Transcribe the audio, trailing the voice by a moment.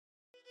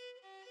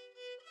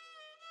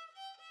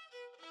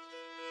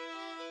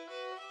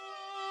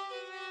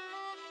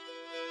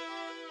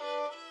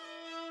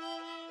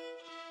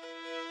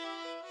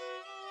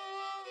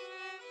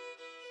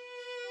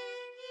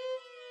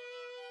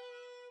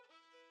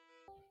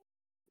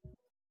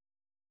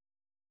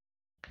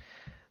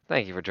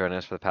Thank you for joining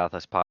us for the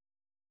Pathless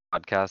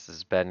Podcast. This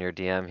is Ben, your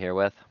DM, here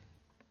with.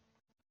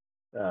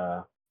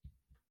 Who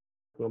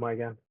am I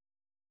again?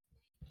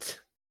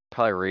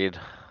 Probably Reed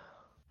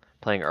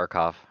playing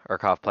Urkov.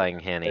 Urkov playing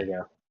There Hanny. you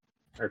go.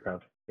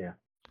 Urkov, yeah.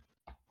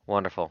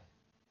 Wonderful.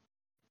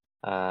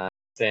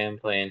 Sam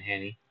playing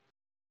Hanny.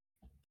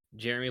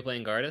 Jeremy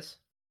playing Gardas.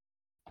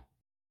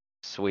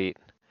 Sweet.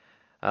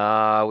 We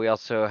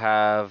also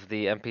have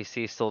the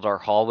NPC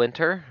Sildar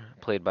Hallwinter,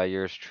 played by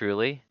yours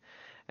truly.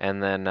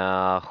 And then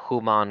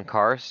Human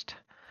Karst,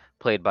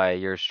 played by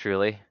yours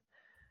truly.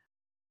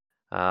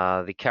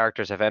 The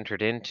characters have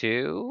entered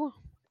into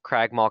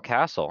Cragmaw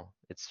Castle.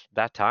 It's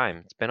that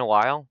time. It's been a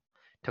while.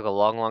 Took a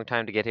long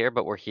time to get here,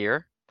 but we're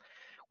here.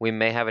 We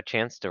may have a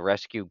chance to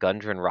rescue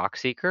Gundren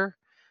Rockseeker,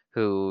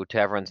 who, to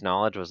everyone's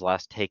knowledge, was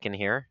last taken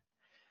here.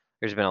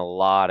 There's been a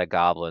lot of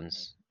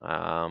goblins.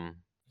 I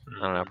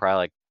don't know, probably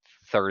like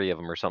 30 of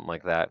them or something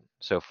like that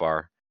so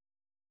far.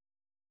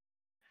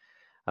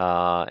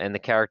 And the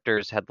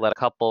characters had let a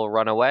couple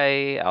run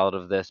away out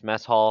of this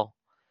mess hall.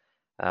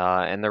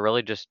 And they're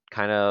really just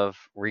kind of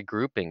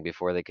regrouping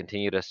before they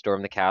continue to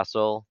storm the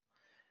castle,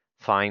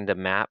 find a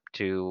map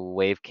to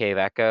Wave Cave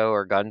Echo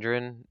or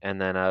Gundren, and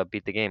then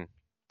beat the game.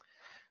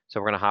 So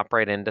we're going to hop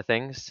right into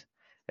things.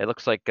 It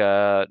looks like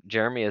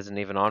Jeremy isn't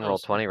even on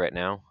Roll20 right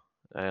now.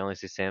 I only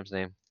see Sam's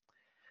name.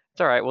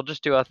 It's all right. We'll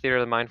just do a Theater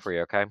of the Mind for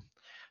you, okay?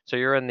 So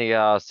you're in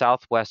the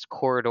southwest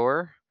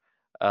corridor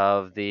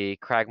of the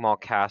Cragmaw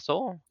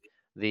Castle.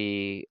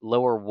 The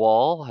lower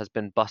wall has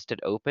been busted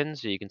open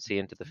so you can see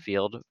into the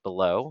field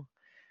below.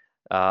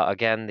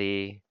 Again,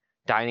 the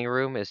dining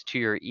room is to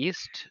your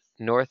east.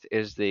 North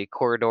is the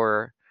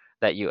corridor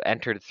that you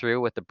entered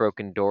through with the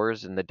broken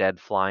doors and the dead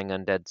flying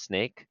undead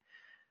snake.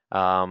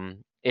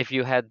 If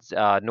you head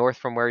north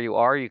from where you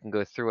are, you can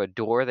go through a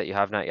door that you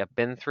have not yet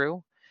been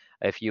through.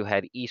 If you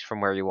head east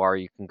from where you are,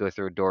 you can go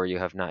through a door you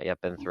have not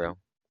yet been through.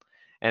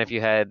 And if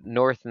you head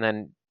north and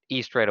then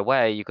east right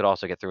away, you could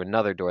also get through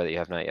another door that you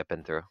have not yet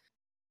been through.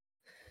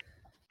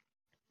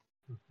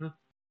 All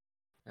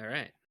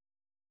right.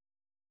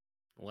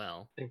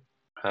 Well,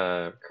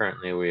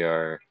 currently we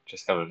are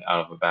just coming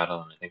out of a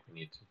battle, and I think we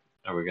need to.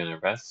 Are we going to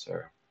rest,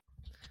 or?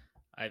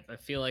 I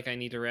feel like I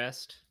need to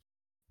rest.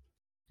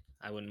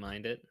 I wouldn't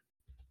mind it.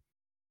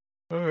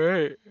 All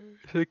right.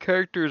 The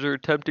characters are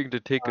attempting to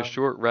take a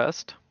short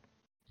rest.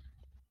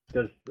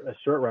 Does a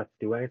short rest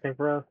do anything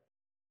for us?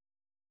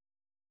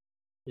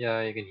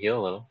 Yeah, you can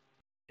heal a little,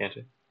 can't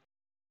you?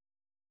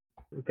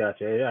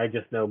 Gotcha. I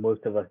just know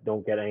most of us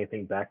don't get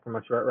anything back from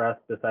a short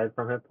rest aside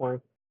from hit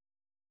points.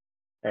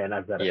 And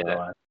I've got a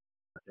spell.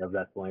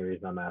 That's the only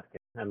reason I'm asking.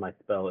 And my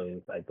spell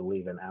is, I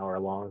believe, an hour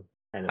long,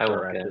 and a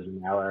short rest is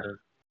an hour.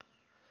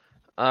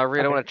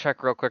 Reed, I want to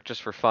check real quick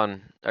just for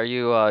fun. Are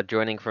you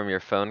joining from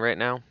your phone right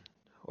now?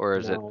 Or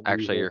is it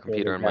actually your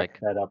computer and mic?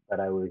 Set up that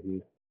I always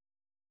use.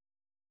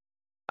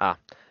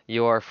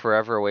 You are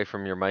forever away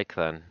from your mic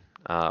then,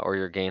 or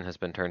your gain has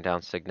been turned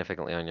down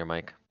significantly on your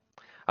mic.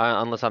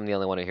 Unless I'm the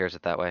only one who hears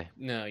it that way.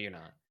 No, you're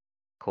not.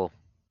 Cool.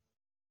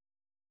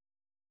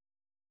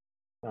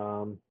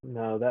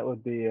 No, that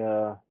would be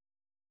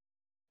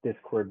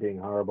Discord being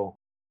horrible.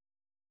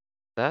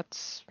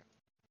 That's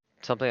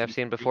something I've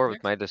seen before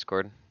with my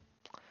Discord.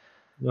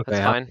 Okay,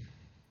 That's fine.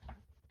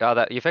 Oh,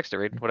 that you fixed it,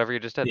 Reed. Whatever you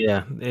just did.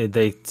 Yeah,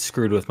 they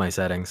screwed with my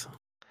settings.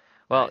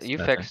 Well, you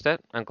fixed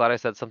it. I'm glad I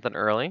said something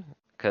early,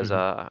 because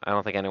I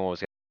don't think anyone was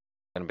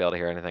going to be able to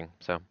hear anything,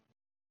 so.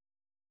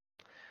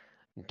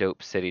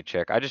 Dope city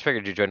chick. I just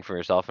figured you joined from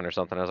yourself or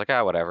something. I was like,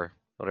 whatever.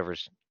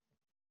 Whatever's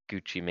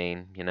Gucci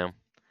Mane, you know?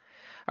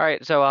 All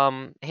right,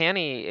 so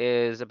Hanny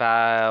is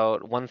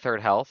about 1/3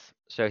 health,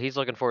 so he's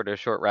looking forward to a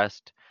short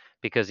rest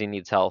because he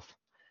needs health.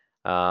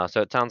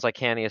 So it sounds like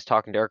Hanny is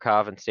talking to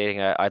Urkov and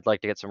stating, I'd like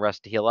to get some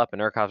rest to heal up,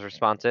 and Urkov's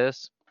response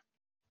is?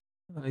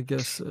 I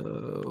guess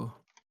so.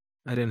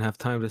 I didn't have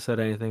time to set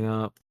anything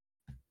up.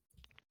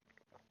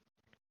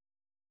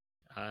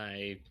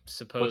 I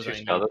suppose What's your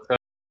spell that's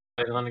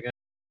going on again?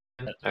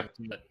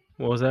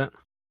 What was that?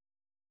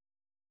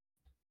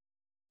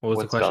 What was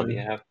the question? Spell do you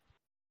have?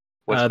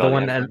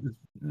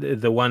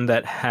 The one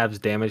that halves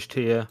damage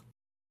to you.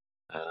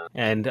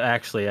 And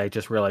actually, I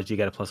just realized you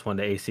got a +1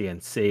 to AC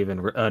and save, and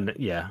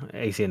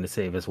AC and the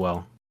save as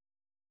well.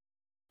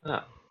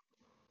 Oh,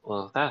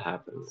 well, if that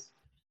happens.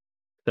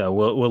 So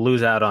we'll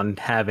lose out on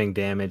having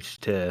damage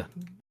to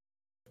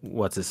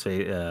what's his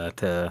face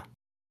to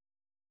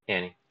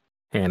Hanny.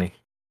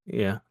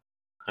 Yeah.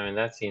 I mean,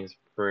 that seems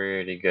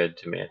pretty good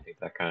to me. I think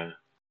that kind of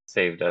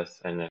saved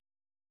us, and if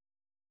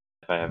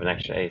I have an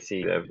extra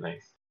AC, that would be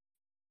nice.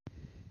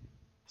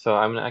 So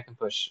I can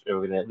push.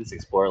 We can at least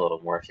explore a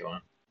little more if you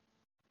want.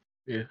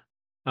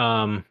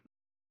 Yeah.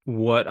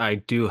 What I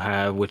do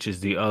have, which is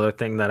the other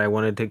thing that I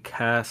wanted to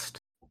cast,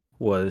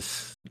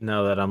 was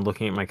now that I'm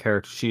looking at my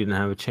character sheet and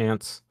have a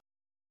chance,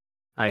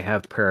 I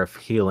have Prayer of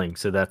Healing,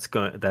 so that's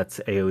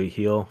AoE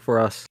heal for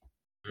us.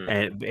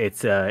 And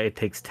it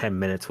takes 10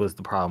 minutes was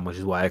the problem, which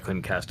is why I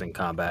couldn't cast in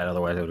combat.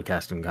 Otherwise, I would have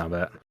cast in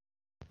combat.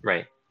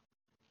 Right.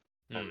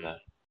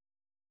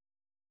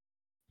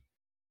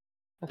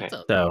 Okay.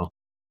 So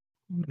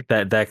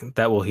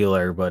That will heal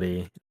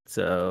everybody.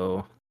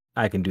 So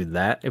I can do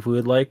that if we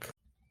would like,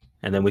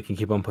 and then we can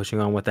keep on pushing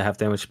on with the half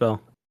damage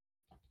spell.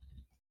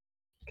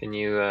 Can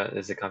you?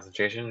 Is it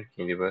concentration? Or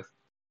can you do both?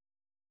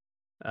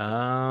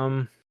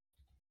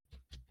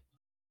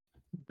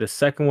 The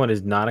second one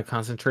is not a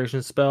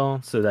concentration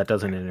spell, so that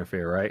doesn't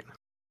interfere, right?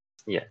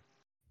 Yeah.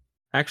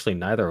 Actually,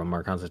 neither of them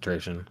are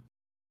concentration,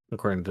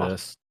 according to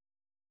this.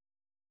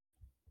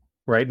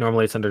 Right?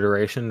 Normally it's under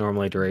duration.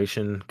 Normally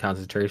duration,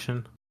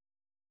 concentration.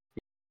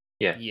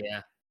 Yeah.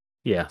 Yeah.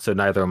 Yeah. So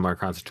neither of them are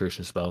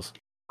concentration spells.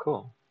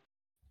 Cool.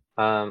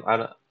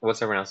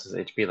 What's everyone else's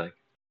HP like?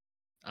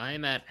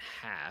 I'm at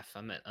half.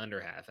 I'm at under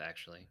half,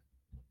 actually.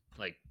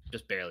 Like,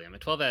 just barely. I'm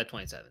at 12 out of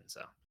 27,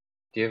 so.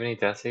 Do you have any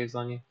death saves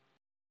on you?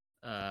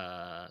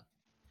 Do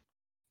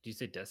you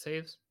say death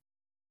saves?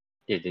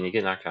 Yeah, didn't you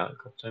get knocked out a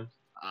couple times?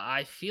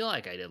 I feel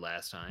like I did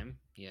last time.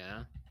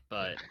 Yeah,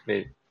 but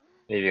maybe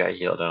you got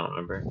healed. I don't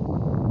remember.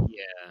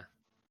 Yeah.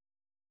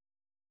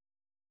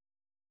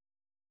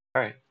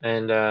 All right,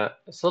 and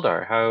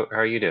Sildar, how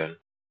are you doing?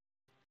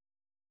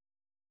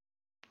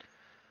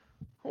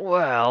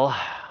 Well,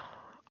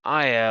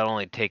 I had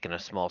only taken a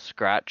small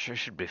scratch. I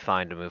should be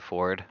fine to move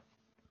forward.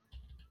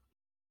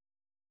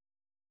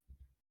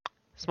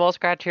 Small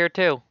scratch here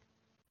too.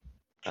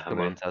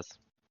 Kumon says.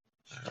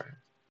 All right.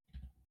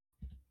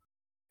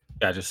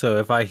 Gotcha. So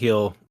if I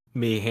heal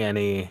me,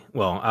 Hanny,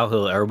 well, I'll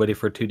heal everybody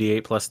for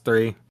 2d8 plus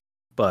 3,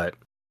 but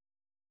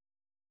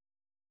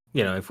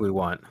if we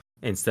want,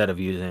 instead of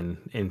using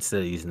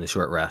the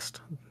short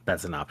rest,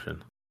 that's an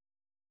option.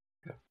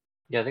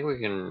 Yeah, I think we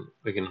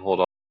can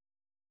hold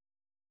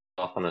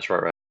off on the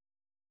short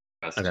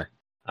rest. Okay.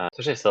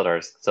 Especially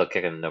Sildar's still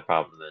kicking, no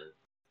problem. Then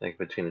I think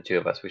between the two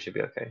of us, we should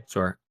be okay.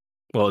 Sure.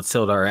 Well, it's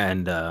Sildar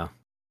and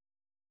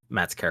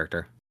Matt's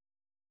character.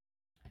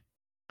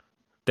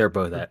 They're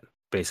both at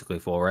basically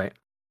full, right?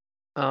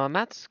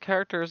 Matt's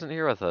character isn't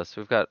here with us.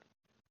 We've got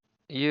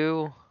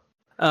you.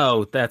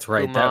 Oh, that's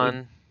right.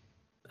 Kumon.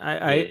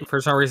 I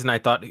for some reason I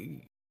thought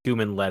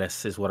human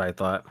lettuce is what I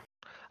thought.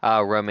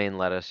 Romaine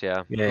lettuce,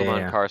 yeah.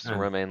 Kumon, Carson,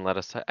 romaine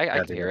lettuce. I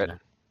can hear it.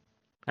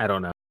 I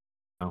don't know.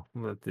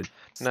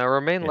 No,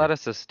 romaine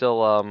lettuce is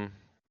still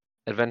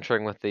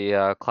adventuring with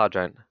the cloud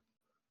giant.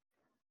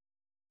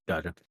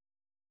 Gotcha.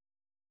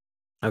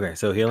 Okay,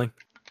 so healing.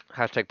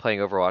 Hashtag playing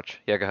Overwatch.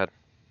 Yeah, go ahead.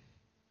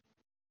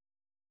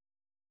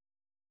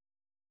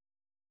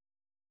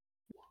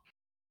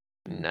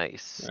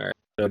 Nice. All right.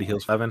 Jody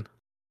heals 11.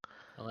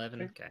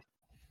 11. Okay.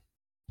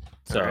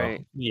 So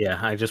yeah,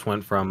 I just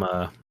went from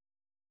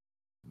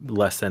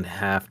less than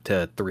half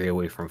to 3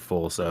 away from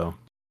full, so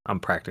I'm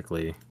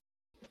practically.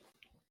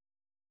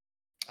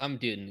 I'm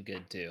doing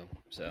good too.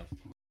 So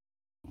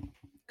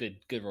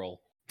good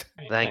roll.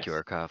 Thank you,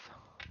 Urkov.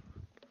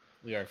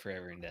 We are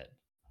forever in debt.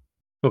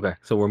 Okay,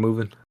 so we're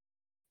moving.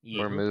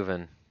 Yeah. We're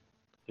moving.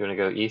 You want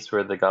to go east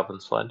where the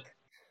goblins fled?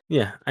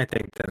 Yeah, I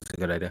think that's a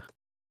good idea.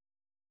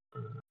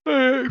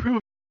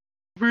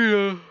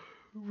 We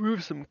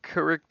move some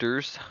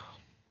characters.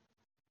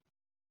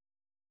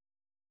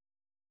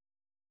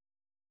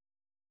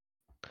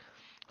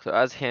 So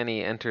as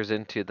Hanny enters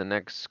into the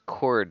next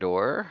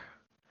corridor,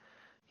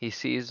 he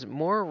sees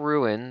more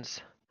ruins,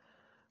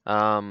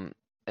 and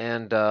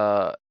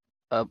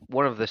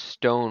one of the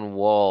stone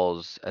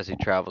walls as he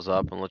travels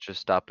up. And let's just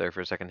stop there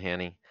for a second,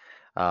 Hanny.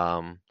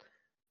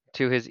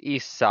 To his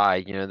east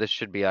side, this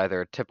should be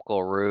either a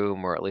typical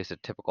room or at least a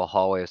typical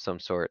hallway of some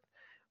sort.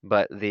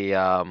 But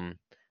the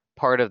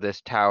part of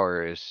this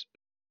tower is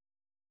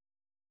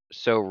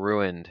so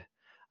ruined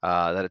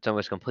that it's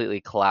almost completely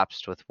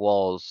collapsed with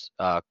walls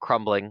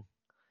crumbling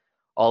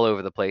all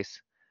over the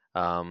place.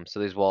 So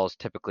these walls,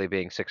 typically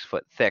being 6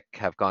 foot thick,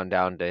 have gone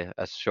down to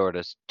as short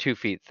as 2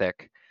 feet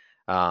thick.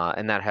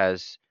 And that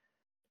has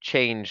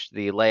changed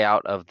the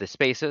layout of the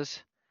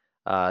spaces.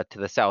 To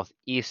the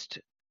southeast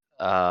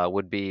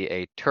would be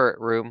a turret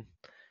room.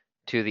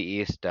 To the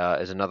east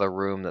is another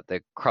room that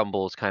the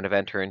crumbles kind of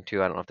enter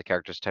into. I don't know if the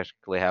characters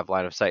technically have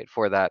line of sight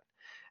for that.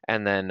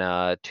 And then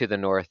to the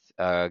north,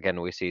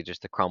 again, we see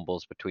just the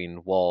crumbles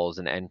between walls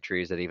and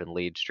entries that even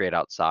lead straight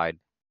outside.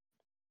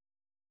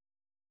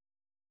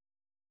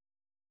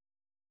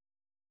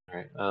 All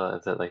right.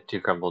 Is that like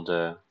too crumbled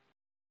to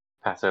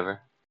pass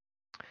over?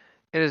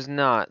 It is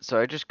not. So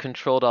I just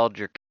controlled all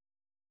your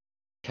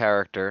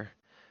character.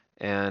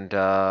 And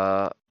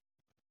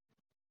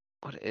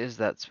what is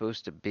that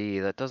supposed to be?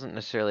 That doesn't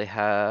necessarily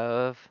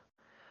have...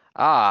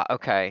 Ah,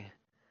 okay.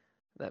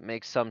 That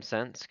makes some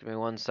sense. Give me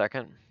 1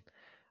 second.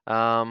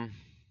 So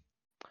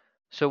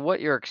what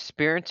you're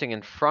experiencing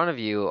in front of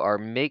you are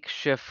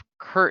makeshift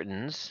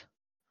curtains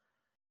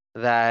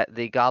that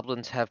the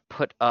goblins have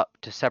put up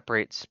to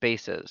separate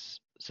spaces.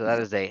 So that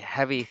is a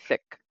heavy,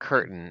 thick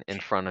curtain in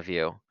front of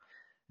you,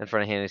 in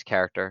front of Hanny's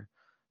character.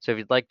 So if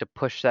you'd like to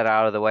push that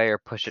out of the way or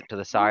push it to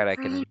the side, I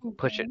can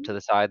push it to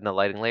the side in the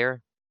lighting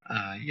layer.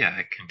 Yeah,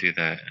 I can do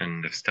that,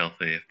 and if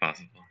stealthy if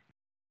possible.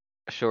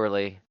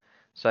 Surely.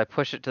 So I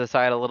push it to the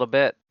side a little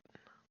bit.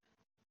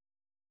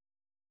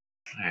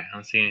 Alright, I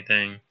don't see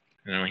anything.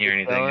 I don't hear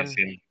anything. I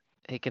see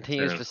He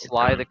continues to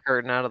slide the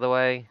curtain out of the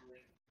way.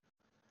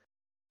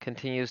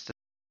 Continues to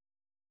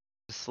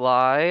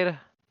slide.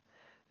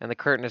 And the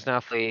curtain is now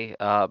fully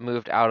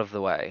moved out of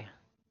the way.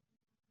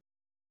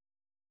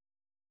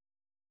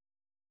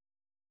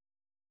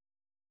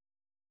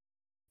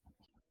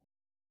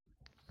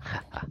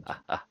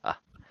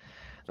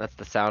 That's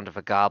the sound of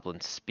a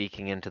goblin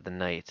speaking into the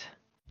night.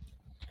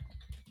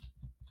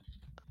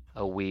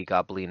 A wee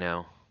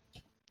goblino.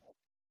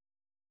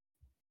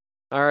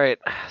 Alright,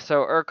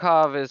 so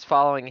Urkov is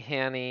following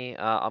Hanny.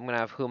 I'm gonna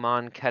have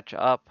Human catch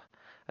up,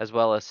 as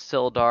well as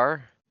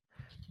Sildar.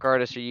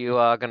 Gardas, are you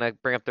gonna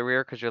bring up the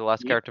rear because you're the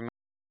last character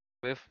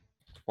to move?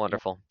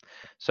 Wonderful.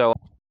 So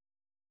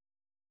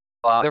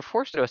they're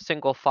forced to a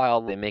single file.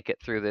 They make it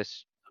through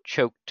this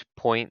choked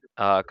point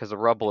because the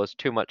rubble is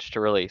too much to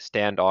really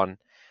stand on.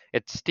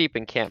 It's steep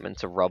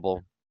encampments of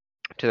rubble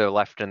to their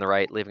left and the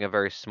right, leaving a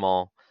very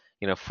small,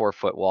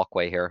 4-foot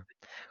walkway here.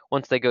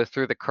 Once they go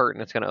through the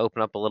curtain, it's going to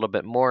open up a little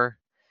bit more.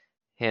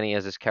 Hanny,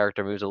 as his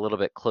character moves a little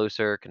bit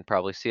closer, can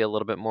probably see a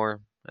little bit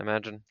more, I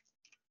imagine.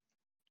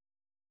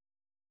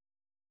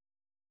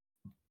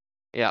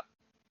 Yeah.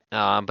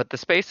 But the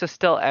space is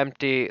still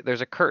empty.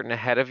 There's a curtain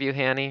ahead of you,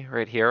 Hanny,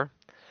 right here.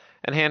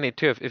 And Hanny,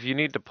 too, if you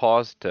need to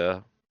pause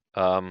to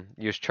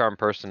use Charm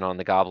Person on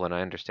the goblin,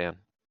 I understand.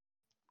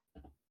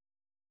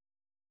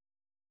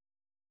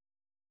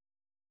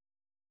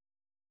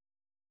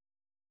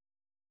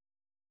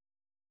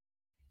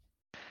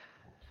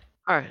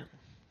 Alright.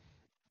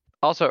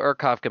 Also,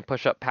 Urkov can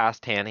push up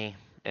past Hanny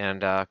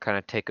and kind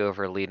of take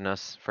over leading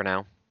us for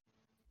now.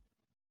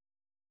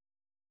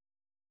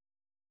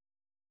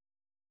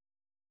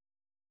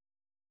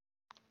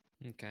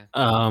 Okay.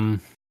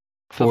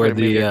 Feel free to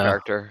move your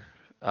character.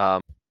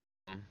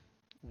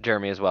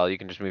 Jeremy as well. You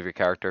can just move your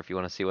character if you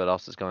want to see what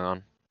else is going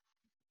on.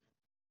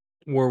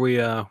 Were we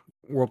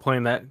role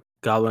playing that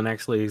goblin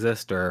actually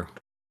exist, or?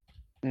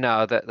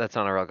 No, that's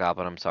not a real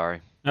goblin. I'm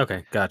sorry.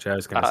 Okay, gotcha. I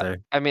was gonna say.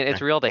 I mean, it's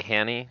real to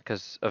Hanny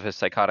because of his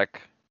psychotic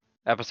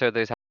episode that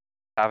he's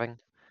having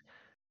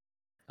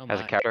as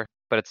a character,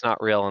 but it's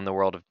not real in the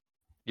world of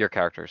your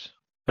characters.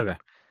 Okay,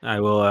 I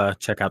will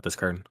check out this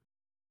curtain.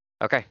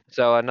 Okay,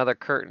 so another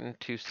curtain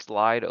to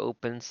slide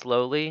open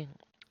slowly.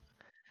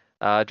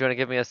 Do you want to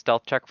give me a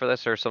stealth check for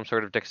this or some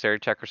sort of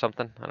dexterity check or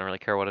something? I don't really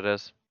care what it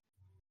is.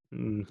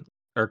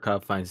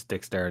 Urkov finds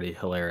dexterity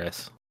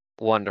hilarious.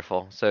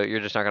 Wonderful. So you're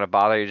just not going to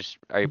bother?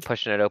 Are you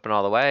pushing it open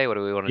all the way? What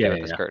do we want to do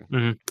with this curtain?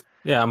 Mm-hmm.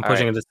 Yeah, I'm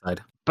pushing it this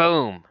side.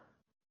 Boom!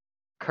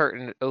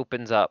 Curtain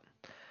opens up.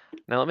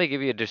 Now let me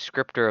give you a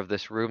descriptor of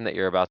this room that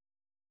you're about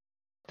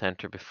to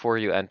enter before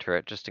you enter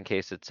it, just in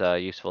case it's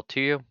useful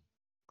to you.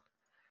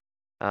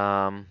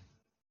 At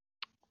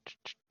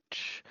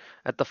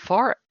the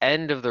far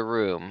end of the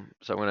room,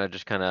 so I'm going to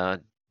just kind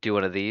of do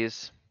one of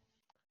these.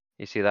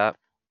 You see that?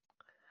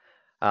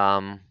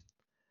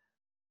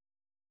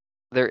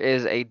 There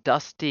is a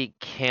dusty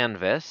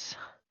canvas.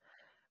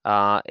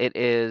 It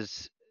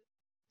is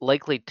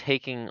likely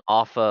taking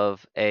off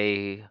of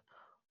a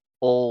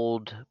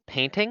old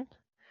painting.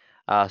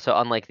 So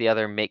unlike the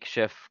other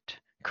makeshift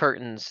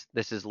curtains,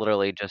 this is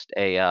literally just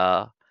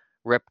a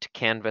ripped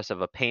canvas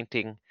of a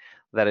painting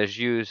that is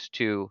used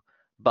to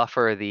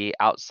buffer the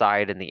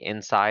outside and the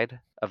inside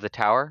of the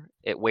tower.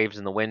 It waves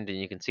in the wind, and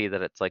you can see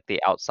that it's like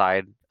the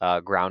outside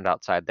ground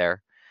outside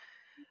there.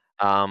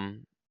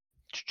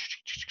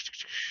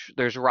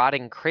 There's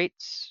rotting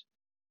crates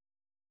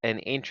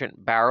and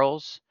ancient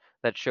barrels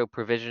that show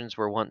provisions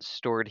were once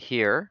stored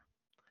here.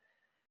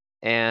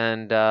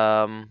 And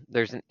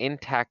there's an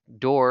intact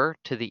door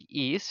to the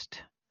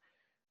east,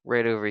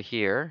 right over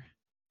here.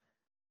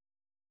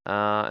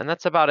 And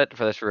that's about it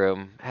for this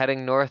room.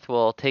 Heading north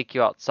will take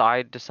you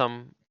outside to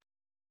some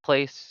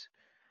place.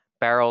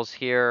 Barrels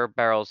here,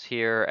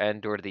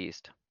 and door to the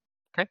east.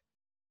 Okay?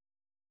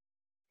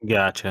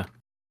 Gotcha.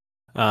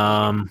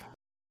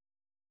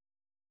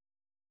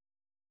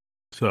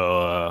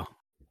 So,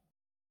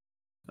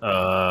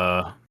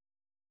 I'm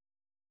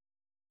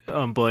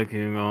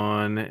blanking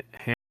on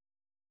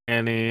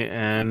Hanny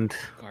and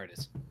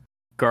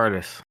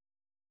Gardas.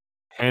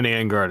 Hanny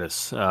and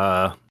Gardas.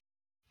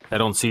 I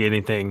don't see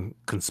anything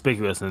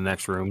conspicuous in the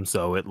next room,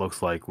 so it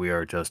looks like we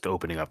are just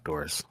opening up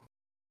doors.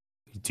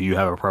 Do you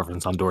have a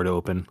preference on door to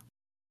open?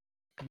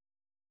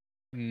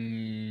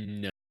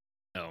 No.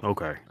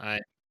 Okay. I'm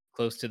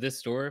close to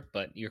this door,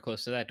 but you're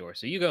close to that door,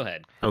 so you go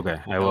ahead. Okay,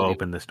 I will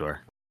open this door.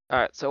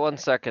 Alright, so 1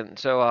 second.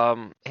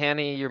 So,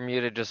 Hanny, you're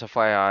muted, just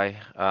FYI.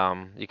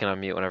 You can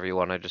unmute whenever you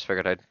want. I just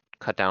figured I'd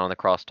cut down on the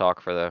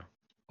crosstalk for the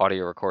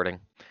audio recording.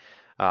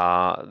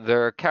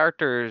 Their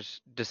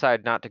characters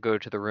decide not to go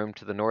to the room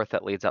to the north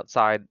that leads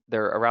outside.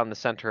 They're around the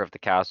center of the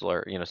castle,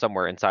 or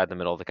somewhere inside the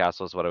middle of the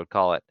castle is what I would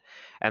call it.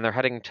 And they're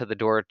heading to the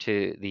door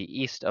to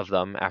the east of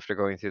them after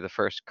going through the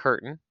first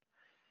curtain.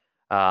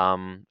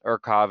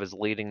 Urkov is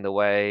leading the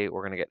way.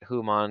 We're gonna get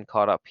Human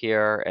caught up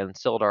here and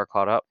Sildar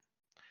caught up.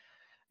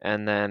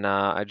 And then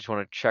I just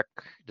want to check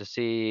to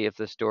see if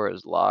this door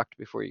is locked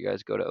before you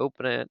guys go to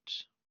open it.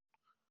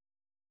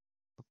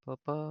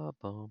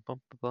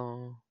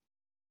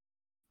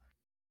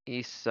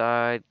 East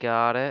side,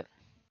 got it.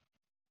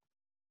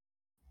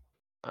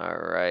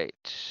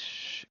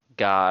 Alright.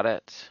 Got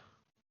it.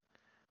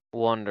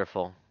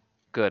 Wonderful.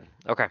 Good.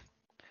 Okay.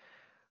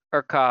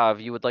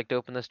 Urkov, you would like to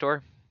open this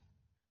door?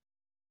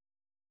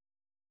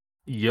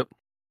 Yep.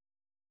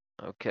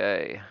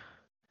 Okay.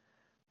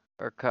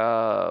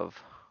 Urkov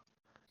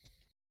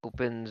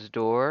opens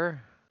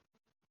door.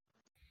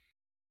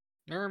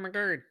 Oh my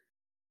god.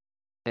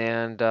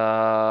 And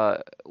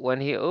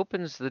when he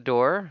opens the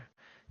door,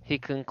 he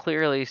can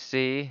clearly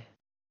see,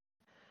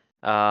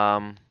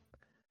 I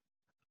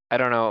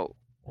don't know,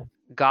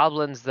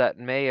 goblins that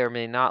may or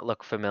may not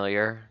look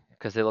familiar,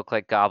 because they look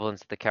like goblins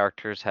that the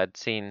characters had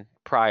seen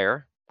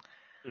prior,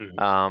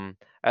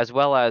 as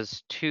well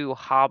as 2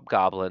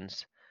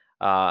 hobgoblins.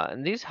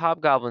 And these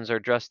hobgoblins are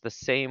dressed the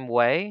same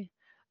way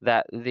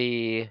that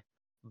the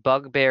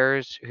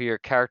bugbears who your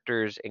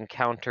characters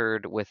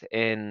encountered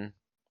within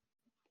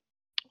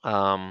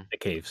The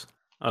caves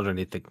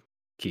underneath the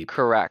keep.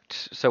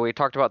 Correct. So we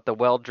talked about the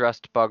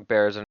well-dressed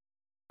bugbears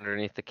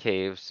underneath the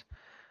caves.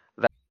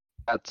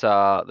 That's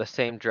the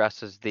same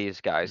dress as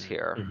these guys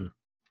here.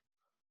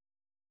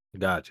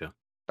 Gotcha.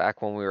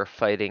 Back when we were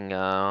fighting,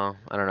 I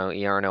don't know,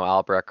 Iarno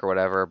Albrecht or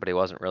whatever, but he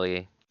wasn't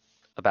really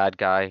a bad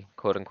guy,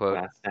 quote unquote.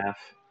 Glass staff.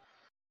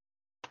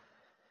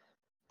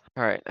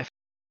 All right, I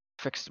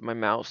fixed my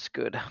mouse.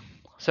 Good.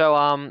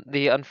 So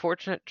the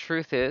unfortunate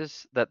truth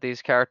is that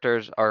these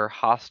characters are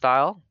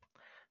hostile,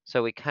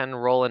 so we can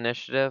roll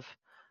initiative.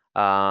 They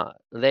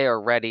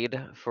are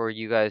readied for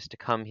you guys to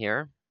come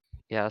here.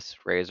 Yes,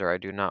 Razor, I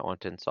do not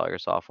want to install your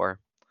software.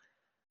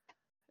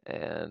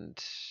 And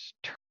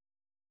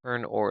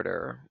turn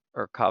order.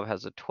 Urkov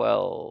has a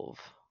 12.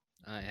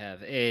 I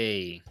have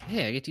a.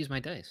 Hey, I get to use my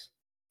dice.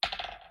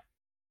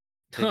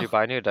 Did you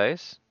buy new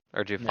dice?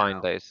 Or did you find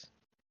No. dice?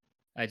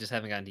 I just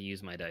haven't gotten to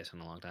use my dice in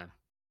a long time.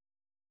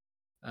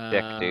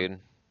 Dick,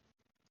 dude.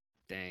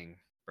 Dang,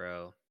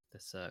 bro.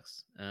 This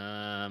sucks.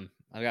 I've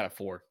got a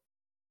 4.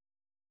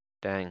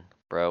 Dang,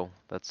 bro.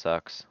 That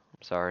sucks.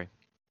 I'm sorry.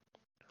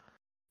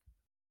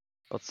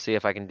 Let's see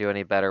if I can do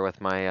any better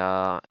with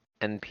my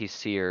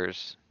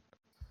NPCers.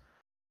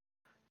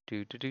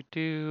 Do.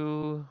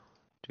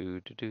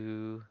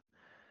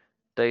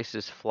 Dice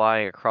is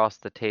flying across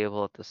the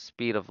table at the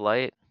speed of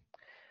light.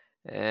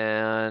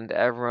 And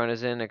everyone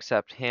is in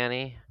except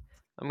Hanny.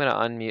 I'm gonna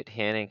unmute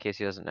Hanny in case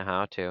he doesn't know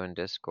how to in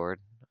Discord.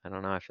 I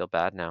don't know, I feel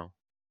bad now.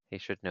 He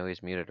should know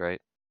he's muted,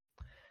 right?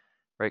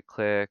 Right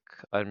click,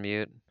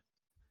 unmute.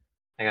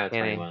 I got a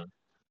Hanny. 21.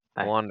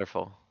 Hi.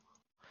 Wonderful.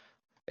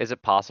 Is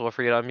it possible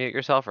for you to unmute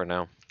yourself or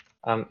no?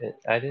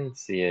 I didn't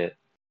see it.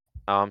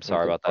 Oh, I'm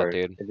sorry about that,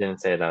 dude. It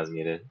didn't say that I was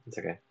muted. It's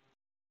okay.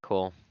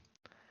 Cool.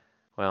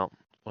 Well,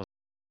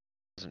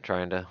 wasn't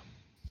trying to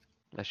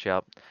mess you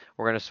up.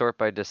 We're gonna sort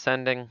by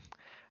descending,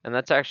 and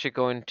that's actually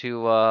going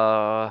to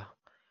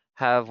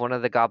have one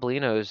of the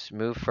Goblinos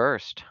move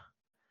first.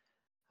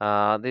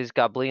 These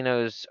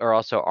Goblinos are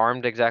also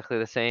armed exactly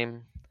the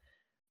same.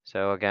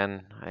 So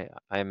again,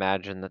 I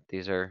imagine that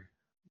these are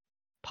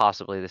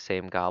possibly the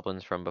same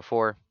goblins from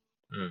before.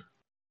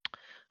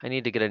 I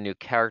need to get a new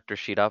character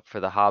sheet up for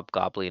the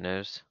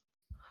Hobgoblinos.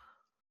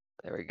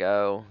 There we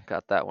go.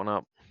 Got that one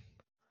up.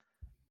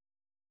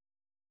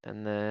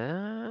 And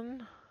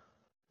then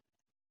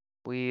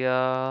we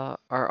are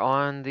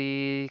on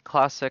the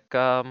classic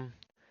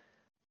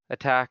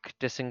attack,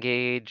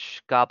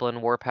 disengage,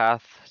 goblin,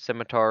 warpath,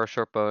 scimitar,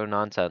 shortbow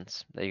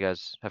nonsense that you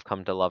guys have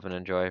come to love and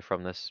enjoy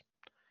from this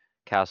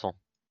castle.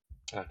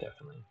 Oh,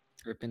 definitely.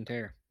 Rip and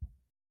tear.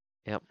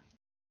 Yep.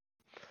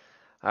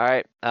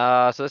 Alright,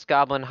 so this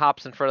goblin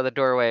hops in front of the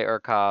doorway,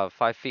 Urkov,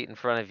 5 feet in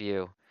front of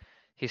you.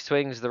 He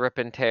swings the rip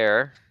and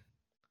tear,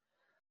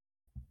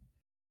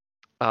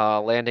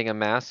 landing a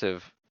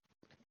massive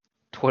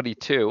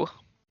 22.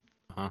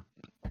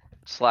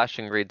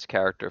 Slashing reads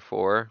character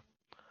 4.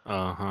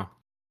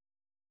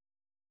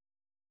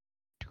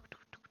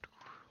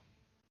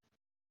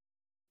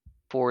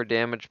 4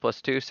 damage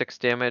plus 2, 6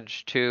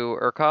 damage to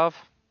Urkov.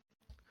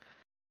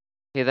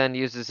 He then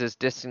uses his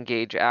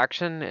disengage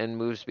action and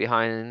moves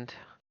behind,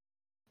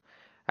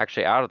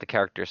 actually out of the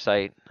character's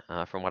sight,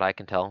 from what I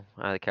can tell,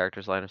 out of the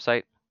character's line of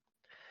sight.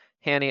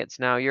 Hanny, it's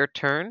now your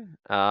turn.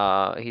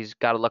 He's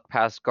got to look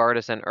past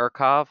Gardas and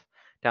Urkov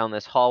down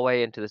this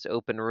hallway into this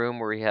open room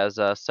where he has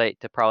a sight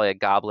to probably a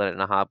goblin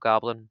and a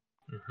hobgoblin.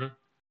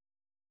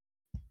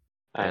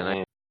 And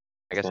I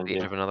guess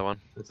each of another one.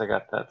 Since I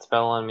got that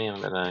spell on me,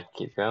 I'm gonna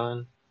keep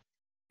going.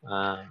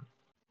 Oh,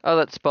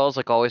 that spell's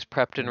like always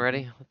prepped and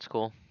ready. That's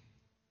cool.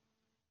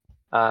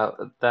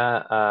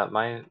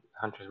 My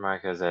Hunter's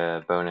Mark is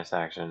a bonus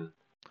action.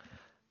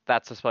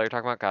 That's the spell you're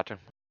talking about? Gotcha.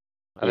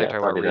 I think Yeah, you're talking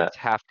about probably Reed's that.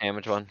 half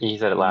damage one. He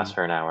said it lasts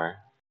for an hour.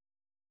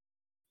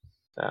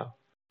 So,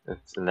 and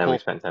then Cool. we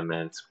spent 10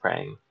 minutes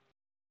praying.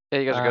 Yeah,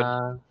 you guys are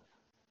good.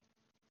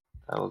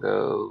 I will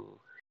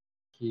go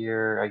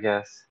here, I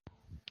guess.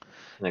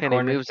 And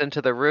he moves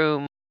into the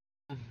room,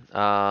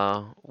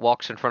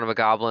 walks in front of a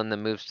goblin,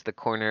 then moves to the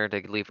corner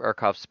to leave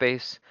Urkov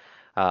space,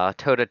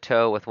 toe to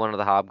toe with one of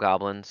the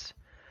hobgoblins,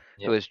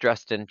 who is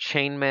dressed in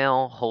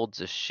chainmail,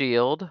 holds a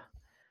shield.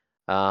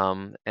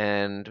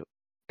 and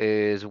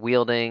is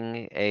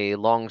wielding a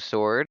long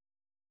sword.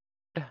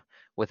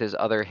 With his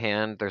other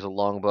hand, there's a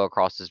longbow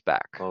across his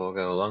back. Well, we'll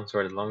go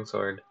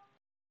longsword,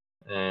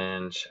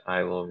 and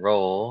I will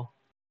roll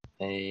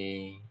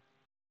a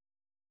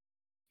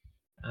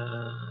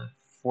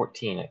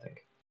 14, I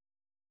think.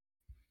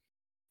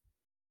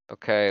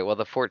 Okay, well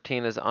the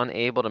 14 is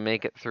unable to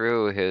make it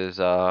through his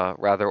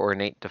rather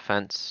ornate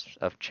defense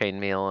of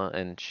chainmail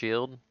and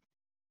shield.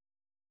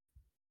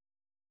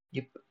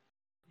 Yep.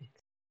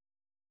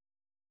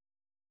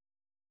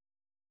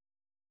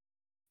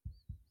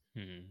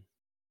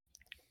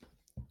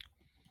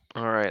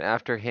 Alright,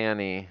 after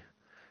Hanny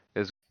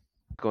is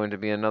going to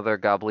be another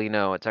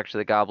Goblino. It's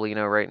actually the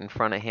Goblino right in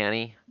front of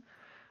Hanny.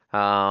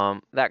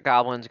 That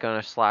Goblin's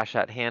gonna slash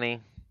at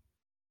Hanny.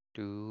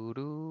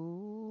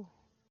 Doo-doo.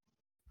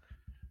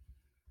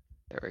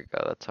 There we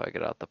go, that's how I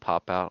get out the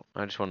pop out.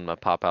 I just wanted to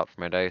pop out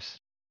for my dice.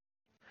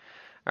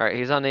 Alright,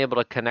 he's unable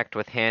to connect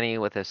with Hanny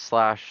with his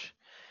slash.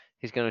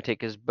 He's gonna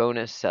take his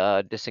bonus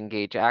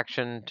disengage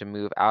action to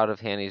move out of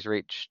Hanny's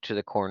reach to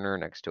the corner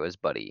next to his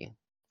buddy.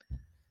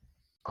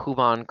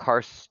 Kuban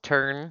Karst's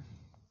turn.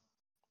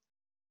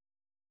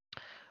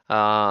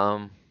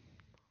 Gardus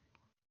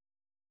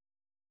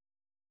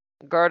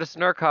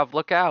Nurkov,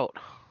 look out!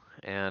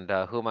 And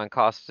Human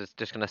Kost is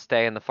just gonna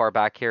stay in the far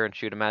back here and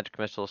shoot a magic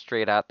missile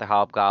straight at the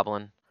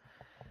Hobgoblin.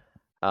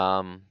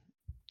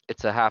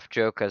 It's a half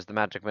joke as the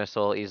magic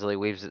missile easily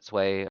weaves its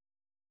way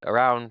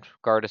around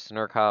Gardus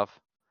Nurkov,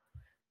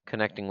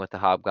 connecting with the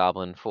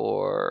Hobgoblin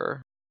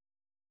for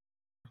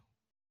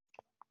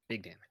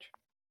big damage.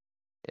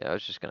 Yeah, I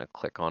was just gonna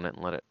click on it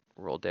and let it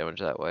roll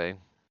damage that way.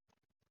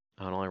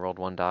 I only rolled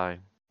one die.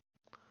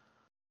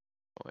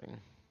 I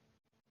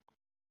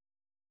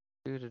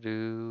had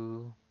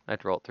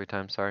to roll it 3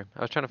 times, sorry.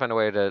 I was trying to find a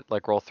way to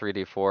like roll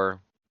 3d4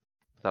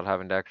 without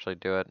having to actually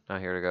do it. Now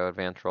here to go,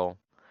 advance roll.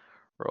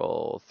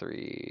 Roll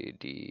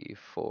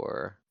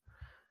 3d4.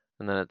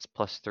 And then it's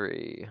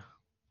 +3.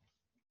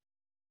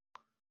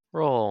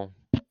 Roll.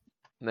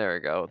 There we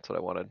go, that's what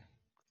I wanted.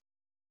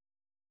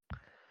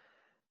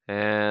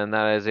 And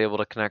that is able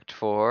to connect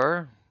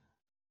for...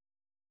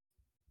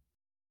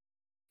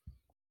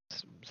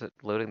 Is it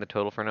loading the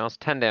total for now? It's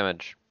 10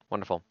 damage.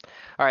 Wonderful.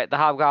 Alright, the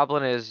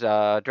Hobgoblin is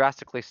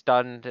drastically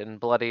stunned and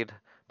bloodied,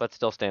 but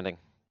still standing.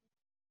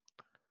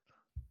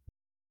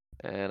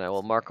 And I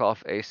will mark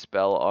off a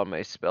spell on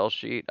my spell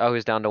sheet. Oh,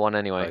 he's down to 1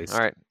 anyway. Nice.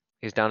 Alright,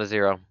 he's down to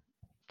 0.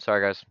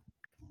 Sorry, guys.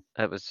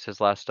 That was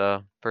his last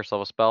first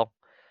level spell.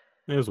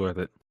 It was worth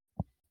it.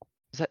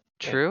 Is that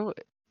true?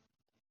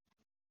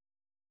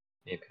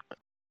 Maybe.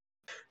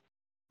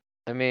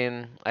 I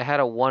mean, I had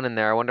a 1 in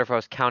there. I wonder if I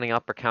was counting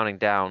up or counting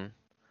down.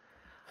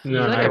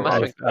 No, like I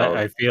must have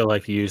I feel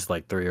like you used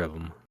like 3 of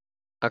them.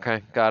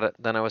 Okay, got it.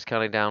 Then I was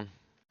counting down.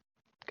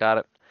 Got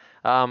it.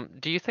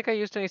 Do you think I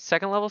used any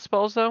second level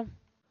spells though?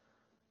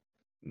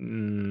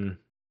 Mm,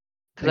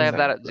 Because I have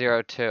that at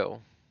 0 too.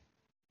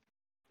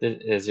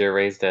 Is your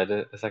Raise Dead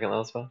a second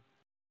level spell?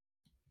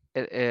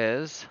 It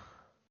is.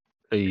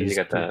 You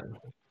got that.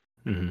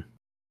 Mm-hmm.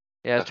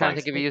 Yeah, I was trying to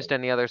think if you used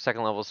any other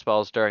second level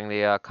spells during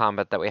the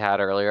combat that we had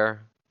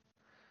earlier.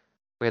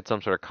 We had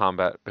some sort of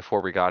combat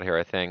before we got here,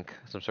 I think.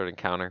 Some sort of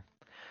encounter.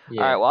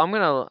 Yeah. Alright,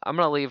 well I'm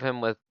gonna leave him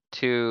with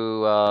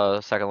 2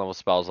 second level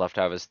spells left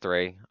out of his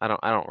 3. I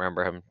don't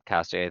remember him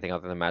casting anything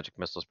other than magic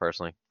missiles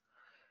personally.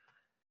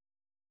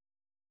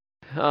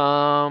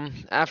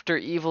 After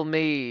Evil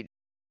Mage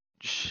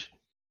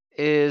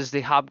is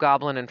the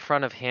Hobgoblin in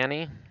front of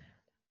Hanny.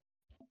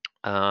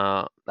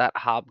 That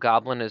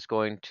Hobgoblin is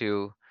going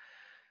to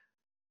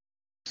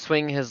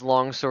swing his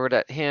longsword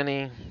at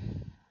Hanny.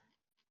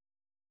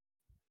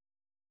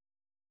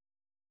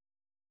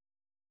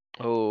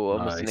 Oh,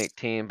 almost an Nice.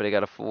 18, but he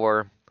got a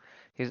 4.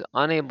 He's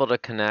unable to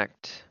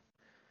connect.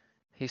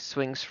 He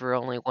swings for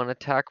only 1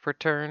 attack per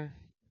turn.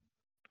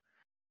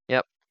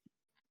 Yep.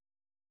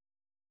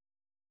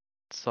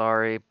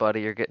 Sorry,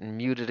 buddy, you're getting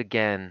muted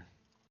again.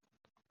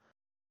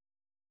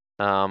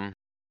 It's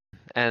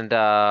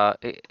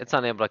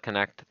unable to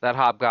connect. That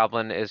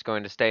Hobgoblin is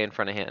going to stay in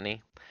front of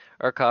Hanny.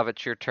 Urkov,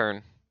 it's your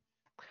turn.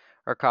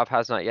 Urkov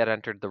has not yet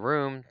entered the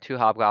room. 2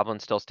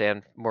 Hobgoblins still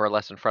stand more or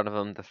less in front of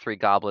him. The 3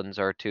 goblins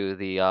are to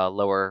the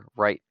lower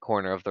right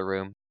corner of the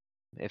room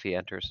if he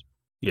enters.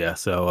 Yeah,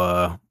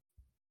 so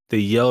the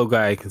yellow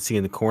guy I can see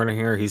in the corner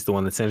here, he's the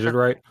one that's injured,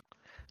 right?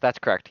 That's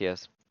correct, he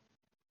is.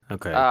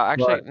 Okay.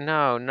 Actually,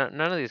 no,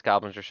 none of these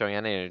goblins are showing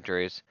any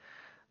injuries.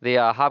 The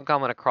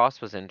Hobgoblin across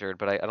was injured,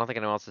 but I don't think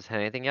anyone else has had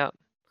anything yet.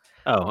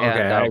 Oh,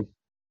 okay. And,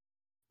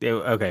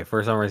 okay,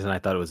 for some reason I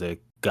thought it was a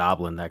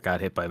goblin that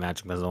got hit by a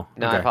magic missile.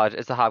 No, okay. I apologize.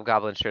 It's the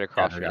Hobgoblin straight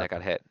across Yeah, from me I that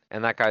got got hit.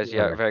 And that guy's,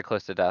 Okay. very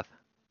close to death.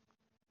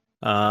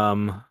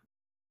 I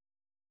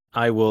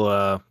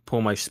will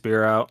pull my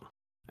spear out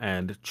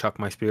and chuck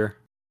my spear.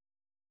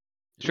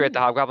 Straight at the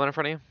Hobgoblin in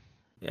front of you?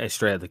 Yeah,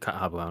 straight at the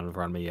hobgoblin in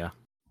front of me, yeah.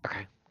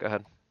 Okay, go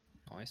ahead.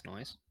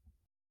 Nice.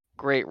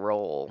 Great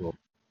roll. Cool.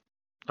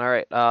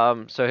 Alright,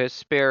 so his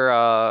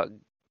spear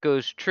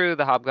goes true.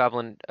 The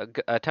Hobgoblin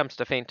attempts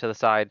to feint to the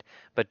side,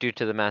 but due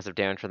to the massive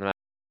damage from the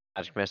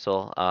magic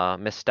missile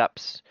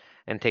missteps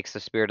and takes the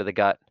spear to the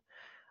gut,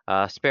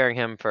 sparing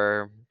him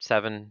for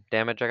 7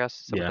 damage, I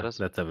guess. Yeah, that's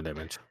 7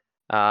 damage.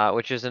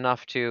 Which is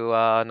enough to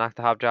knock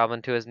the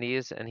hobgoblin to his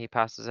knees, and he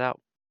passes out.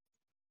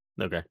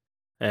 Okay.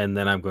 And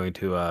then I'm going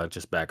to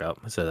just back up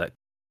so that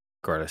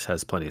Gardas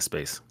has plenty of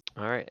space.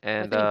 All right,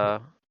 and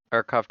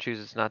Urkov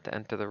chooses not to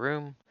enter the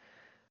room.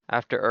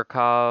 After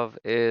Urkov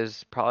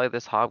is probably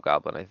this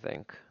hobgoblin, I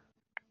think.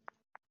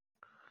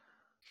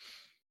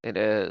 It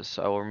is,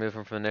 so I will remove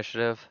him from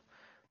initiative.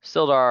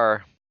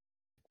 Sildar.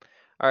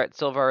 All right,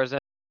 Sildar is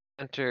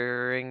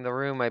entering the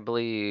room, I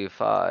believe.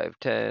 5,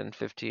 10,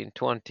 15,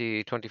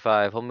 20,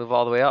 25. He'll move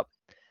all the way up.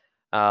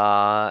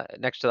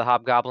 Next to the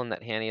hobgoblin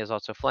that Hanny is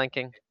also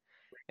flanking.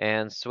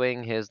 And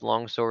swing his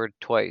longsword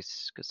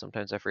twice, because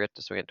sometimes I forget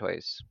to swing it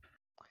twice.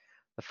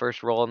 The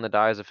first roll on the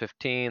die is a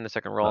 15. The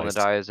second roll on the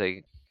die is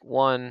a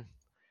 1.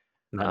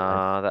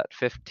 That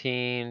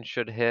 15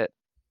 should hit.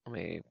 Let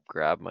me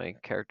grab my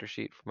character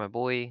sheet for my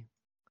boy.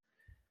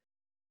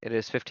 It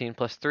is 15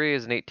 plus 3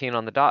 is an 18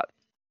 on the dot.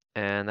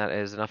 And that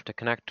is enough to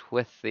connect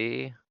with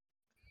the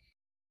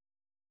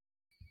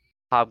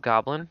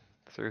hobgoblin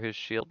through his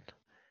shield.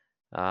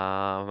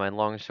 My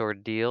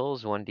longsword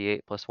deals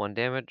 1d8 plus 1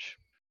 damage,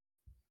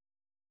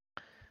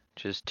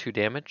 which is 2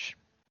 damage.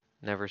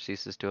 Never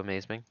ceases to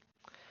amaze me.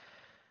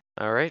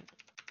 Alright.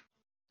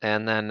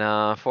 And then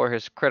for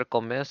his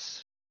critical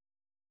miss,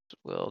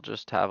 we'll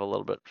just have a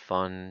little bit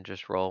fun.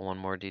 Just roll one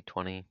more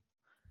d20.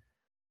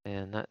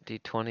 And that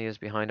d20 is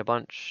behind a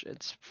bunch.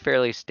 It's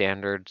fairly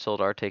standard.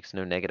 Sildar takes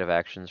no negative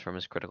actions from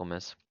his critical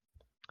miss.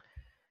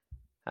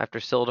 After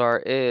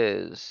Sildar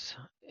is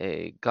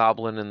a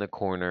goblin in the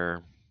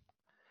corner.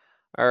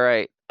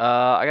 Alright,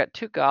 I got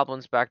 2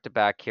 goblins back to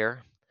back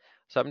here.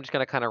 So I'm just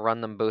going to kind of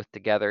run them both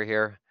together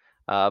here.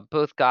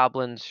 Both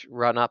goblins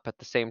run up at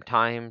the same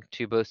time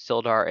to both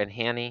Sildar and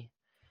Hanny.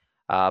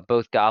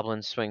 Both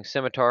goblins swing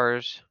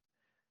scimitars.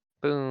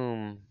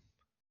 Boom.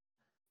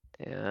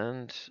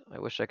 And I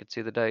wish I could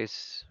see the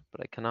dice, but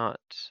I cannot.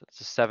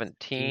 It's a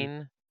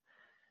 17.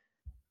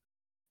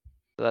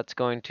 So that's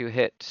going to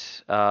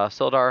hit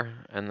Sildar,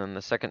 and then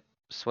the second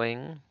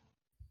swing.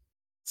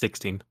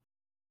 16.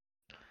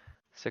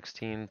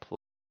 16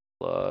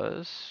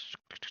 plus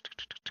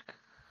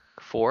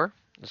 4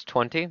 is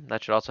 20.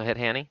 That should also hit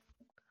Hanny.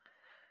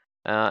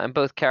 And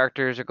both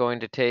characters are going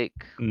to take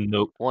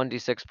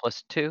 1d6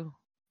 plus 2.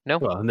 No?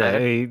 Well, no,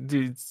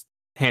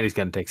 Hanny's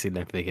going to take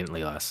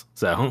significantly less,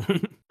 so.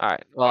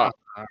 Alright, well,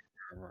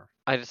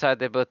 I decided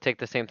they both take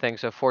the same thing,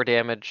 so 4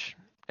 damage,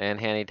 and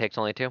Hanny takes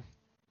only 2.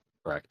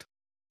 Correct.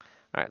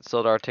 Alright,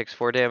 Sildar takes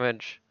 4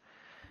 damage.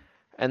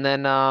 And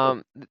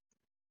then,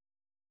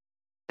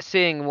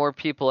 seeing more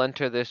people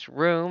enter this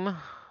room,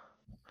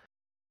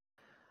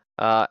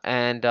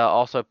 and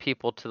also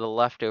people to the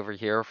left over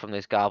here from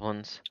these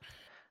goblins,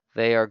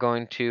 they are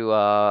going to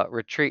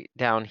retreat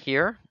down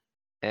here.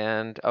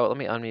 And, oh, let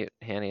me unmute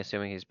Hanny,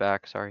 assuming he's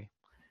back, sorry.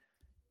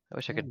 I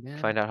wish I could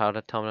find out how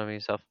to tell him to unmute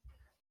himself.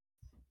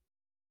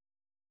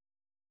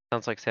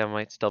 Sounds like Sam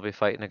might still be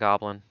fighting a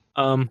goblin.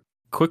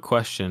 Quick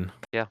question.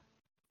 Yeah.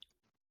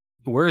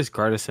 Where is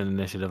Gardas in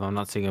initiative? I'm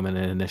not seeing him in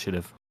an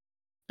initiative.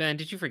 Ben,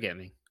 did you forget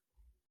me?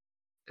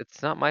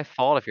 It's not my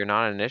fault if you're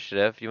not on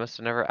initiative. You must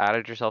have never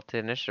added yourself to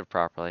initiative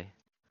properly.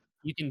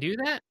 You can do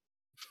that?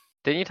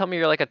 Didn't you tell me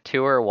you're like a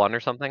 2 or a 1 or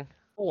something?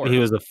 4. He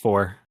was a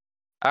 4.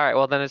 Alright,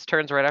 well then his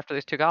turn's right after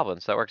these 2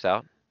 goblins, so that works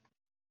out.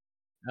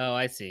 Oh,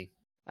 I see.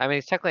 I mean,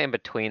 he's technically in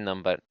between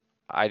them, but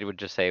I would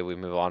just say we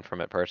move on from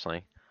it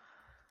personally.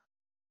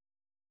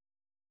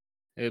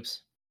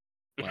 Oops.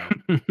 Wow.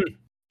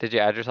 Did you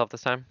add yourself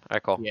this time?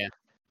 Alright, cool. Yeah.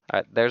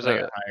 Alright, there's I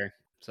got higher,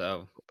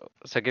 so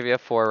give you a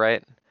 4,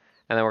 right?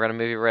 And then we're gonna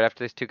move you right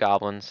after these 2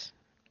 goblins.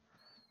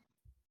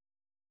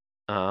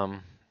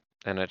 And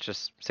it's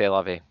just c'est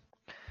la vie.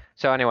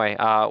 So anyway,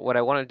 what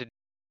I wanted to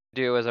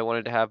do is I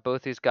wanted to have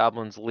both these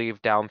goblins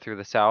leave down through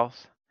the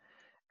south.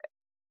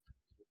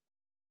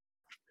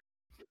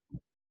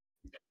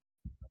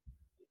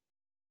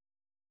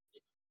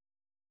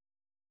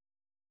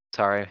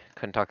 Sorry,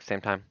 couldn't talk at the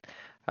same time.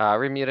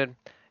 Remuted.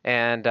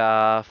 And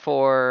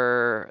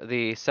for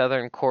the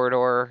southern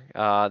corridor,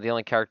 the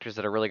only characters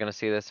that are really going to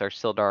see this are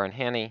Sildar and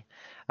Hanny.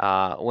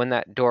 When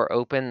that door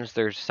opens,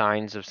 there's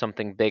signs of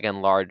something big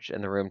and large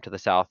in the room to the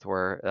south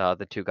where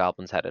the 2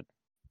 goblins headed.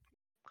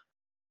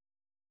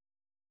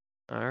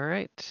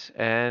 Alright,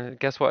 and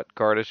guess what?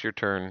 Gardas, your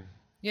turn.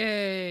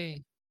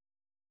 yay!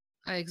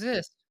 I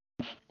exist.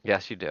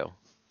 Yes, you do.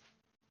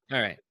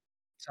 Alright.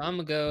 So I'm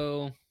gonna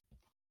go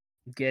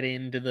get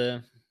into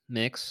the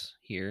mix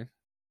here.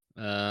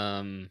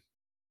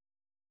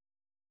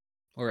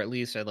 Or at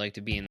least I'd like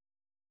to be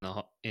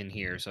in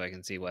here so I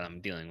can see what I'm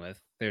dealing with.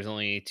 There's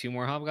only 2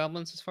 more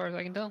hobgoblins as far as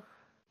I can tell.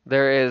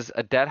 There is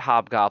a dead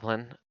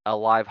hobgoblin, a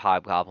live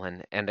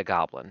hobgoblin, and a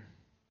goblin.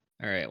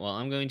 Alright, well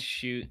I'm going to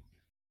shoot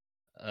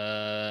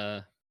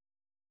a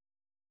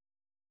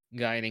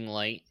guiding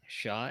light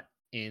shot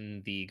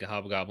in the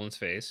hobgoblin's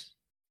face.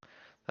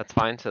 That's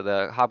fine. So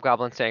the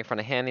hobgoblin standing in front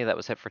of Hanny that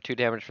was hit for 2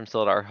 damage from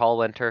Sildar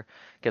Hallwinter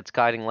gets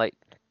guiding light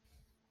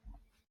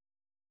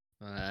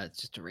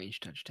It's just a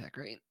ranged touch attack,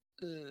 right?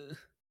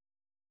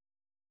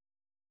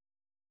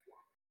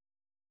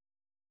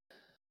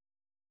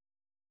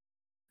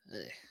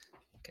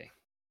 Okay.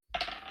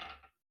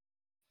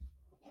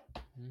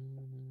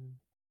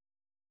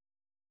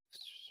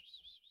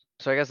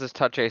 So I guess this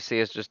touch AC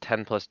is just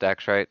 10 plus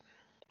dex, right?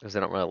 Because they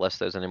don't really list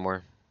those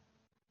anymore.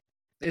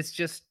 It's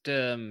just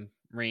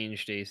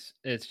ranged AC.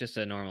 It's just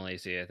a normal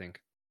AC, I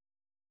think.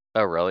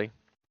 Oh, really?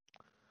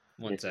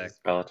 One It's a sec.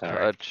 spell attack.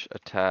 Touch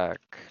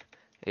attack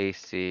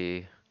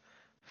AC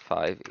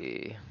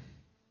 5e.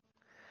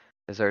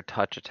 Is there a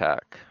touch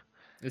attack?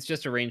 It's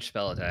just a ranged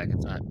spell attack.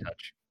 It's not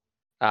touch.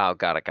 Oh,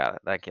 got it.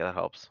 Thank you. That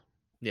helps.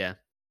 Yeah.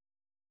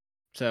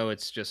 So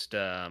it's just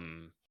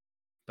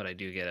but I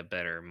do get a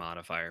better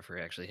modifier for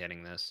actually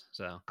hitting this.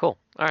 So Cool.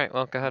 All right.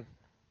 Well, go ahead.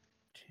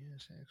 2,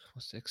 6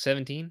 plus 6,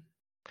 17.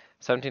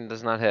 17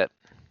 does not hit.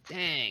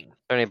 Dang. Is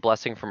there any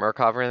blessing from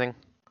Urkov or anything?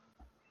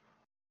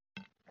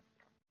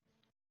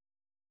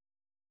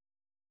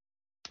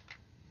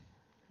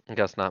 I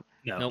guess not.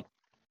 No. Nope.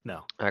 No.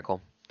 All right,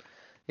 cool.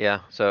 Yeah,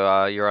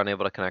 so you're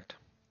unable to connect.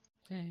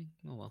 Dang.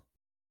 Oh well.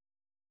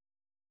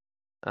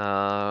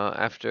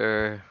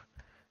 After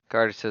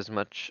Gardas'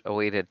 much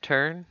awaited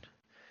turn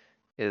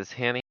is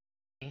Hanny.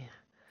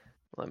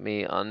 Let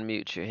me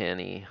unmute you,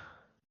 Hanny.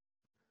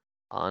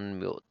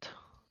 Unmute.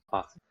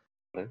 Awesome.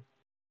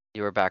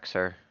 You are back,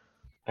 sir.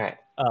 Alright,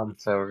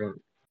 so we're gonna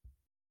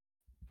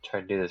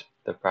try to do this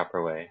the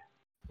proper way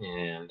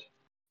and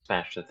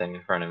smash the thing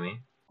in front of me.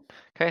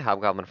 Okay,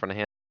 Hobgoblin in front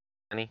of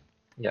Hanny.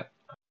 Yep.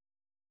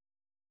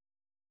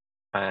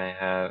 I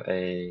have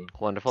a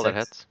Wonderful, that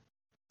 6 hits.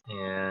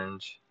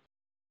 and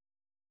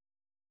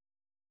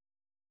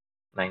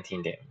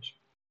 19 damage.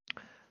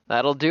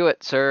 That'll do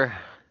it, sir.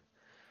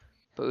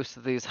 Both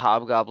of these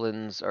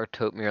hobgoblins are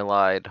Totmir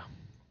lied.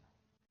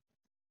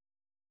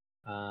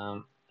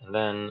 And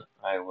then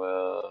I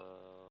will.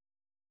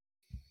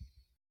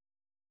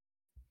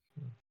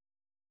 I'm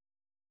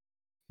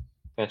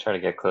gonna try to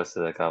get close to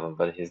the goblin,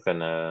 but he's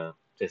gonna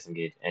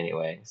disengage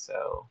anyway,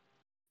 so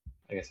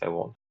I guess I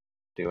won't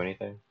do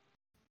anything.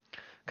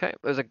 Okay,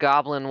 there's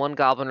one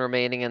goblin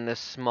remaining in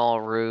this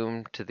small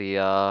room to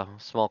the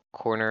small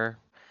corner.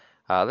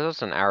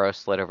 There's an arrow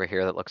slit over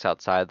here that looks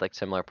outside, like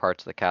similar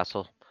parts of the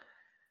castle.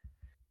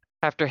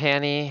 After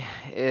Hanny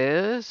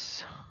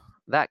is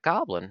that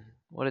goblin.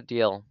 What a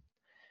deal.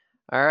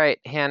 All right,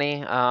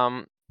 Hanny.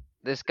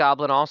 This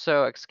goblin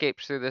also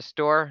escapes through this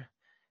door,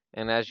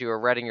 and as you are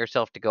readying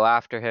yourself to go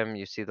after him,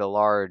 you see the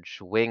large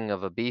wing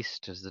of a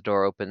beast as the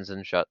door opens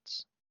and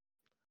shuts.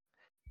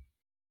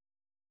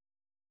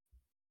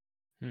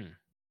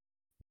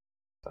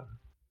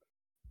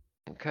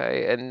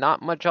 Okay, and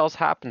not much else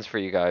happens for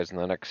you guys in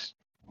the next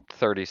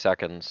 30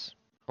 seconds,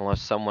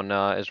 unless someone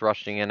is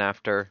rushing in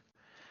after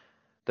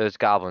those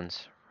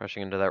goblins,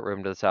 rushing into that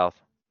room to the south.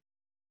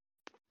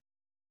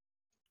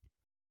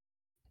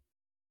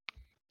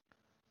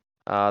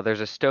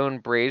 There's a stone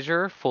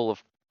brazier full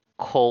of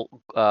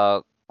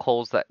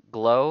coals that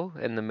glow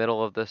in the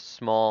middle of this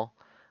small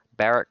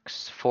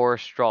barracks. 4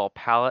 straw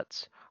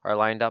pallets are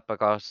lined up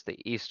across the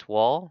east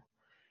wall,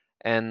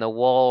 and the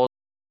wall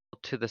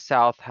to the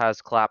south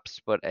has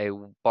collapsed, but a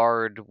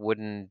barred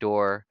wooden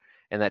door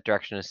in that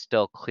direction is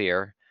still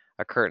clear.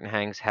 A curtain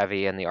hangs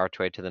heavy in the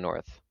archway to the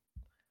north.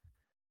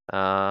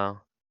 Oh,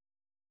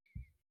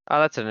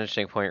 that's an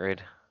interesting point,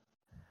 Reed.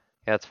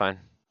 Yeah, that's fine.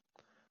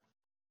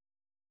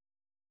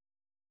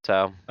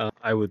 So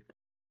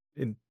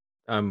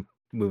I'm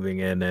moving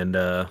in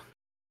and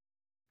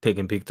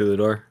taking a peek through the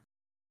door.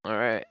 all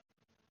right.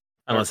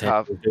 Unless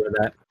Handy was doing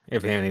that.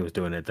 If Handy was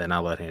doing it, then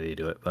I'll let Handy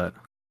do it. But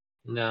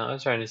no, I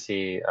was trying to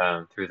see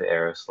through the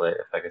arrow slit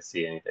if I could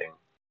see anything.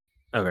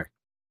 Okay,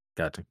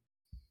 gotcha.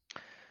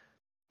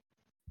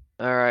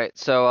 All right.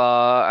 So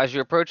as you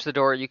approach the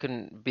door, you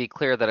can be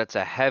clear that it's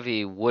a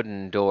heavy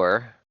wooden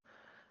door,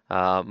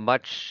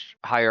 much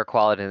higher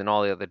quality than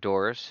all the other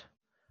doors.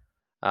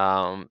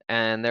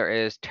 And there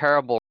is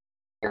terrible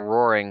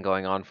roaring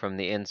going on from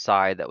the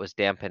inside that was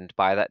dampened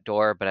by that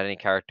door, but any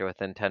character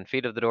within 10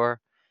 feet of the door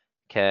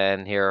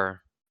can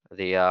hear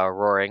the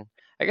roaring.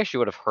 I guess you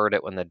would have heard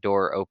it when the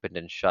door opened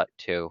and shut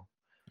too,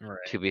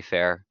 to be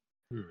fair.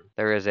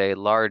 There is a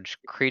large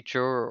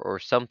creature or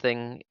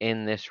something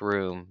in this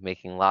room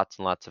making lots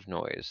and lots of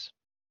noise.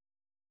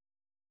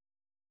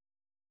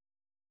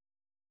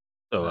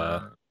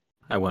 So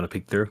I want to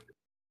peek through.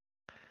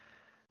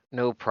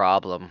 No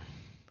problem.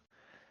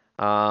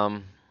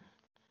 So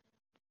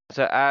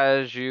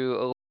as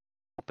you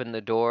open the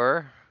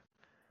door,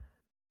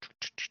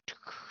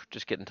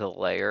 just get into the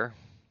layer.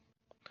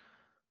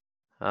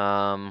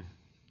 It's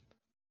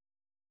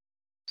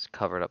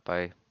covered up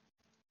by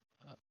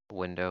a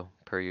window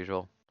per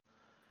usual.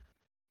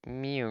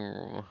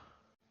 Meow.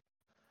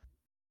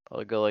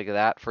 I'll go like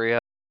that for you.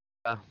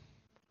 Can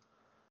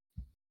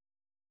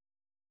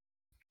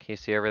you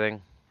see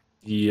everything?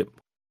 Yep.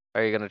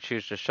 Are you gonna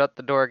choose to shut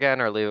the door again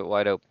or leave it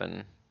wide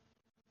open?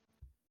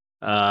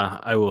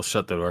 I will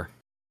shut the door.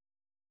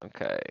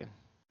 Okay.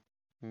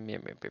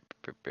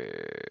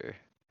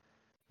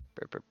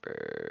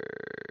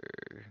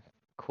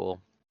 cool.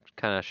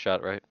 Kind of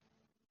shut, right?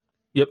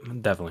 Yep,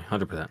 definitely,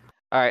 100%.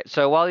 All right.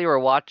 So while you were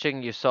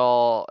watching, you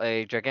saw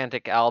a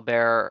gigantic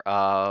owlbear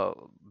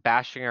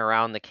bashing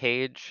around the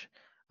cage.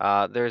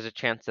 There's a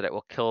chance that it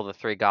will kill the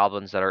 3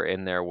 goblins that are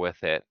in there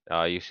with it.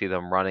 You see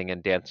them running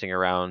and dancing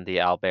around the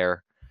owlbear,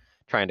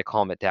 trying to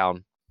calm it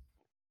down.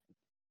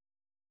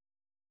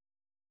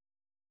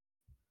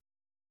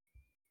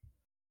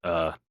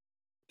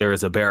 There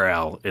is a bear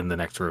owl in the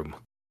next room.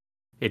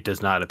 It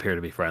does not appear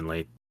to be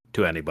friendly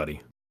to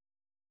anybody.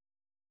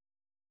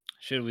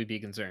 Should we be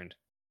concerned?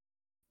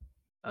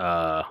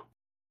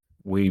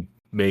 We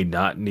may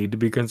not need to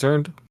be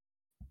concerned.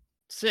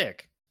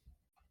 Sick.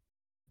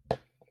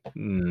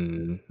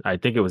 I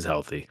think it was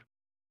healthy.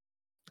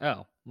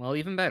 Oh, well,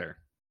 even better.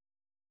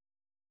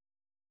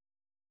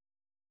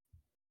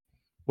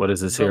 What is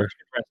this But we here?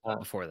 should rest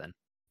before then.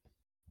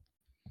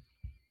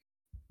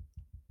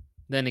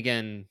 Then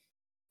again,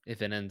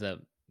 if it ends up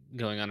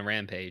going on a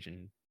rampage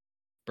and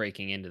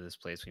breaking into this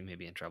place, we may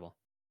be in trouble.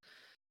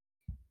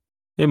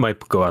 It might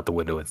go out the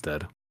window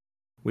instead.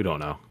 We don't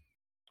know.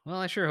 Well,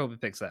 I sure hope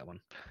it picks that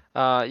one.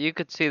 You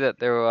could see that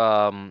there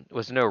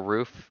was no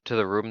roof to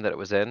the room that it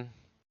was in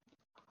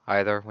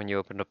either when you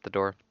opened up the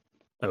door.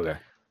 Okay,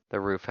 The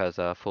roof has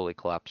fully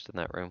collapsed in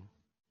that room.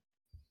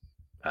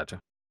 gotcha.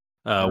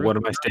 What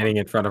am I standing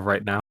in front of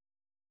right now?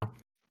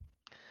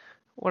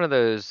 One of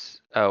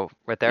those. Oh,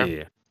 right there.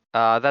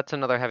 Yeah, That's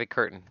another heavy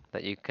curtain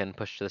that you can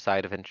push to the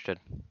side if interested.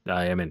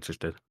 I am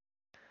interested.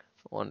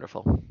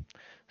 Wonderful.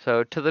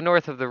 So to the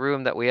north of the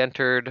room that we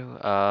entered,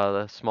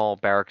 the small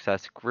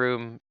barracks-esque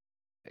room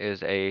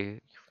is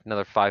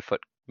another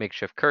 5-foot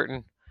makeshift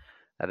curtain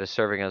that is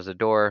serving as a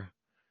door.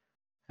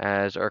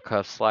 As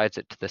Urkov slides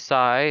it to the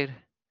side,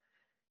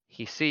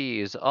 he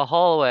sees a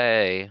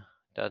hallway.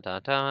 Da da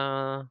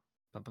da.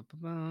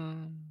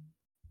 Ba-ba-ba-ba.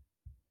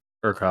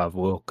 Urkov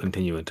will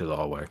continue into the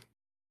hallway.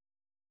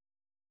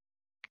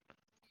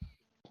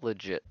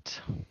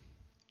 Legit.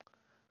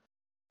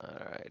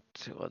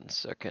 Alright, 1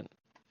 second.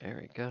 There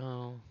we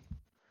go.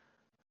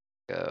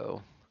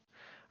 Go.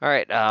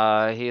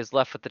 Alright, he is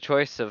left with the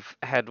choice of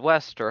head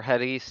west or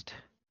head east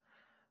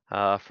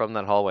from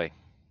that hallway.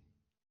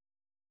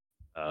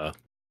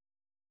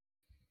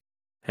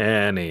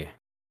 Henny,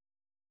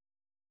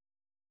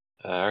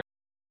 Uh,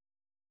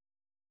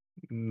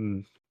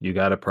 you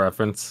got a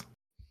preference?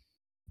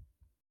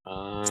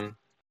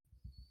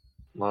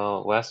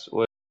 well, West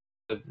would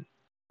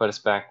put us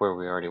back where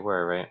we already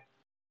were, right?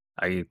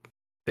 I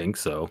think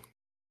so.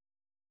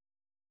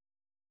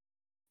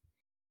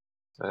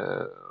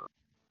 Should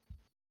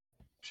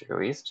we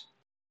go east?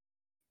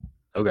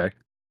 Okay.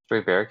 Should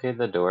we barricade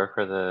the door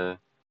for the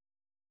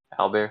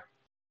owlbear?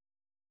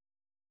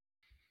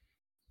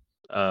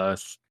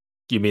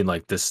 You mean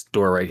like this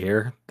door right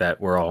here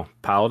that we're all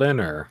piled in,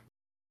 or?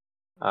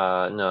 No,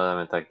 I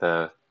meant like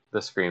the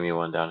screamy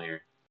one down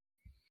here.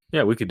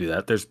 Yeah, we could do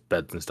that. There's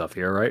beds and stuff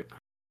here, right?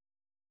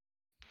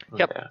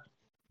 Yep. Yeah.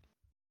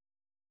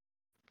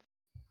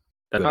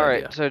 Good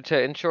Alright, idea. so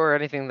to ensure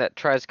anything that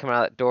tries to come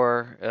out of that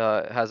door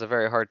has a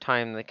very hard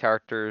time, the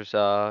characters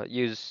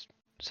use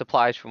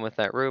supplies from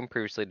within that room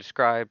previously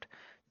described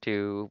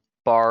to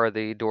bar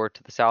the door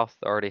to the south,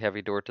 the already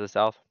heavy door to the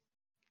south.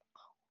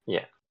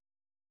 Yeah.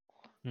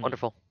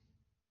 Wonderful.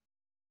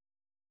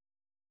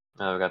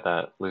 We got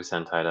that loose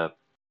end tied up.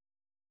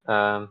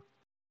 I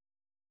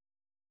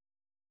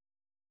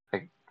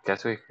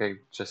guess we could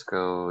just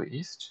go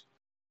east.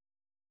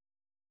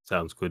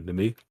 Sounds good to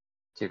me.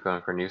 Keep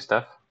going for new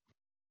stuff.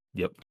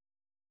 Yep.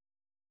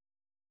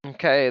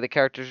 Okay, the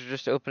characters are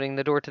just opening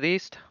the door to the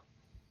east.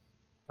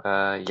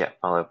 Yeah,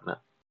 I'll open it.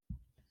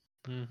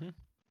 Mm-hmm.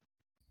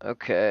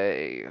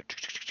 Okay.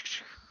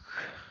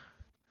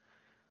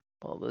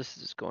 Well, this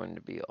is going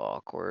to be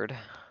awkward.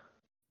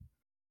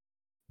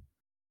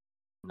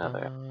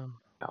 Another.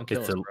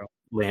 It's a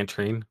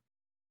lantern.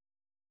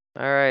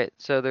 Alright,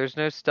 so there's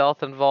no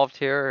stealth involved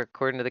here,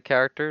 according to the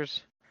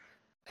characters.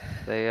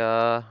 They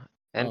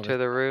enter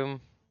the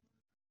room.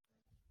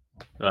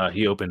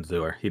 He opened the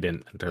door. He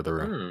didn't enter the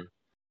room.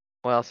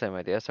 Well, same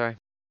idea, sorry.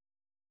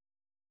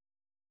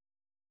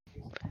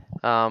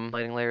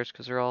 Lighting layers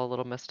because they're all a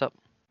little messed up.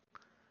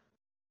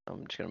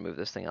 I'm just gonna move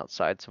this thing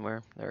outside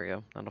somewhere. There we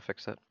go. That'll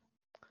fix it.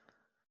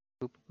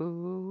 Boop,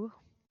 boop.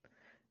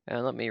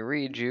 And let me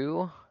read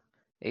you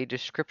a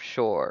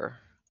description.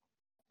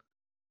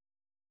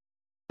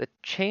 The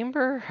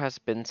chamber has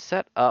been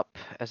set up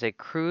as a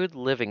crude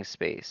living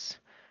space,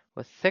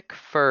 with thick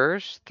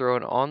furs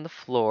thrown on the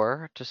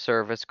floor to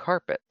serve as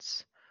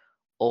carpets,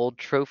 old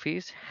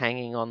trophies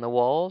hanging on the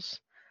walls,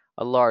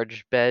 a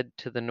large bed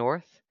to the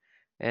north,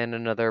 and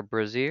another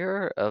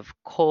brazier of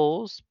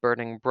coals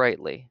burning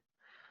brightly.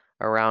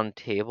 A round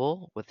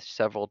table with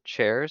several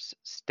chairs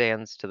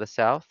stands to the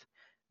south,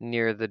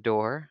 near the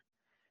door.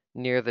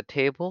 Near the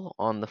table,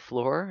 on the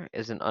floor,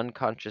 is an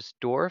unconscious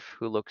dwarf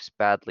who looks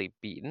badly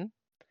beaten.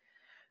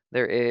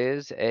 There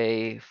is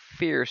a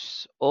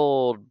fierce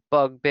old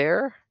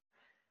bugbear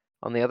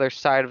on the other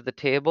side of the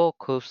table,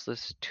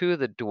 closest to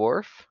the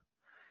dwarf.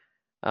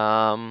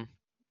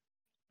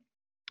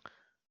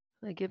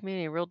 They give me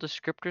any real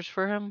descriptors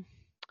for him?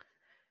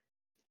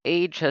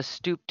 Age has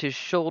stooped his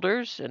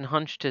shoulders and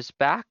hunched his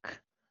back.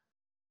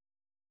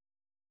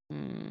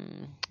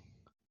 You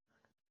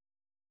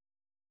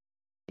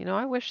know,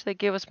 I wish they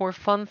gave us more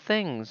fun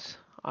things.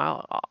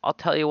 I'll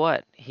tell you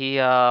what. He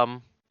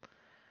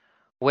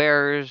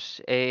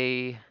wears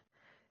a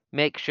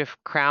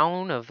makeshift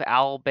crown of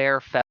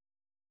owlbear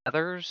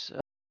feathers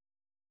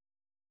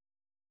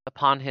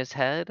upon his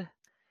head.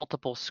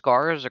 Multiple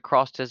scars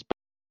across his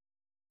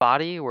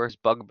body where his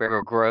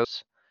bugbear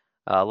grows,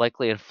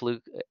 likely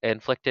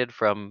inflicted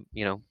from,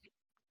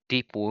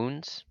 deep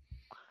wounds.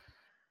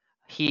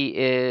 He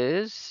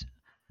is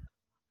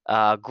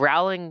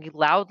growling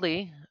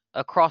loudly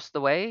across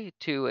the way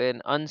to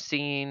an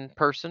unseen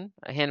person.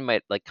 Hand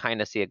might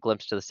kind of see a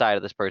glimpse to the side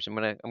of this person,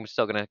 but I'm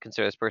still gonna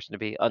consider this person to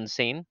be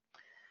unseen.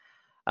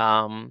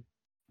 And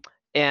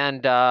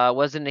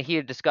was in a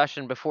heated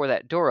discussion before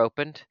that door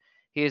opened.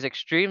 He is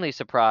extremely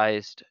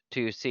surprised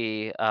to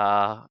see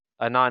a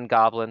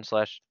non-goblin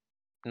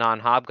 /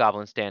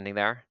 non-hobgoblin standing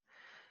there.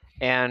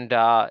 And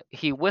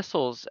he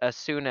whistles as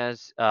soon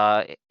as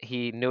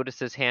he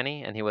notices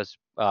Hanny, and he was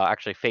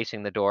actually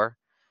facing the door.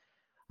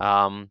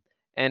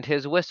 And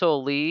his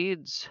whistle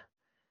leads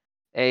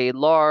a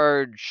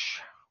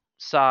large-sized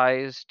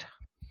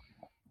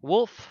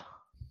wolf.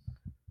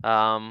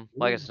 Well,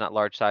 I guess it's not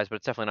large size, but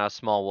it's definitely not a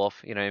small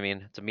wolf. You know what I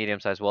mean? It's a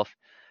medium-sized wolf.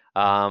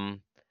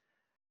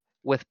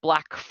 With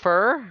black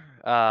fur,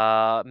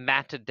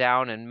 matted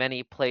down in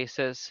many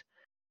places,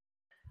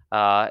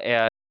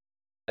 and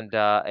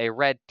a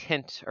red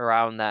tint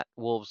around that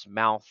wolf's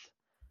mouth,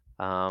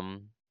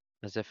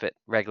 as if it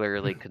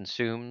regularly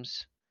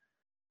consumes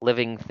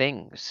living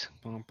things.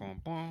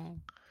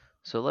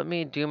 So let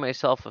me do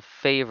myself a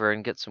favor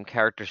and get some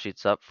character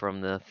sheets up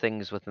from the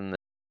things within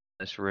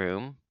this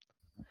room.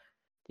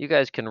 You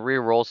guys can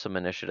re-roll some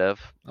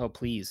initiative. Oh,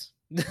 please.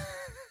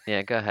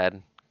 Yeah, go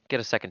ahead. Get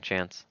a second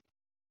chance.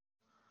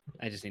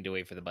 I just need to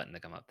wait for the button to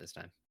come up this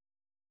time.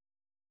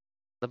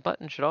 The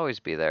button should always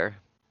be there.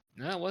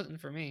 No, it wasn't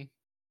for me.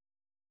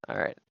 All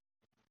right.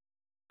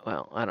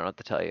 Well, I don't know what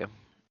to tell you.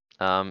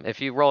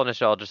 If you roll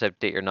initiative, I'll just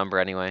update your number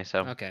anyway.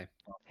 So Okay.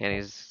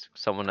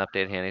 Someone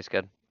updated Hanny's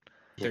good.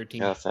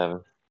 13. Yeah,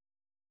 7.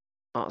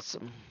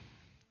 Awesome.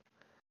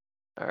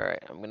 All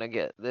right, I'm gonna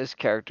get this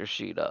character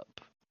sheet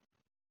up.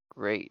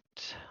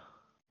 Great.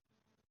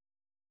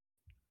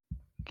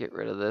 Get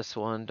rid of this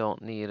one,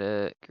 don't need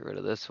it. Get rid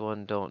of this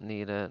one, don't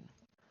need it.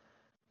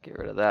 Get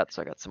rid of that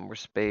so I got some more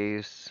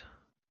space.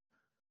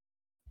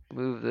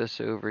 Move this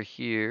over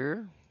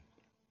here.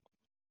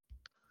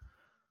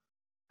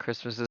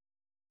 Christmas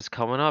is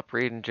coming up,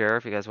 Reed and Jared.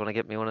 If you guys want to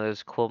get me one of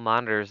those cool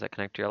monitors that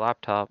connect to your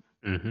laptop.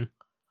 Mm-hmm.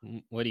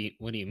 What do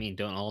you mean?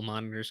 Don't all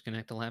monitors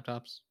connect to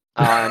laptops?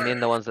 I mean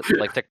the ones that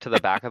stick to the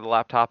back of the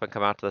laptop and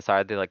come out to the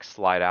side. They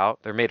slide out.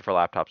 They're made for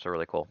laptops. They're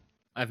really cool.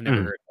 I've never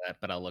heard of that,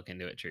 but I'll look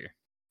into it. Sure.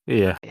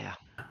 Yeah. Yeah.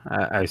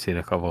 I've seen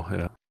a couple.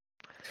 Yeah.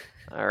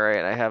 All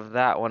right, I have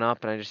that one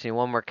up, and I just need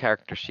one more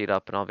character sheet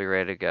up, and I'll be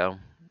ready to go.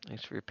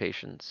 Thanks for your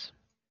patience.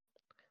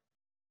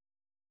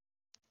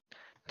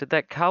 Did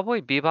that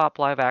Cowboy Bebop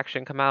live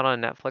action come out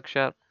on Netflix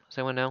yet? Does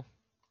anyone know?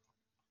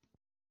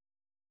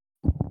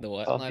 The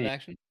what I'll live be-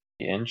 action?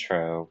 The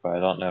intro, but I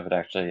don't know if it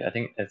actually. I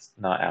think it's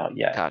not out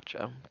yet.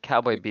 Gotcha.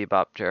 Cowboy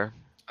Bebop, Jer.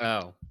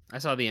 Oh, I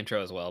saw the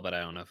intro as well, but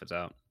I don't know if it's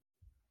out.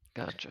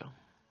 Gotcha.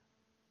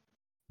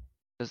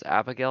 Does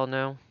Abigail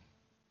know?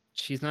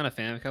 She's not a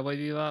fan of Cowboy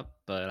Bebop,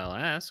 but I'll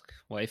ask.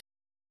 Wifey,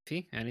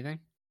 anything?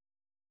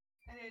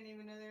 I didn't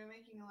even know they were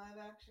making a live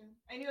action.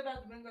 I knew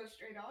about the Bungo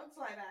Stray Dogs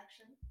live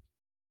action.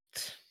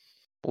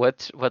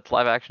 What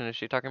live action is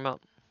she talking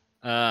about?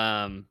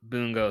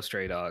 Bungo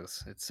Stray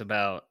Dogs. It's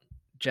about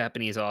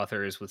Japanese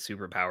authors with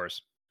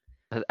superpowers.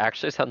 That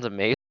actually sounds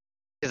amazing.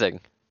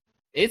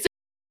 It's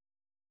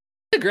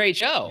a great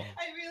show.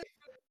 I really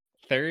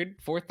Third,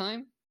 fourth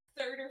time?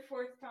 third or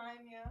fourth time,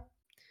 yeah.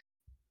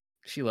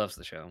 She loves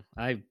the show.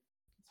 It's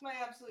my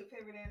absolute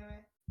favorite anime.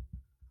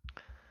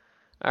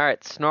 All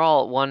right,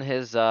 Snarl won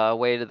his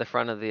way to the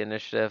front of the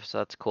initiative, so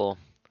that's cool.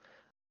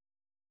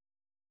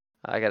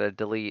 I gotta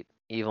delete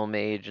Evil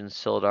Mage and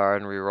Sildar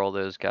and reroll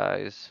those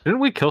guys. Didn't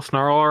we kill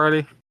Snarl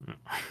already?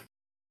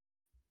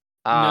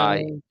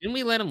 No, didn't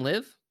we let him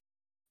live?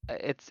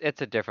 It's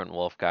a different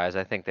wolf, guys.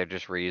 I think they're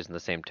just reusing the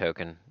same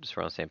token, just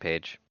we're on the same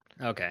page.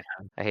 Okay.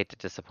 I hate to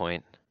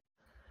disappoint.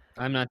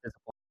 I'm not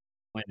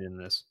disappointed in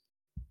this.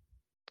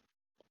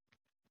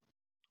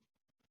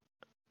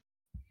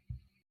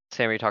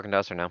 Sam, are you talking to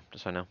us or no?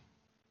 Just so I know.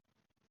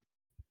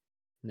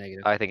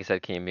 Negative. I think he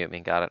said, can you mute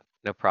me? Got it.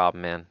 No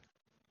problem, man.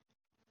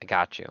 I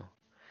got you.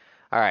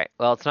 All right.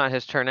 Well, it's not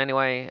his turn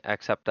anyway,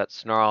 except that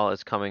Snarl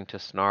is coming to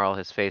snarl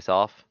his face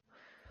off.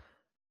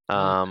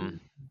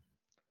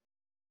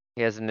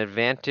 He has an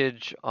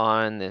advantage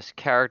on this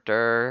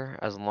character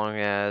as long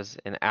as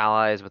an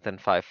ally is within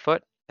 5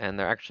 foot, and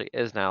there actually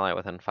is an ally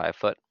within 5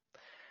 foot.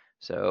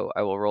 So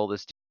I will roll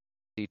this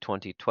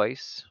d20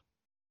 twice.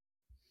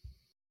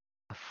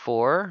 A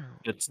 4.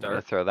 Good I'm start.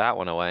 gonna throw that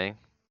one away.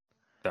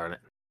 Darn it.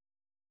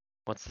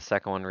 What's the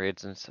second one, Reed?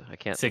 Since I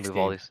can't 16.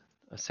 move all these.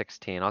 A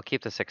 16. I'll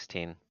keep the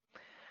 16.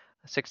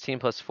 16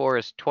 plus 4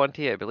 is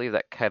 20. I believe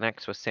that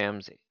connects with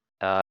Sam's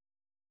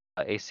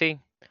AC.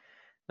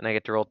 And I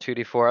get to roll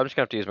 2d4. I'm just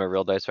gonna have to use my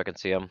real dice so I can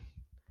see him.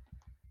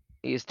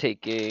 He's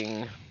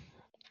taking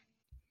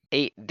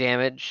 8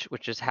 damage,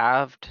 which is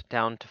halved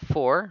down to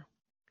 4.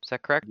 Is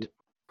that correct?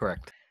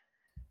 Correct.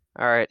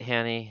 All right,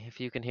 Hanny, if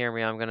you can hear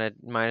me, I'm gonna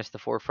minus the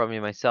 4 from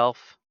you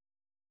myself,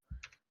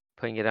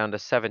 putting you down to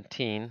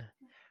 17.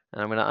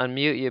 And I'm gonna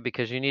unmute you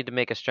because you need to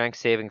make a strength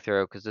saving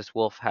throw because this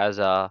wolf has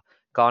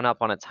gone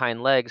up on its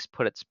hind legs,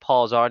 put its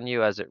paws on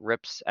you as it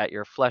rips at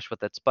your flesh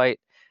with its bite,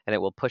 and it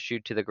will push you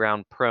to the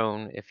ground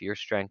prone if your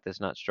strength is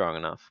not strong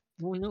enough.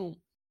 Oh no.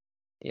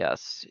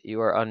 Yes,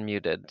 you are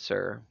unmuted,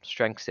 sir.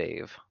 Strength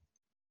save.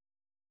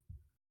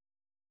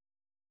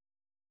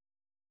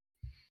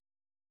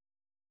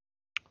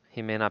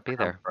 He may not be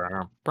there.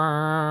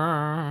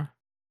 Well,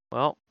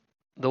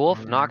 the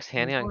wolf knocks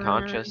Hanny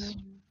unconscious.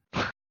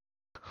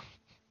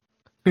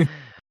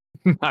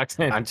 Knocks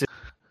unconscious.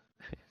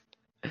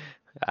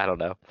 I don't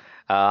know.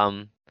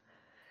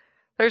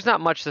 There's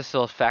not much this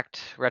will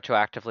affect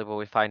retroactively when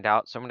we find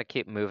out, so I'm going to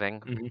keep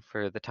moving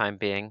for the time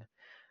being.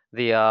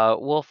 The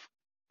wolf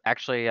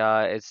actually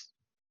is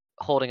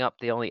holding up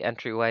the only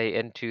entryway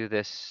into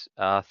this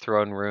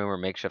throne room or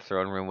makeshift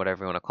throne room,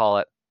 whatever you want to call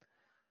it.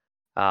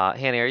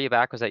 Hanny, are you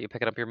back? Was that you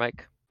picking up your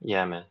mic?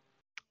 Yeah, man.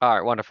 All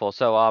right, wonderful.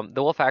 So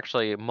the wolf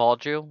actually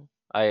mauled you.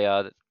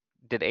 I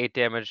did 8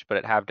 damage, but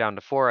it halved down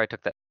to 4. I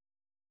took that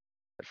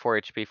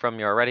 4 HP from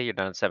you already. You're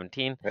down at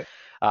 17. Right.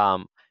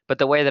 But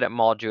the way that it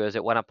mauled you is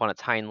it went up on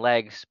its hind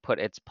legs, put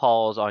its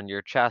paws on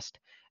your chest,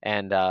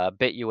 and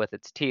bit you with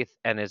its teeth,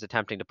 and is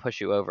attempting to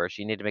push you over.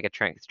 So you need to make a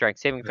strength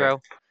saving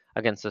throw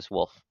against this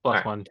wolf.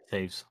 Plus 1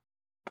 saves.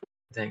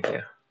 Thank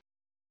you.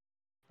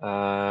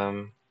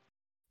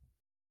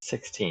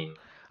 16.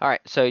 All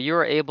right, so you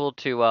are able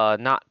to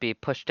not be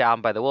pushed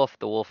down by the wolf.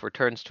 The wolf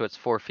returns to its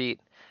 4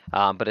 feet,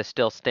 but is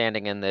still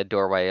standing in the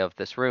doorway of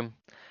this room.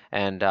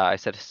 And I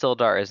said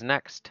Sildar is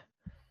next.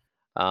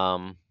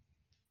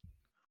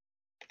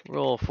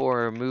 Roll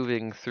for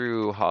moving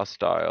through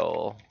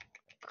hostile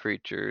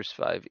creatures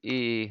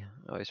 5e.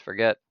 I always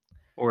forget.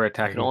 Or You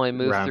attacking. can only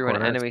move through an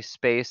corners. enemy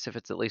space if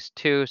it's at least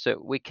 2,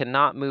 so we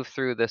cannot move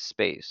through this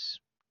space.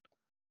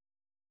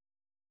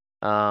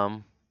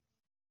 It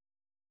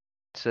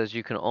says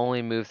you can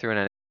only move through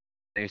an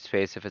enemy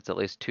space if it's at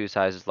least 2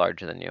 sizes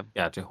larger than you.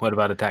 Gotcha. What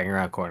about attacking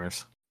around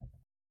corners?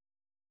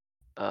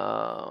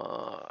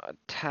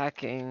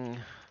 Attacking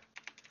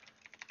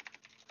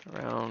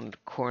around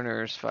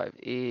corners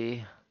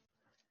 5e.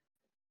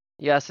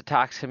 Yes,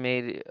 attacks can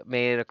be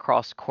made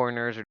across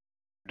corners or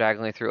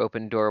diagonally through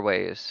open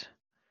doorways.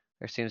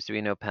 There seems to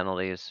be no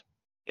penalties.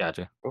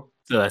 Gotcha.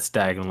 So that's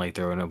diagonally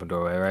through an open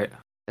doorway, right?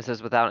 It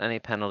says without any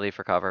penalty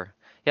for cover.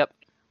 Yep.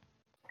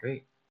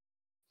 Great.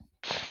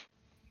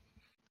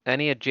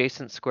 Any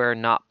adjacent square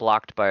not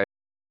blocked by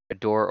a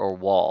door or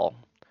wall.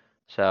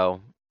 So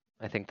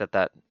I think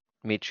that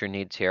meets your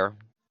needs here.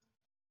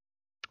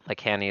 Like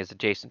Hanny is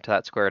adjacent to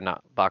that square,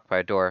 not blocked by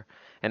a door.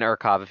 And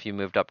Urkov, if you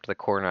moved up to the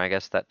corner, I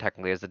guess that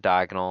technically is a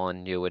diagonal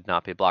and you would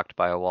not be blocked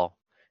by a wall.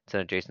 It's an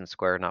adjacent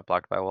square, not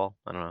blocked by a wall.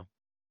 I don't know.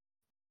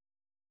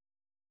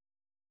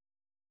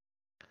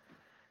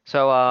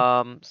 So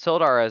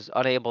Sildar is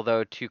unable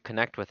though to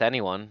connect with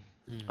anyone.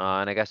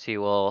 And I guess he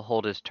will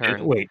hold his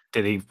turn. Wait,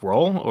 did he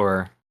roll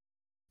or?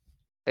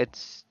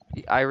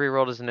 I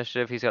re-rolled his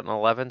initiative. He's got an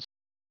 11,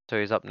 so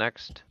he's up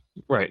next.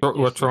 Right.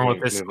 What's wrong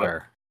with this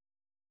square?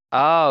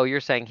 Oh,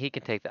 you're saying he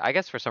can take that. I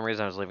guess for some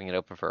reason I was leaving it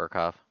open for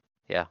Urkov.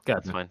 Yeah,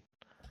 that's fine.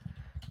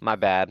 My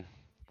bad.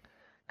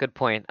 Good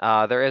point.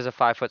 There is a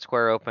 5-foot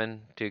square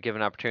open to give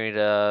an opportunity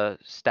to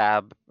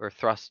stab or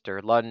thrust or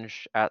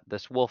lunge at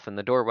this wolf in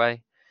the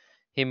doorway.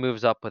 He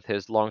moves up with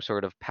his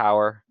longsword of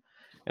power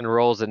and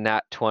rolls a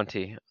nat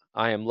 20.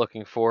 I am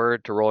looking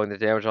forward to rolling the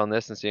damage on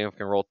this and seeing if I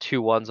can roll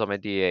 2 1s on my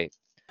d8.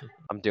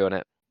 I'm doing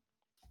it.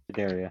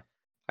 Dare ya.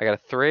 I got a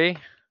 3.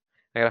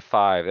 I got a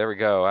 5. There we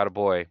go.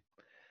 Attaboy.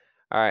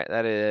 All right,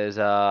 that is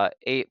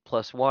 8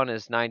 plus 1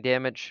 is 9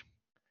 damage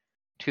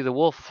to the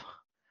wolf.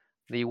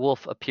 The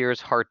wolf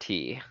appears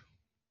hearty.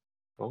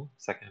 Cool.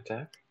 Second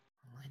attack.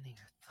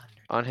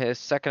 On his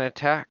second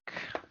attack,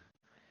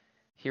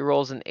 he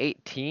rolls an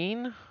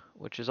 18,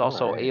 which is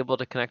also able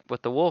to connect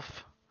with the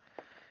wolf,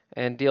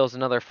 and deals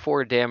another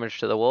 4 damage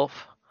to the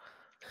wolf.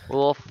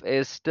 Wolf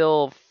is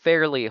still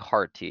fairly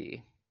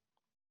hearty.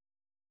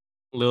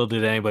 Little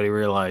did anybody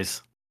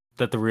realize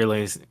that the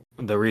reason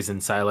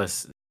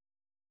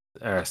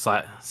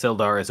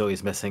Sildar is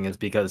always missing is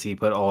because he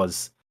put all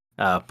his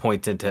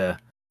points into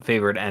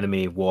favorite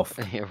enemy wolf.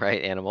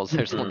 Right, animals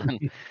or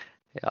something.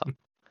 Yeah.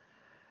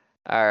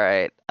 All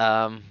right.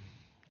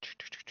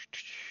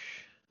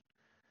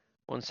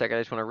 1 second. I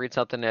just want to read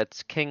something.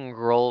 It's King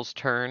Groll's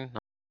turn.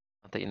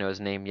 Not that you know his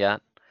name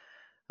yet.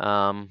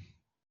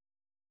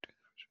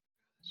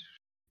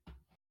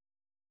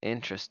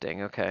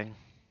 Interesting. Okay.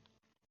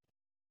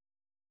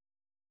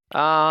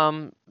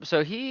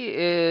 So he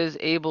is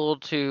able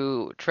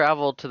to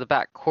travel to the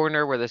back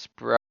corner where this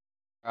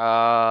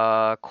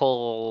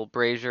Cole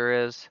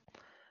Brazier is.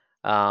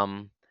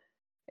 And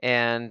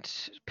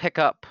pick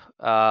up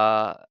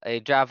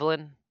a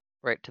javelin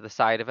right to the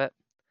side of it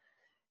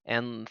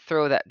and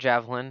throw that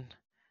javelin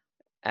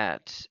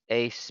at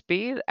a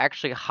speed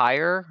actually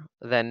higher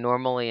than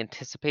normally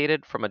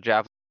anticipated from a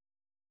javelin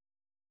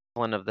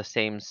of the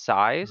same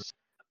size.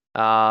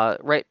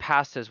 Right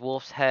past his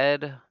wolf's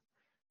head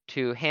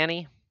to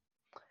Hanny.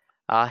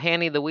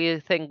 Hanny, the wee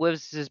thing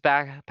whizzes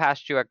back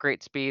past you at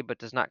great speed but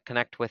does not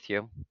connect with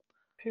you.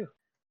 Phew.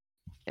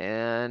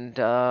 And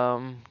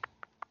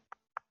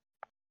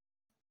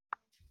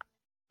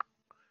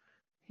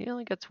he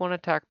only gets one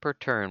attack per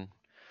turn.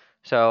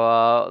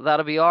 So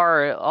that'll be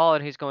all,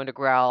 and he's going to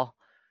growl,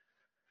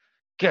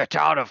 "Get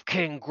out of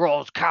King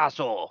Grohl's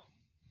castle!"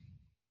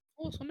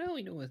 Oh, so now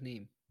we know his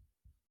name.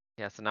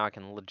 Yeah, so now I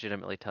can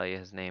legitimately tell you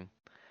his name.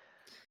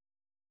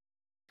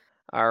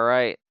 All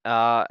right,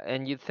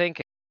 and you'd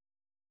think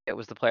it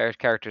was the player's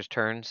character's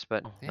turns,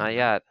 but not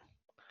yet.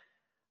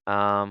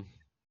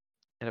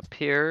 It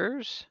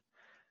appears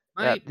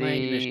that my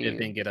initiative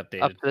didn't get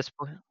updated. Up to this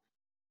point.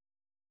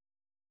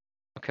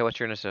 Okay, what's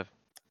your initiative?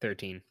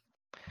 13.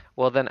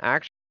 Well, then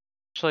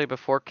actually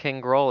before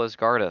King Grohl is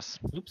Gardas.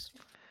 Oops,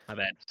 my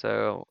bad.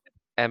 So,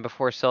 and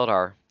before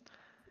Sildar.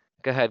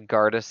 Go ahead,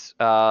 Gardas.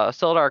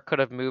 Sildar could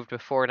have moved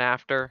before and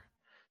after,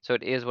 so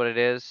it is what it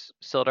is.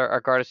 Sildar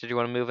or Gardas, did you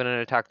want to move in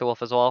and attack the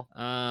wolf as well?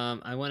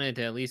 I wanted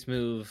to at least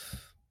move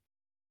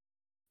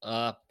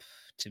up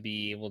to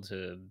be able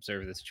to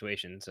observe the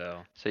situation.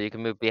 So you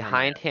can move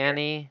behind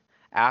Hanny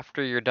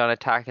after you're done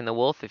attacking the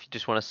wolf. If you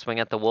just want to swing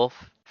at the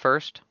wolf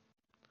first.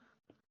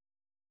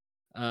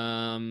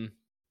 I'd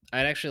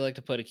actually like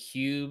to put a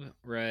cube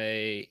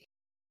right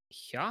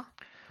here.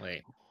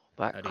 Wait.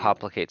 That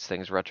complicates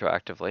things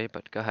retroactively,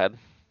 but go ahead.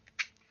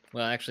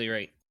 Well, actually,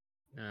 right.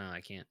 No, I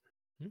can't.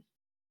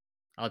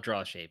 I'll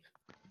draw a shape.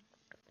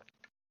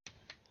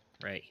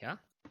 Right here.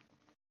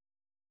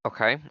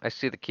 Okay, I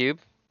see the cube.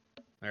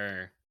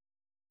 I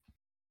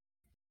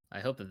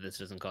hope that this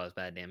doesn't cause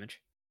bad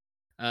damage.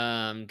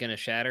 I'm gonna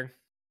shatter.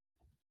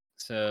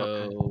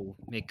 So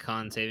make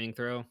con saving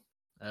throw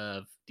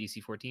of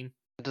DC 14.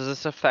 Does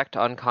this affect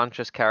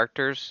unconscious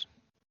characters?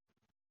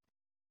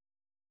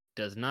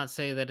 Does not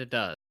say that it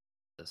does.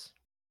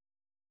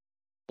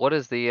 What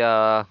is the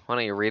why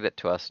don't you read it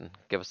to us and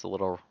give us a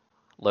little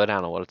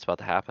lowdown on what's about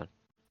to happen?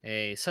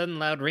 A sudden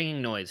loud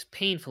ringing noise,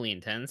 painfully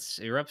intense,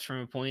 erupts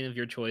from a point of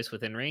your choice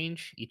within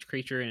range. Each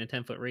creature in a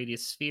 10-foot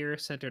radius sphere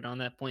centered on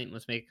that point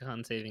must make a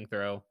con saving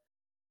throw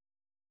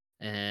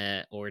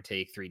or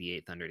take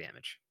 3d8 thunder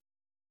damage.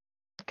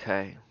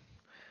 Okay.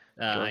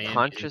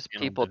 Conscious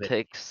people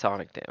take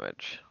sonic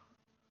damage.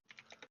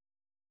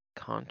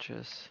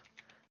 Conscious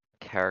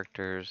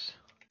characters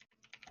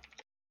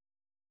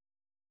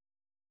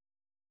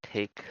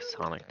take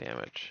sonic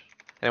damage.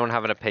 Anyone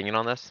have an opinion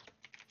on this?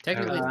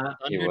 Technically,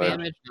 thunder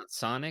damage, not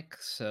sonic,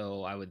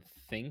 so I would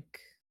think.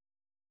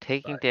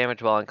 Taking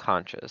damage while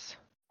unconscious.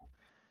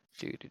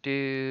 Strict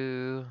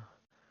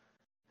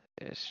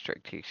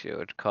teach you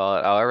what call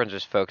it. Oh, everyone's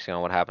just focusing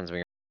on what happens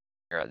when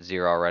you're at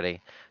 0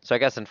 already. So I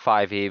guess in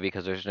 5e,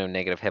 because there's no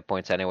negative hit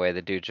points anyway,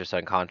 the dude's just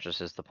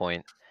unconscious is the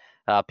point.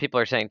 People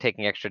are saying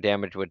taking extra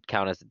damage would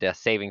count as a death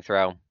saving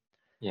throw.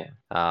 Yeah.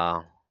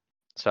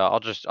 So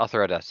I'll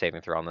throw a death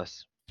saving throw on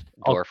this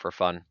dwarf for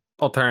fun.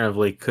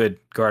 Alternatively, could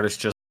Gardas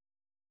just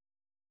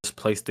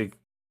place the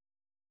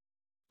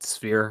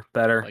sphere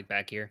better? Like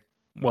back here?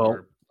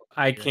 Well,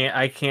 I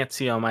can't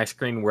see on my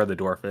screen where the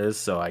dwarf is,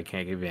 so I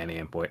can't give you any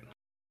input.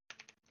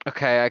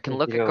 Okay, I can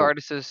look at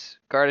Gardas's.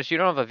 Gardas, you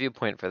don't have a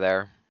viewpoint for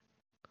there.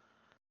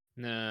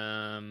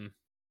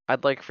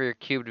 I'd like for your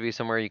cube to be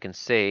somewhere you can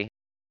see.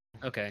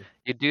 Okay.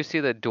 You do see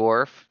the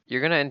dwarf.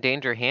 You're gonna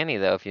endanger Hanny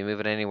though if you move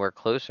it anywhere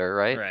closer,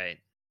 right? Right.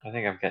 I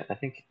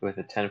think with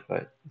a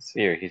 10-foot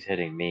sphere, he's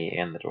hitting me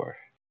and the dwarf.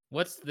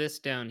 What's this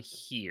down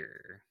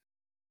here?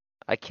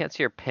 I can't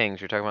see your pings.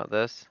 You're talking about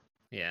this?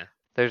 Yeah.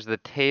 There's the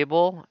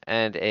table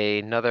and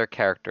another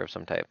character of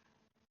some type.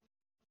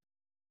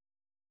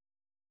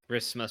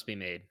 Risks must be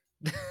made.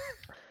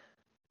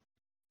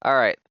 All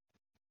right.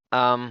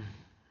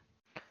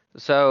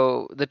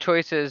 So the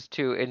choice is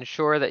to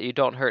ensure that you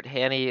don't hurt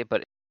Hanny,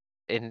 but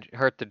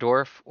hurt the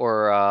dwarf,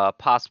 or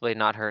possibly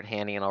not hurt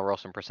Hanny, and I'll roll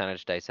some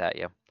percentage dice at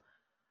you.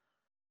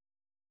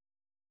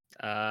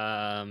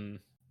 I'll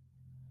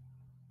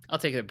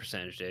take the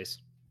percentage dice.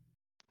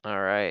 All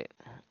right.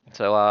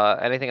 So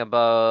anything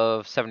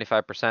above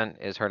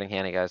 75% is hurting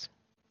Hanny, guys.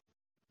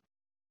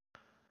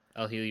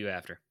 I'll heal you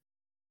after.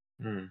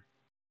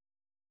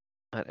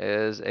 That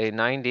is a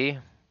 90.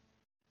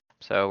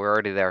 So we're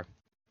already there.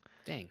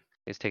 Dang.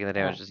 He's taking the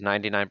damage. It's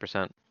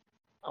 99%.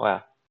 Oh,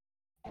 wow.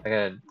 I got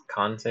a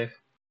con save?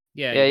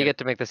 Yeah, you get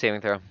to make the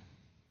saving throw.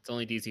 It's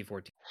only DC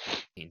 14.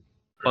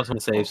 Plus one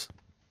saves.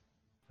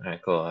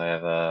 Alright, cool. I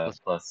have a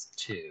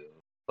 +2,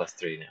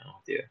 +3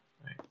 now. Yeah.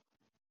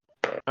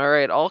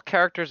 Alright, all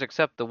characters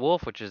except the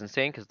wolf, which is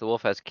insane because the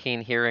wolf has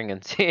keen hearing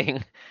and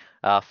seeing,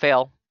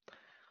 fail.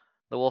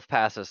 The wolf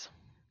passes.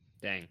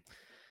 Dang.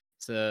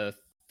 It's a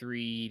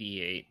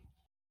 3d8.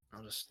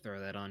 I'll just throw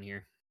that on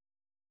here.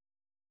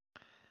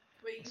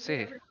 Wait, you Let's can see.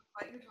 never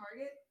fight your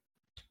target?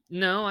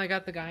 No, I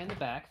got the guy in the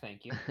back.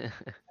 Thank you.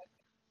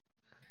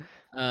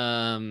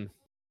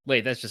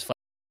 Wait, that's just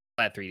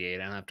flat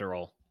 3d8. I don't have to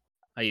roll.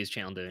 I use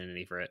Channel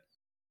Divinity for it.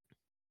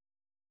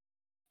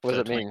 What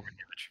does So it mean? 24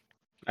 damage.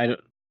 I don't.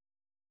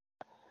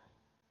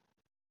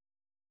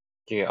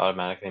 Do you get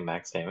automatically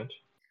max damage?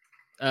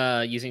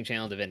 Using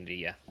Channel Divinity,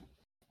 yeah.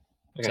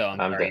 Okay, So I'm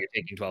I'm sorry, dead.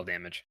 you're taking 12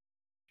 damage.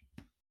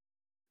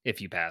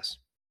 If you pass.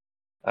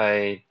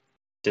 I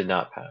did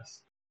not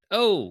pass.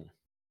 Oh,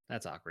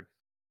 that's awkward.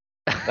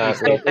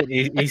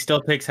 He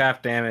still takes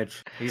half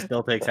damage. He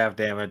still takes half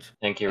damage.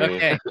 Thank you, Reed.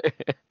 Okay.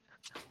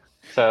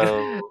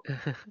 So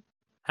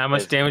How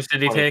much it's damage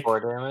did he take? 24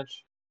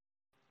 damage.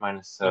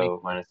 Minus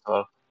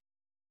 12.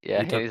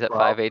 Yeah, You took he's at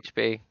 12. 5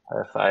 HP. I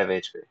have 5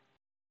 HP.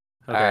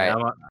 Okay,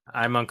 Alright.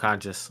 I'm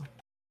unconscious.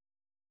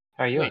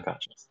 How are you Wait.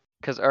 unconscious?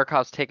 Because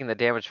Urkov's taking the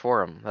damage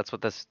for him. That's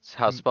what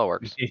how the spell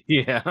works.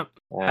 Yeah.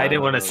 I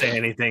didn't want to say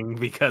anything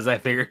because I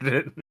figured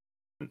it.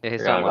 Yeah,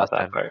 he's Forgot done last about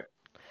that time. part.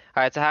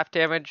 Alright, so half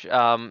damage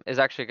is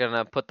actually going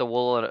to put the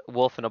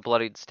wolf in a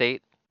bloodied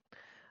state.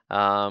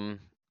 The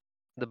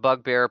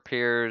bugbear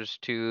appears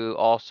to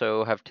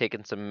also have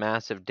taken some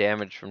massive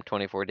damage from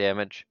 24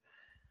 damage.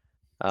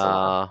 That's a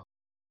lot.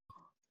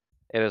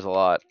 It is a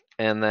lot.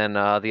 And then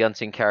the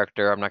unseen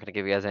character, I'm not going to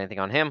give you guys anything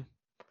on him.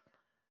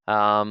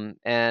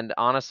 And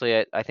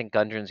honestly, I think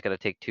Gundren's going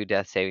to take 2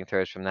 death saving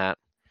throws from that.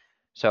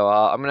 So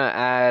I'm going to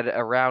add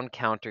a round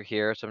counter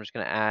here. So I'm just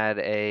going to add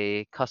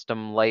a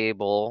custom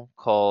label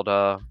called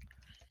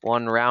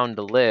 1 round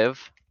to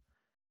live.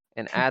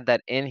 And add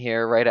that in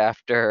here right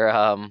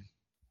after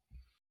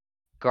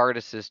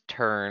Gardas'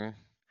 turn.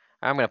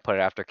 I'm going to put it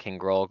after King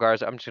Groll.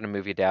 Gardas, I'm just going to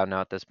move you down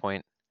now at this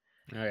point.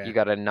 Okay. You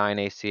got a 9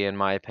 AC in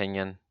my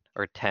opinion.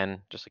 Or 10,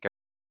 just like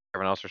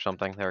everyone else or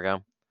something. There we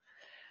go.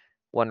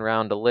 1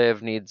 round to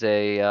live needs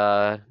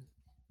a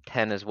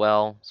 10 as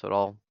well.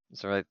 So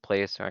it's the right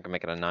place. I can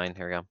make it a 9.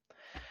 Here we go.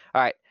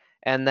 Alright.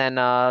 And then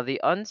the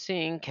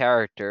unseen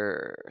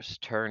character's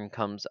turn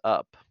comes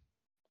up.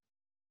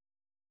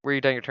 Were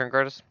you done your turn,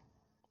 Gardas?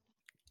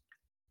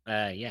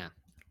 Yeah.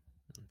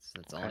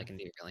 That's all I Okay. can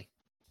do, really.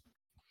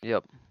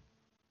 Yep.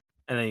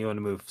 And then you want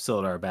to move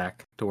Sildar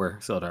back to where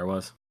Sildar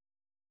was.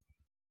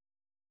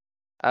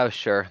 Oh,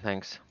 sure.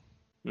 Thanks.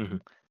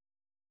 Mhm.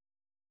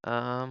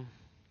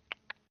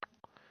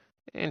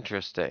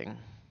 Interesting.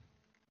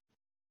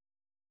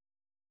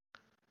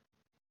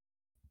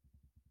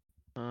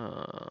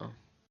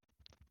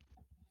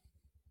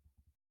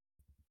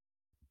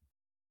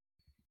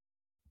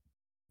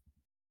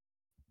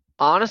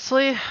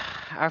 Honestly,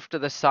 after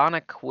the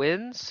Sonic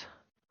wins,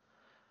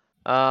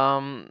 I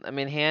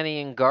mean,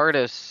 Hanny and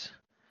Gardas,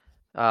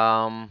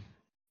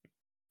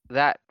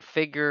 that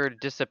figure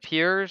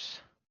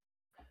disappears.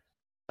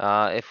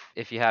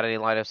 If you had any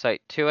line of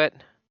sight to it,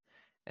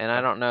 and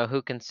I don't know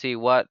who can see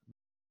what,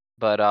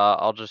 but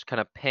I'll just kind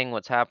of ping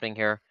what's happening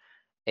here.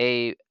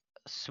 A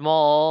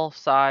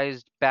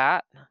small-sized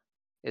bat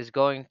is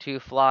going to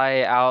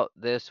fly out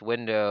this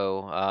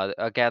window.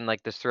 Again,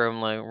 like this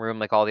room,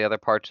 like all the other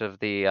parts of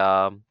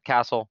the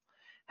castle,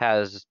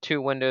 has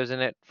 2 windows in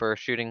it for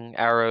shooting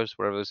arrows,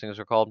 whatever those things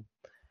are called.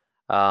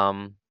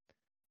 And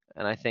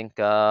I think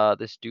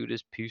this dude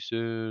is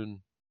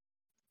peacing.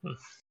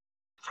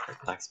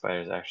 Black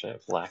Spider is actually a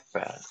black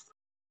bat.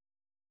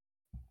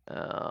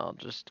 I'll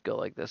just go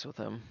like this with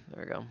him.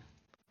 There we go.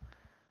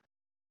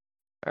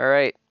 All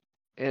right,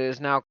 it is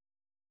now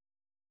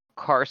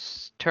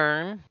Karst's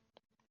turn.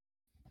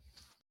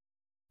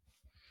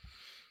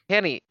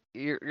 Hanny,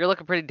 you're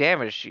looking pretty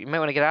damaged. You might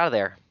want to get out of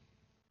there.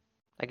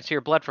 I can see your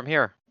blood from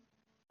here,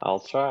 I'll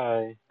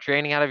try.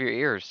 draining out of your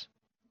ears.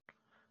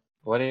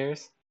 What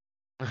ears?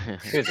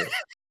 Excuse me.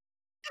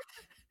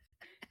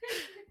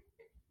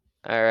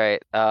 All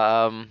right.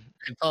 I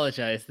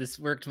apologize. This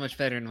worked much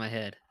better in my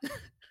head.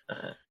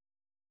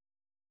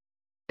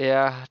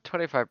 Yeah,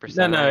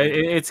 25%. No,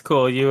 it's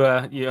cool. You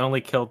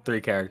only killed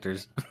 3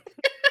 characters.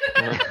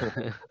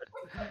 2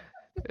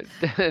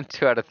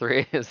 out of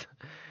 3 is.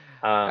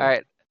 All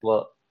right.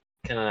 Well,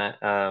 can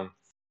I?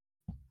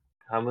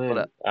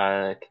 Hamlin,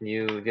 can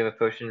you give a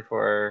potion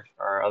for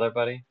our other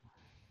buddy?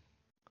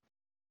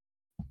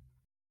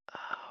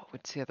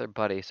 What's the other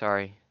buddy?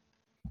 Sorry.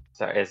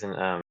 Sorry,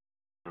 isn't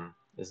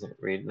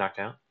Reed knocked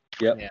out?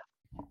 Yep. Yeah.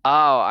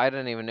 Oh, I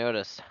didn't even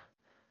notice.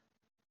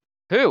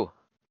 Who?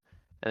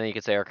 And then you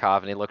can say Urkov,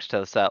 and he looks to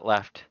the set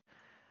left.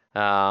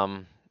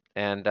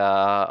 And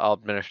I'll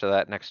administer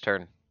that next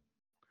turn.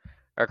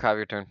 Urkov,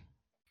 your turn.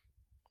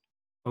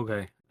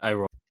 Okay, I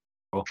roll.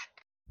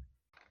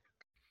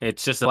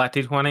 It's just a flat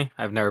D20.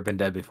 I've never been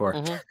dead before.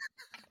 Mm-hmm.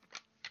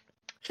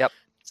 Yep.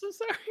 So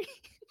sorry.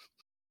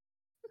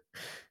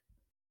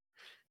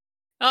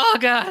 Oh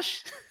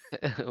gosh.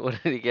 What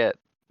did he get?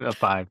 A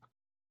 5.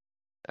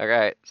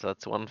 Alright, so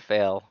that's 1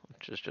 fail,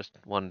 which is just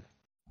 1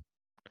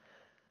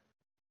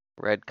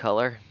 red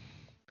color.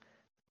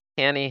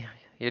 Hanny,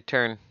 your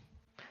turn.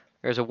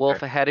 There's a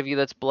wolf ahead of you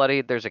that's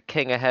bloodied. There's a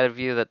king ahead of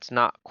you that's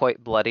not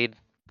quite bloodied.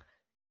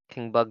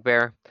 King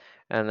Bugbear.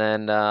 And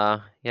then,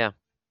 yeah,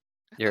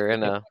 you're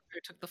in a.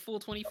 It took the full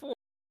 24.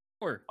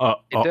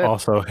 It did.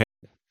 Also,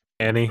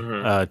 Annie,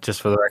 Mhm.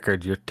 just for the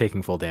record, you're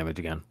taking full damage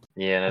again.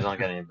 Yeah, and I don't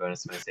get any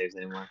bonus to my saves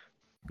anymore.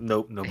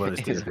 Nope, no bonus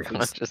to He's your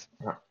defense. unconscious.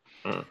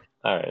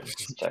 All right,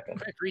 just checking.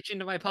 Quick, reach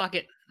into my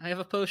pocket. I have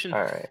a potion.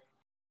 All right.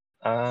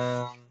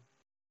 All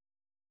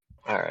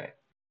right.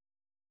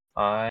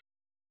 I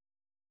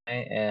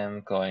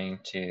am going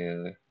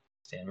to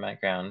stand my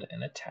ground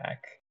and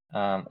attack.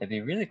 It'd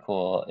be really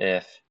cool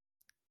if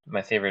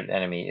my favorite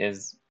enemy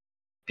is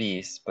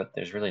Beast, but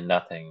there's really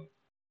nothing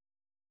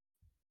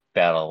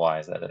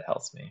battle-wise that it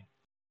helps me.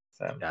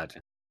 So Gotcha.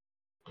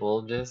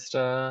 we'll just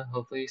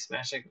hopefully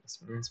smash it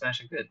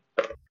good.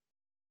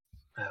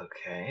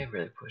 Okay,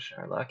 really pushing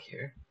our luck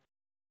here.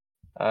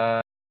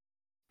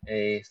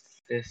 A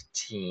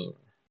 15.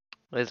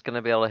 He's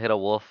gonna be able to hit a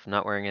wolf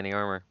not wearing any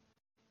armor.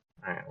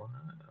 All right, well,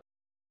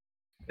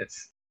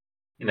 it's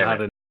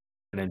Not a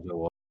ninja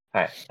wolf.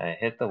 all right. I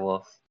hit the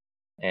wolf,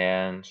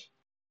 and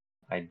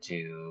I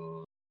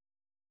do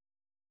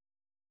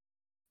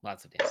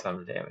Lots of damage.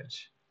 some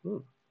damage.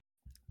 Ooh.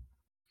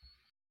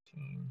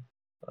 15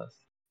 plus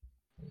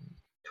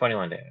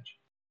 21 damage.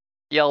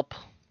 Yelp.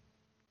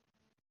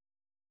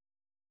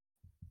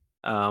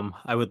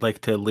 I would like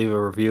to leave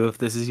a review if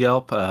this is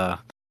Yelp.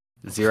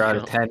 0 out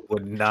of 10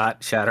 would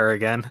not shatter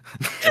again.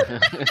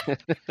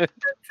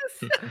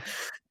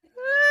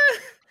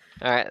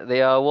 Alright,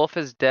 the wolf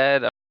is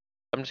dead.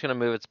 I'm just gonna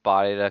move its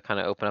body to kind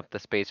of open up the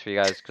space for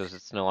you guys because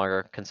it's no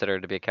longer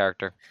considered to be a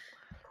character.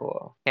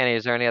 Cool. Annie,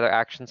 is there any other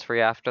actions for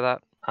you after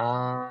that?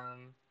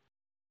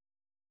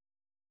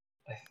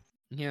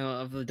 You know,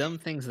 of the dumb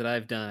things that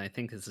I've done, I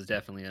think this is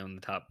definitely on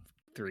the top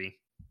 3.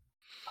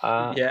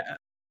 Yeah.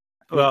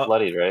 Well,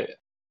 bloodied, right?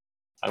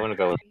 I'm gonna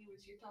go He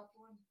was your top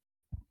one.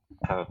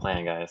 have a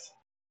plan, guys.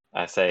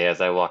 I say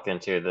as I walk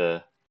into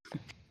the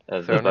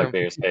Throne room.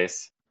 bugbear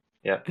space.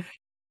 Yep.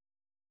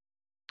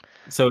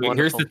 So Wonderful.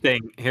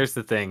 here's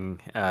the thing,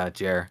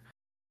 Jer.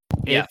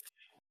 Yeah.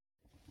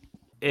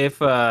 If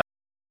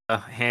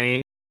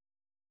Hanny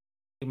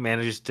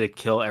manages to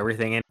kill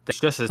everything, and that's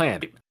just his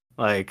plan.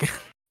 Like,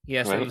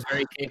 Yes, Right. it was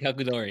very Kei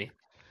Kakudori.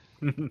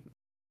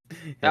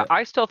 Yeah,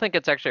 I still think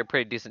it's actually a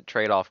pretty decent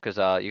trade-off because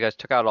you guys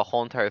took out a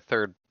whole entire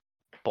third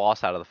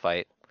boss out of the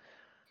fight.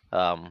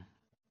 Yeah,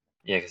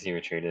 because he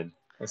retreated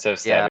instead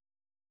of Yeah.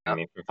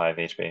 stabbing me for 5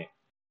 HP.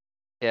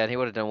 Yeah, and he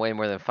would have done way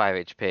more than 5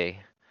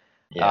 HP.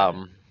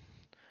 Yeah.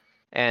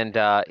 And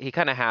he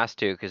kind of has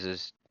to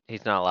because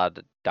he's not allowed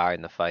to die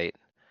in the fight.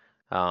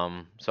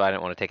 So I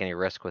didn't want to take any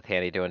risk with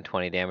Handy doing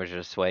 20 damage at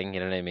a swing. You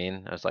know what I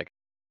mean? I was like,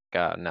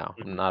 no,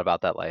 I'm not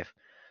about that life.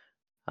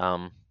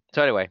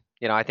 So anyway,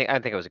 you know, I think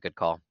it was a good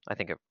call. I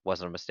think it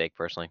wasn't a mistake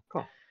personally.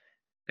 Cool.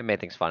 It made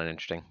things fun and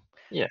interesting.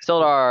 Yeah.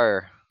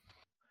 Sildar's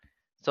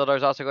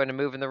also going to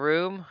move in the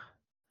room.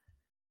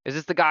 Is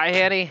this the guy,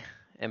 Hanny?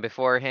 And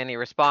before Hanny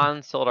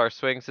responds, Sildar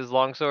swings his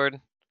longsword.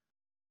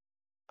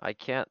 I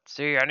can't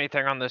see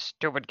anything on this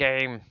stupid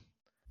game.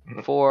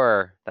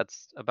 4.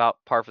 That's about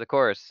par for the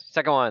course.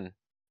 Second one.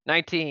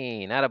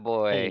 19.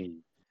 Attaboy.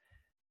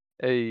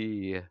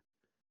 Hey.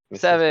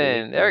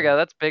 7. There we go.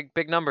 That's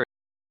big numbers.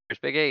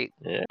 Big 8.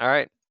 Yeah. All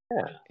right.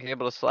 Yeah.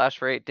 Able to slash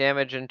for 8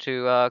 damage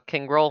into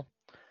King Groll.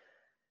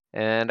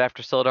 And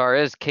after Sildar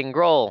is King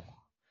Groll.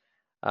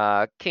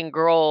 King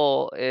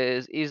Groll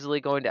is easily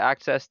going to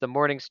access the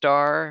Morning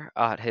Star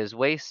at his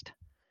waist.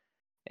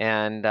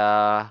 And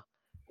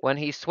when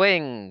he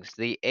swings,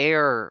 the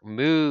air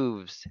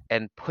moves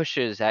and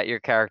pushes at your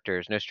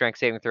characters. No strength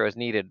saving throw is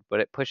needed, but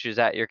it pushes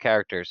at your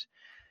characters.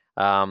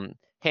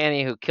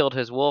 Hanny, who killed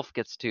his wolf,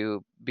 gets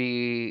to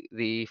be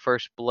the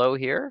first blow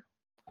here.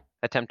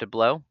 Attempted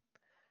blow.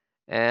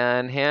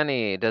 And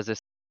Hanny, does a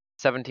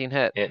 17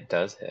 hit? It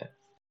does hit.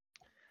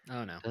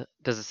 Oh no.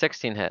 Does a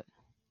 16 hit?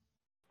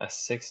 A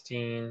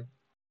 16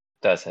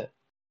 does hit.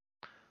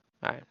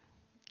 Alright.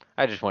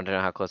 I just wanted to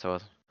know how close I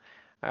was.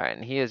 Alright,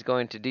 and he is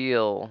going to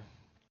deal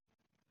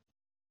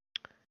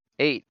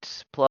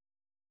 8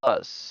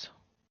 plus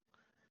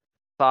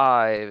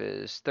 5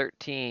 is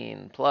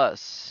 13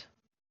 plus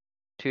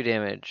 2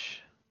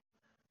 damage.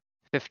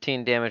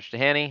 15 damage to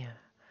Hanny.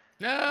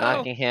 No.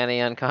 Knocking Hanny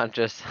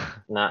unconscious.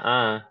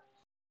 Nuh-uh.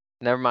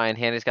 Never mind,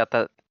 Hanny's got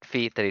that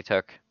feat that he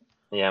took.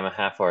 Yeah, I'm a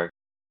half-orc,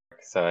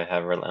 so I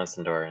have Relentless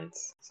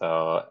Endurance.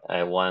 So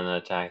I won an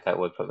attack that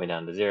would put me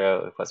down to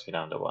 0. It puts me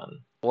down to 1.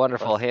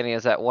 Wonderful. Hanny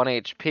is at 1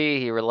 HP.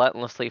 He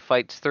relentlessly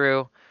fights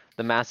through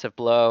the massive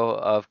blow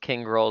of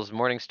King Groll's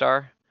Morning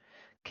Star.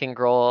 King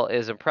Groll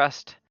is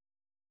impressed,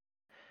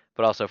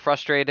 but also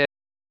frustrated,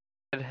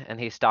 and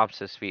he stomps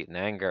his feet in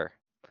anger.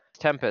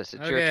 Tempest,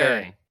 it's your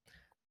turn.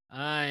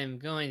 I'm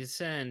going to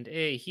send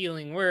a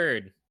healing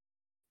word.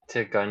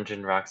 To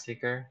Gungeon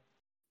Rockseeker?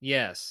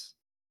 Yes.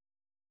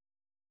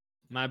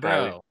 My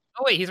bro.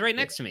 Oh wait, he's right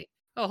next to me.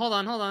 Oh, hold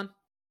on.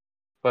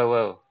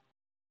 Whoa.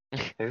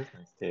 Who's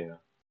next to you?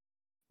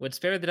 Would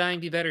spare the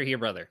dying be better here,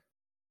 brother?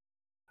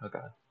 Oh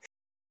god.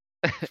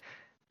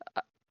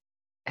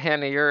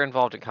 Hannah, you're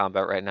involved in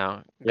combat right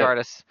now. Yep.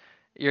 Gardas,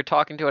 you're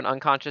talking to an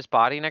unconscious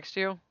body next to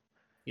you?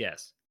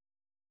 Yes.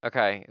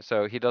 Okay,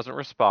 so he doesn't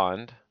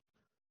respond.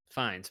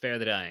 Fine, spare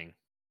the dying.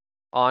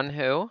 On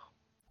who?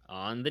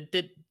 On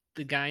the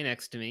guy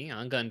next to me,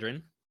 on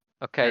Gundren.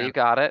 Okay, you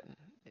got it.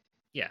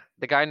 Yeah.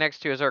 The guy next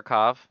to you is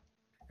Urkov.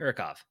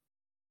 Urkov.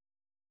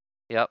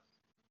 Yep.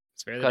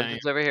 Spare the dying.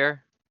 Gundren's over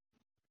here.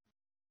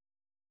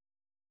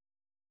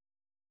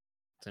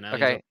 So now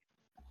okay.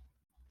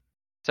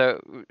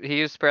 So he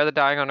used spare the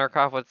dying on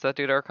Urkov. What's that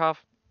do to Urkov?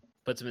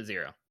 Puts him at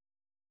 0.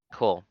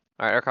 Cool.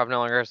 Alright, Urkov no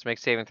longer has to make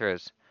saving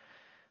throws.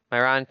 My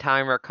round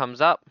timer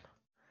comes up.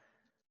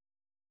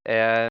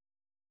 And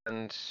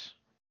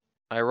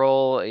I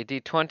roll a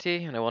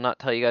d20, and I will not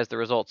tell you guys the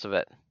results of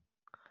it.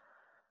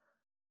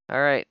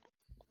 Alright.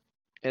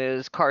 It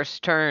is Karst's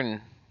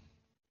turn.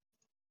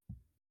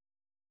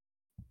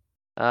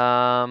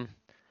 Oh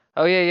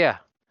yeah.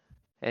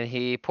 And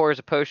he pours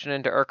a potion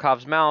into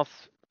Urkov's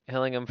mouth,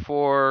 healing him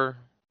for...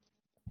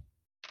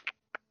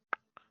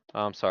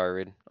 Oh, I'm sorry,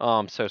 Reed. Oh,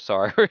 I'm so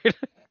sorry, Reed.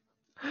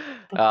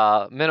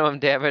 Minimum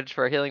damage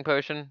for a healing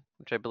potion,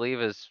 which I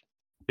believe is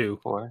 2.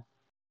 4.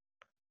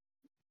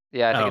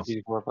 Yeah, I think it's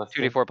 2d4 plus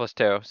 2d4 plus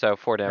 2, so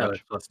 4 Oh, damage.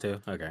 it's plus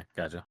 2. Okay,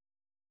 gotcha.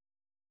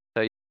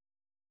 So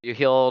you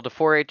heal to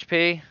 4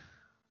 HP.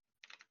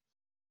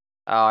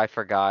 Oh, I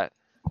forgot.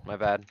 My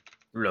bad.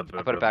 I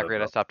put it back,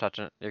 Reed. I stopped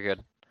touching it. You're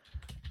good.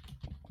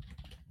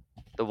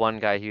 The one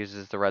guy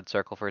uses the red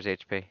circle for his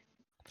HP,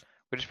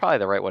 which is probably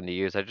the right one to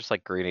use. I just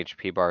like green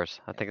HP bars.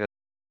 I think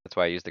that's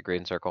why I use the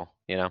green circle,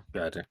 you know?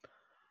 Gotcha.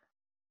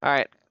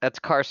 Alright, that's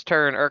Karst's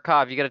turn.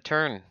 Urkov, you get a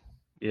turn.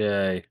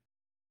 Yay.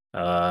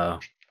 I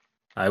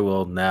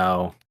will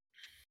now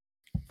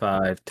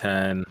 5,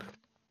 10,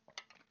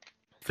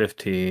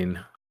 15,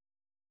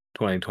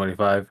 20,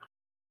 25.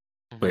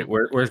 Wait,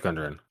 where's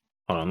Gundren?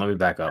 Hold on, let me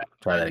back up.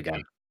 Try that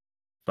again.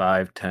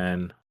 5,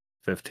 10,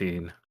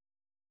 15,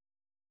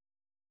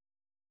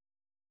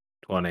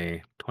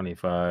 20,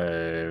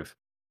 25.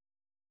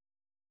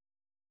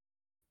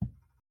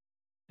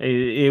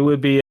 It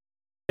would be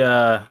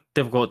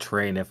difficult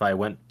terrain if I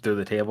went through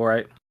the table,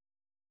 right?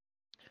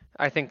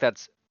 I think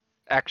that's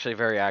actually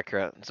very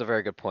accurate. It's a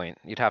very good point.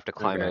 You'd have to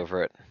climb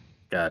over it.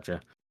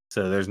 Gotcha.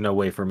 So there's no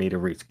way for me to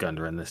reach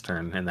Gundren this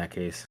turn in that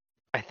case.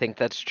 I think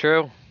that's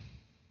true.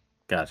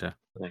 Gotcha.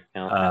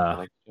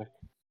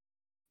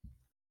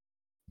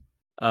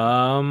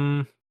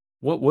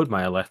 What would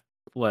my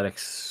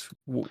athletics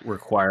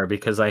require?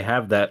 Because I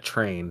have that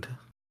trained.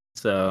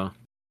 So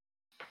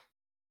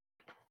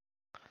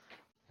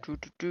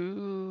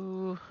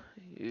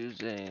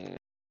using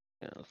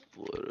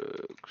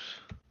athletics.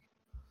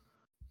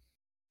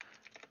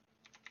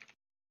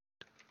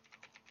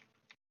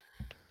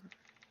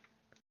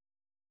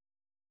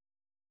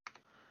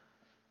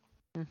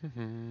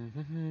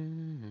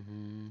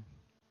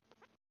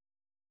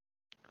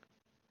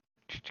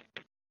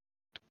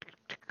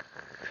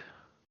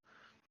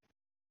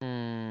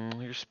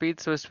 Your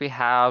speed's supposed to be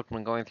halved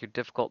when going through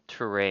difficult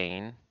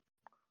terrain.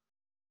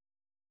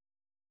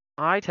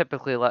 I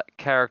typically let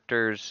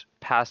characters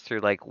pass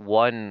through like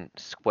 1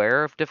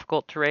 square of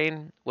difficult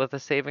terrain with a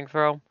saving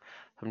throw.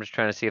 I'm just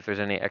trying to see if there's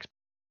any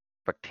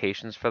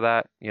expectations for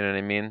that. You know what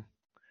I mean?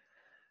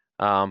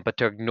 But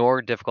to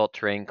ignore difficult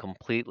terrain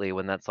completely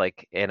when that's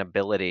like an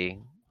ability.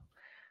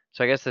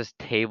 So I guess this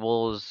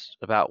table is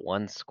about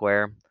 1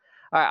 square.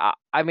 I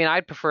mean,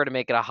 I'd prefer to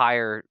make it a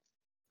higher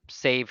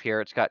save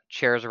here. It's got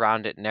chairs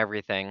around it and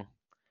everything.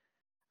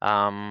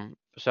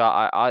 So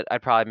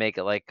I'd probably make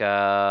it like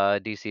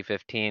DC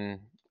 15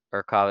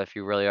 Urkov if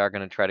you really are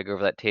going to try to go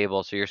over that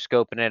table. So you're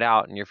scoping it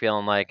out and you're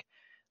feeling like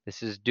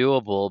this is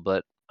doable,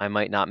 but I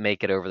might not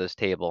make it over this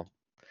table.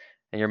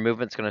 And your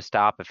movement's going to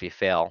stop if you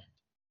fail.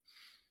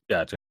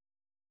 Gotcha.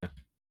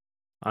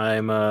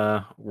 I'm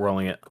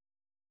rolling it.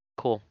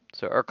 Cool.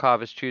 So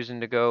Urkov is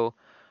choosing to go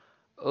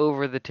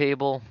over the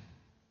table.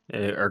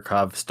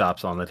 Urkov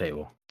stops on the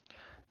table.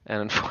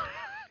 And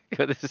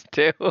this is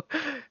 2.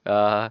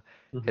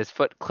 His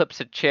foot clips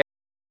a chair.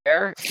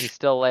 He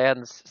still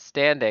lands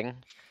standing.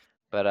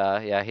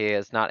 But yeah, he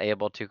is not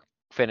able to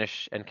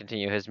finish and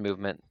continue his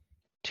movement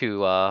to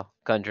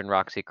Gundren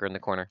Rockseeker in the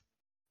corner.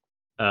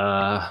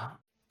 I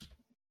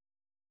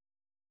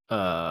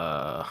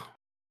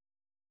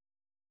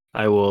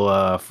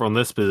will from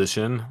this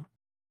position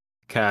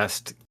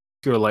cast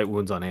Cure Light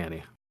Wounds on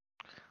Annie.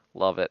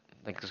 Love it.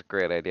 I think it's a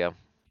great idea.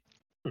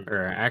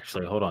 Or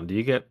actually, hold on. Do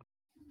you get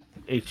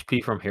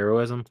HP from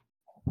heroism?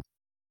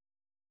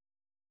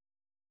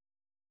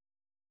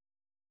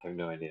 I have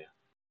no idea.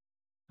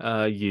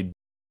 You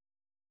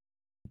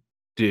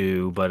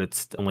do, but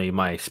it's only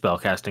my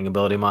spellcasting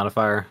ability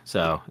modifier,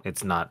 so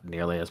it's not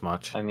nearly as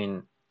much. I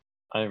mean,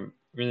 I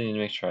really need to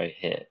make sure I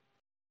hit.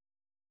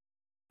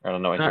 I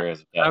don't know what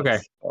heroes does. Okay.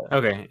 But...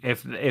 Okay.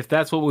 If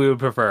that's what we would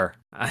prefer,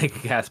 I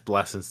can cast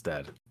Bless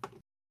instead.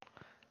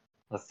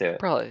 Let's do it.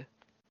 Probably.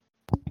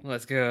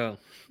 Let's go.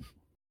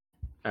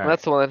 Well,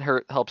 that's the one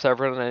that helps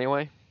everyone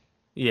anyway.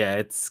 Yeah,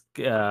 it's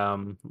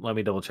let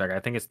me double check. I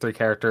think it's 3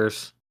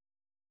 characters.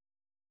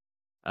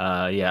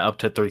 Yeah, up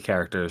to 3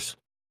 characters.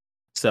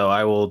 So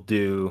I will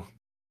do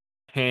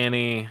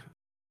Hanny,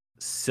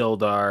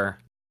 Sildar,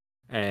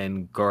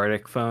 and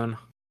Gardic Phone.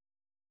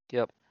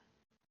 Yep.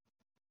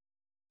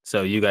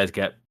 So you guys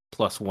get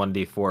plus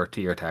 1d4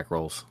 to your attack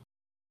rolls.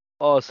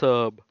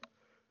 Awesome.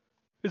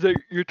 Is that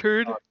your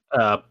turn?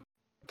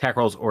 Attack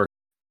rolls or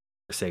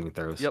saving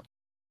throws. Yep.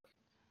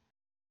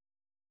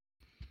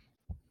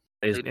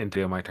 Is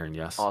into my turn,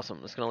 yes.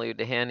 Awesome. It's gonna lead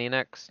to Hanny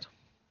next.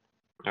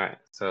 Alright,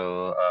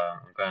 so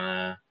I'm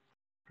gonna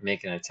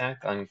make an attack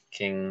on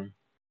King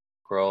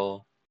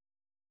Groll.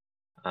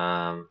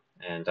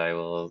 And I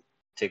will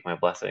take my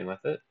blessing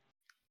with it.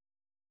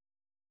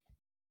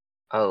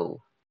 Oh,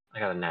 I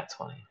got a nat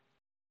 20.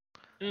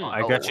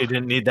 I guess you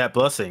didn't need that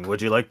blessing.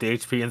 Would you like the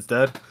HP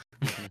instead?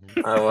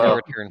 Oh, well. No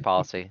return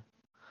policy.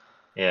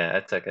 Yeah,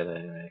 I took it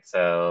anyway.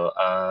 So,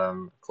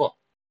 cool.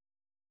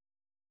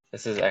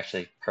 This is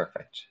actually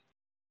perfect.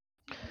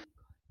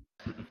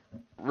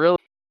 Really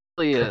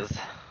is.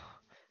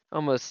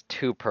 Almost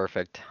too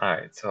perfect.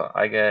 Alright, so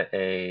I get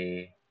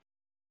a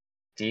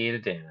D8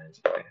 of damage.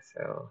 Okay,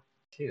 so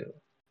 2.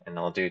 And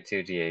I'll do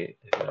 2d8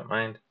 if you don't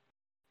mind.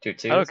 2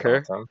 2s. I don't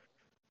care. Awesome.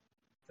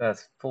 So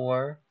that's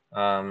 4.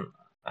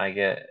 I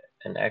get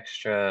an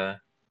extra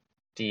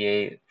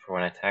D8 for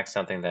when I attack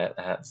something that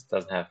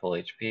doesn't have full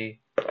HP.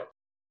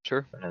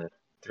 Sure. Another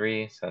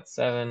 3, so that's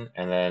 7.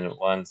 And then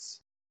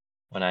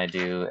when I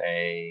do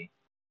a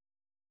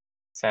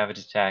savage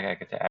attack, I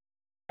get to add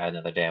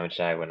another damage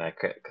die when I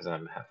crit because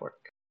I'm half orc.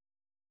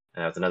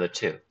 And that's another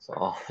 2, so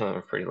all of them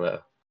are pretty low.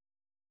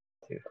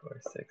 2,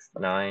 4, 6,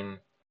 9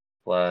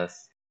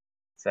 plus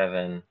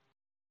 7.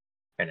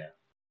 I know.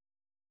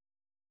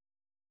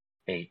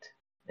 8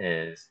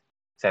 is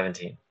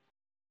 17.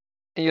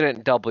 You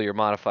didn't double your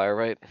modifier,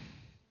 right?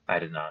 I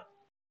did not.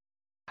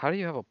 How do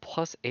you have a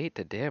 +8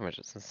 to damage?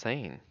 It's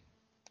insane.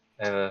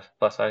 I have a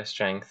 +5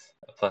 strength,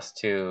 a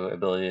 +2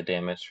 ability to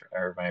damage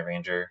for my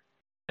ranger,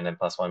 and then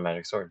 +1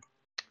 magic sword.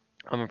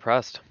 I'm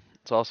impressed.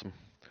 It's awesome.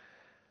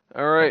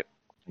 All right.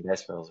 The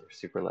dice rolls are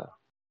super low.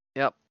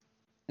 Yep.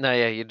 No,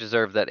 yeah, you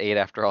deserve that 8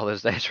 after all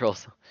those dice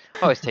rolls.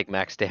 Always take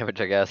max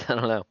damage, I guess. I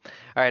don't know.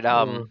 All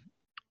right.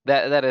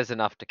 That is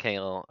enough to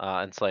kill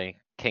and slay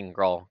King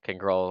Groll. King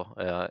Groll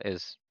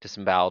is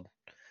disemboweled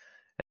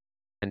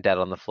and dead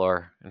on the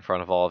floor in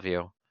front of all of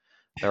you.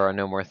 There are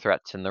no more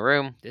threats in the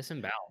room.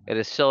 Disemboweled. It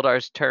is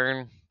Sildar's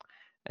turn,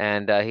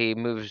 and he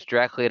moves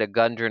directly to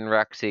Gundren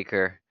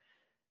Wreckseeker,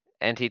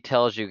 and he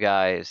tells you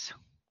guys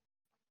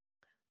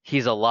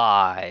he's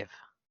alive.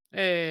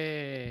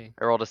 Hey.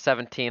 I rolled a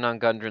 17 on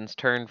Gundren's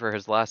turn for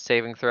his last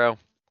saving throw,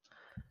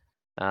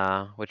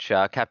 which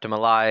kept him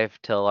alive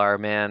till our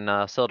man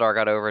Sildar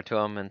got over to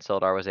him, and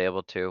Sildar was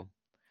able to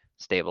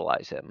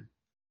stabilize him.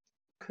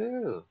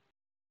 Cool.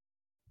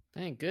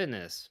 Thank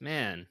goodness,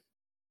 man.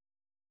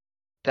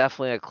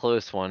 Definitely a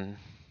close one.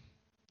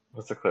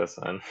 What's a close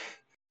one?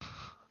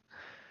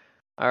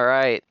 All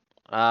right.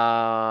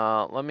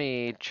 Let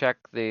me check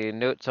the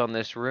notes on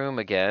this room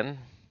again.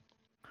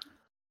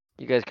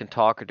 You guys can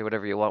talk or do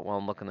whatever you want while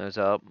I'm looking those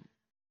up.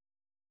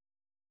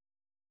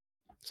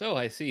 So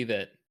I see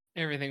that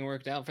everything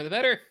worked out for the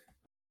better.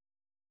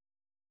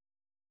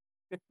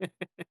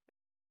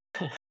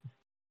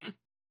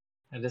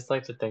 I just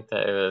like to think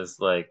that it was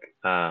like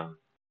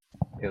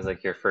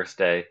your first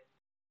day,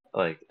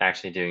 like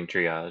actually doing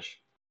triage.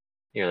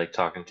 You're like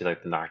talking to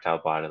like the knocked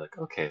out body, like,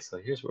 okay, so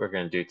here's what we're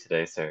gonna do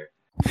today, sir.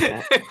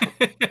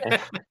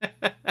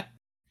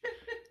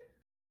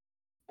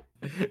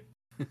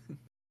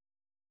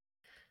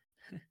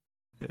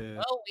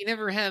 Well, we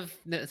never have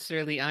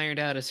necessarily ironed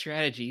out a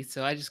strategy,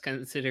 so I just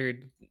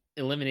considered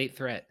eliminate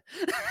threat.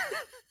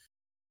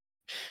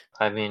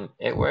 I mean,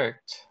 it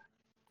worked.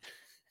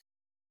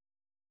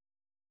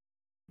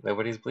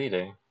 Nobody's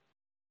bleeding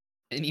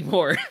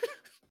anymore.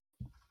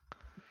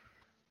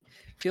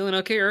 Feeling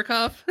okay,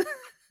 Urkov?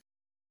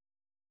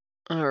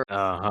 All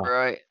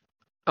right.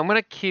 I'm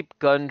going to keep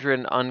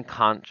Gundren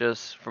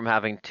unconscious from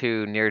having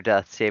 2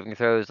 near-death saving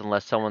throws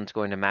unless someone's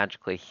going to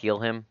magically heal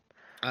him.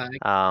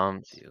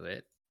 Do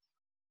it.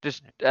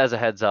 Just as a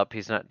heads up,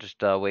 he's not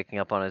just waking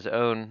up on his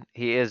own.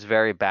 He is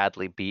very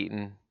badly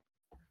beaten.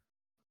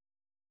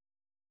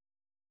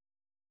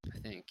 I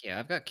think, yeah,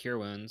 I've got cure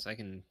wounds. I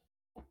can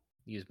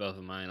use both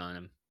of mine on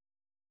him.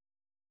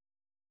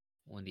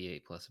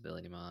 1d8 plus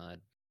ability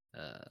mod.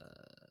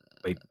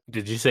 Wait,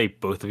 did you say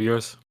both of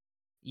yours?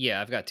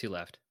 Yeah, I've got 2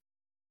 left.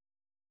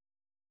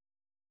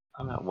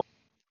 I'm at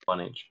 1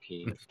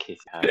 HP in case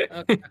you have it.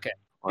 Okay.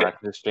 Or I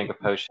can just drink a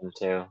potion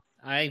too.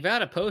 I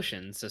got a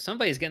potion, so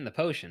somebody's getting the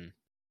potion.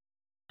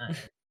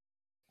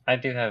 I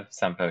do have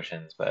some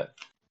potions, but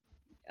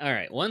all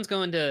right, one's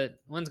going to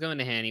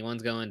Hanny,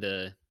 one's going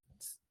to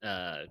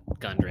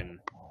Gundren.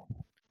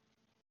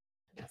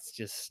 It's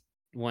just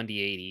 1d8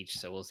 each,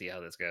 so we'll see how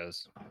this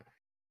goes.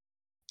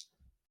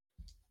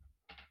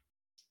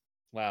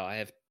 Wow, I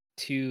have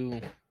 2.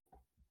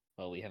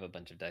 Well, we have a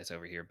bunch of dice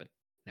over here, but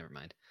never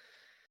mind.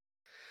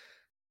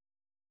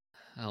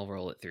 I'll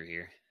roll it through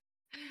here.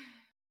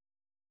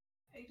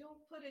 I don't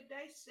put a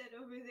dice set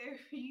over there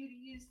for you to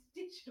use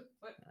digital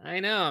one. I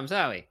know, I'm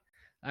sorry.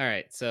 All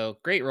right, so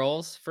great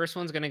rolls. First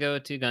one's going to go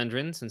to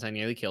Gundren, since I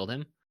nearly killed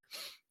him.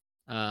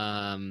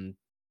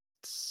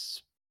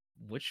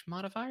 which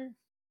modifier?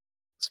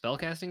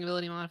 Spellcasting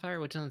ability modifier?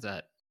 Which one's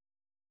that?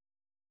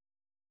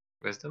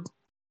 Wisdom?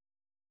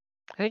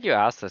 I think you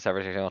ask this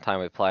every single time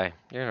we play.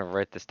 You're gonna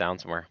write this down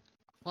somewhere.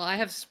 Well, I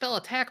have spell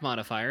attack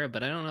modifier,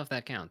 but I don't know if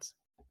that counts.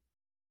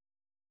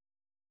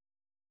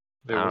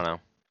 I don't know.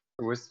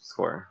 Wisdom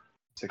score.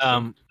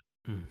 16.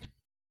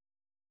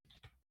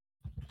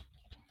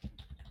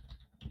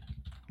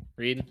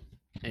 Reed,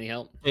 any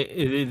help?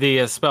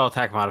 The spell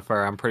attack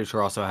modifier, I'm pretty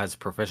sure, also has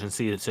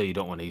proficiency, so you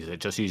don't want to use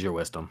it. Just use your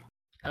wisdom.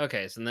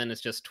 Okay, so then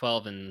it's just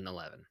 12 and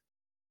 11.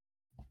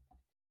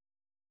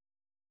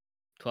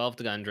 12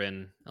 to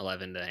Gundren,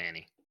 11 to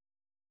Annie.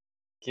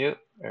 Thank you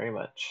very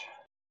much.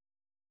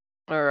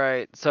 All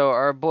right, so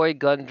our boy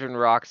Gundren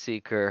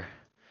Rockseeker,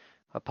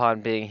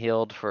 upon being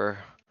healed for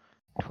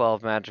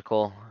 12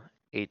 magical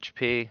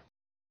HP,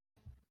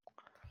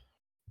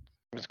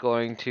 is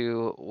going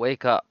to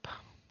wake up.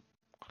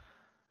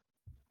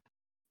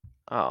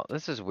 Oh,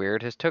 this is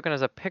weird. His token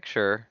has a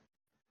picture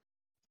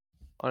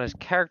on his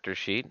character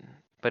sheet,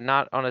 but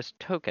not on his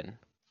token.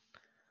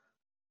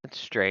 That's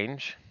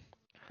strange.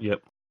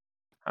 Yep.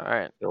 All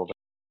right. Builder.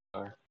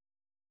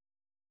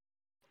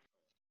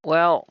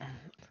 Well,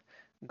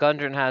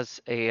 Gundren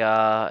has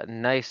a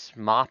nice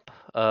mop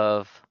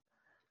of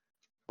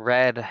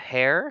red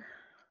hair,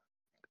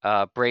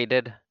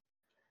 braided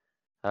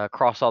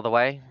across all the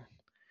way,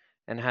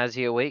 and as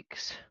he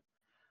awakes,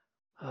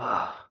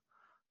 oh,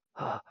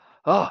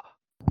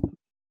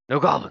 no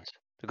goblins.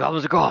 The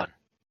goblins are gone.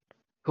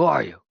 Who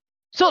are you?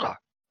 Sildar!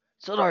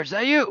 Sildar, is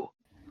that you?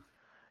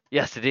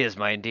 Yes, it is,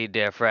 my indeed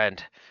dear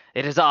friend.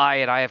 It is I,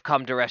 and I have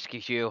come to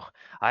rescue you.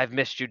 I have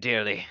missed you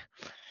dearly.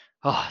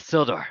 Oh,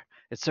 Sildar,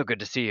 it's so good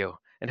to see you.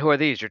 And who are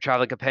these, your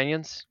traveling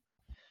companions?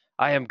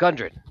 I am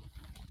Gundren.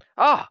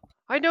 Ah,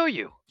 I know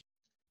you.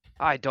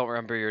 I don't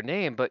remember your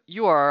name, but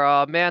you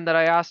are a man that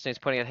I asked, and he's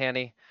pointing at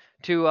Hanny,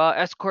 to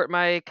escort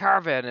my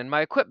caravan and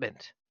my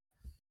equipment.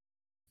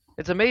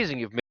 It's amazing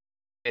you've made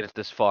it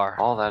this far.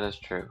 All that is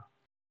true.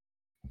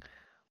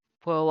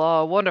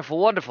 Well, wonderful,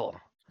 wonderful.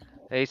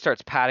 And he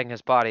starts patting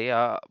his body.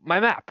 My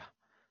map.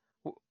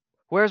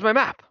 Where's my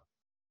map?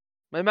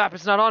 My map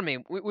is not on me.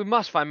 We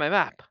must find my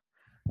map.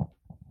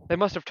 They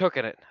must have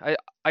taken it.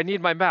 I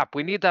need my map.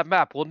 We need that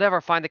map. We'll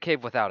never find the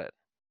cave without it.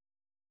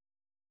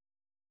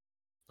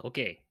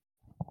 Okay.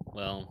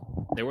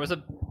 Well, there was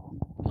a...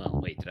 Well,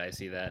 wait, did I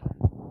see that?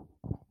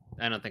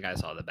 I don't think I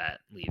saw the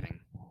bat leaving.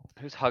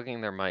 Who's hugging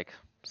their mic?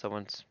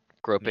 Someone's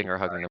groping or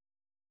hugging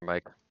their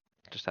mic.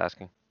 Just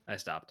asking. I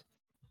stopped.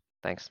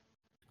 Thanks.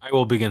 I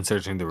will begin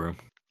searching the room.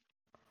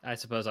 I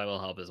suppose I will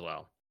help as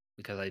well,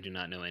 because I do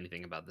not know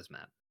anything about this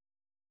map.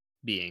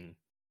 Being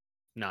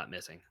not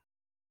missing.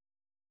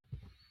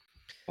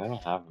 I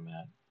don't have a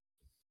map.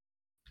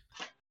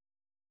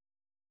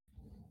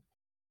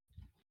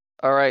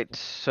 All right,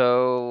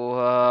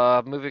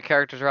 so move your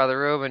characters around the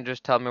room and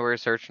just tell me where you're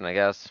searching, I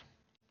guess.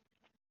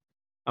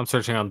 I'm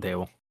searching on the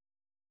table.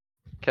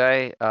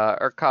 Okay,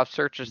 Urkov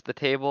searches the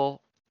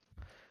table.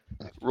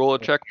 Roll a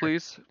check,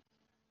 please.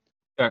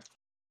 Okay.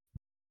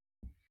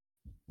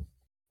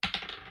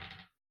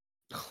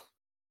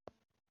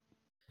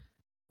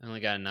 I only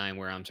got a 9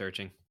 where I'm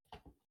searching.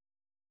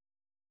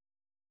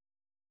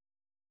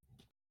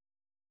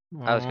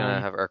 I was gonna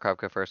have Urkov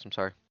go first. I'm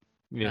sorry.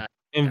 Yeah.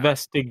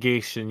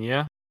 Investigation,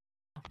 yeah?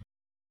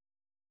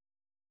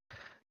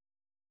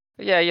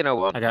 Yeah, you know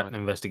what? I got an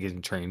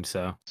investigation trained,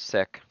 so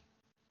Sick.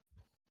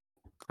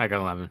 I got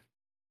 11.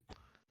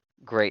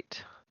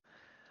 Great.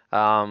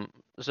 So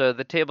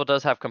the table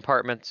does have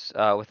compartments.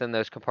 Within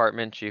those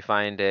compartments, you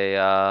find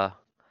a,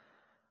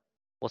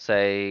 we'll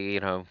say,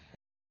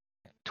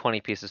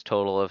 20 pieces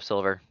total of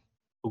silver.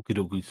 Okie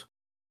dokies.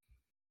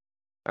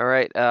 All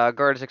right,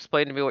 guards,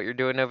 explain to me what you're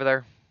doing over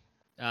there.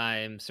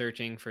 I'm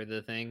searching for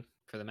the thing,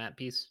 for the map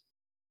piece.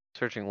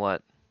 Searching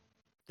what?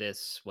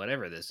 This,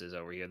 whatever this is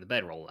over here, the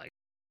bedroll, I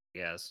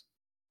guess.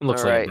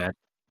 Looks All like right. that.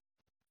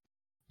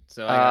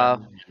 So I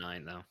got a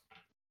 9 though.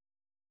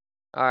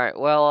 All right,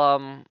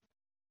 well,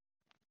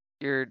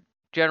 your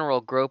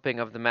general groping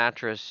of the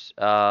mattress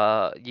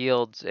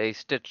yields a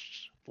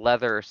stitched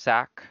leather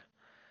sack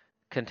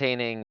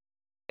containing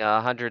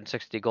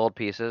 160 gold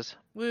pieces.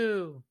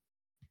 Woo!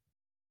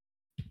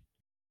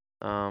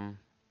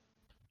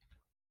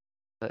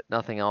 But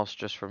nothing else,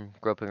 just from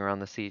groping around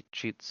the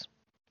sheets.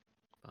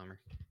 Bummer.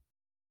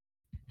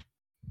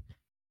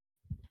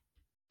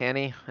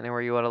 Annie,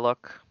 anywhere you want to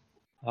look?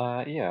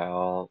 Yeah,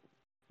 I'll,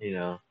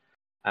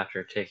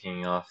 after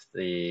taking off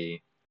the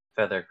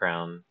feather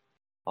crown,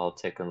 I'll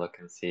take a look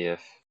and see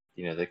if,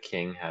 the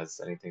king has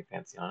anything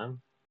fancy on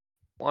him.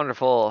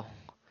 Wonderful.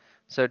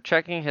 So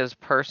checking his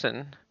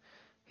person,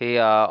 he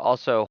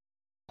also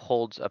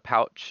holds a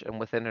pouch, and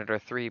within it are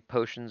 3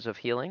 potions of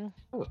healing.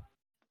 Ooh.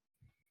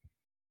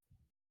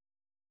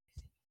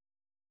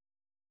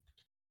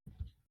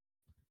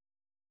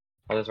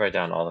 I'll just write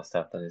down all the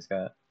stuff that he's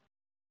got.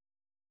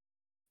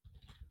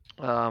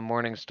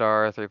 Morning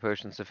Star, 3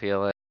 potions of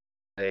healing.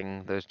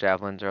 Those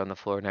javelins are on the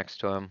floor next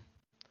to him.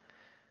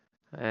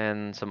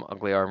 And some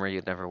ugly armor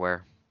you'd never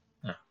wear.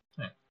 Oh,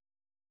 right.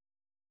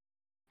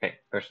 Okay,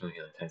 personal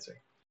healing times 3.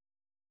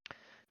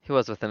 He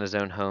was within his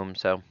own home,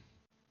 so.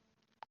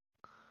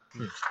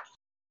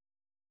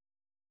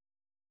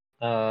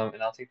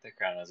 And I'll take the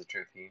crown as a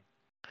trophy.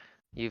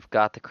 You've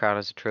got the crown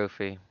as a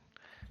trophy.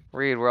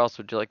 Reed, where else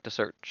would you like to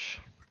search?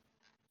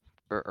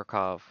 Or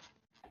Urkov?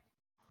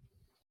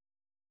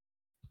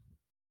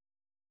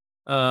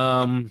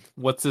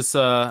 What's this?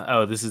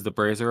 Oh, this is the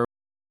brazier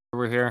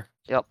over here.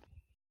 Yep.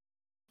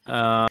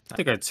 I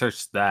think I'd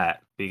search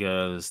that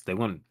because they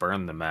wouldn't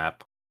burn the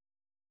map.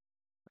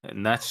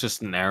 And that's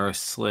just an arrow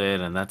slit,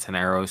 and that's an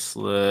arrow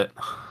slit.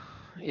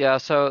 Yeah,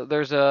 so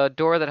there's a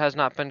door that has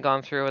not been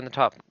gone through in the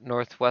top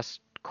northwest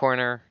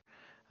corner.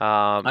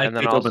 And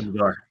then also, open the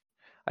door.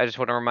 I just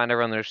want to remind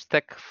everyone there's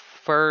thick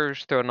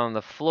furs thrown on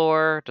the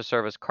floor to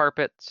serve as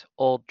carpets,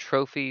 old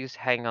trophies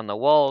hang on the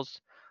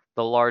walls,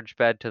 the large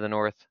bed to the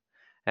north,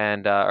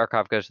 and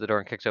Urkov goes to the door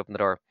and kicks open the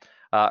door.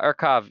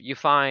 Urkov, you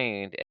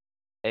find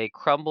a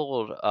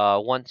crumbled,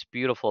 once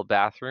beautiful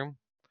bathroom,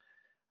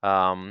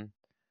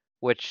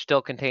 which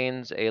still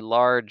contains a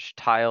large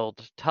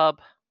tiled tub.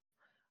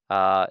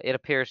 It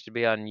appears to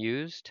be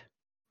unused.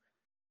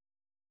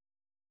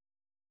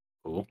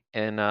 Cool.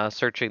 In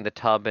searching the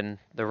tub in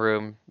the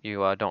room,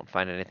 you don't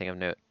find anything of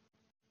note.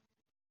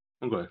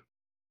 Okay.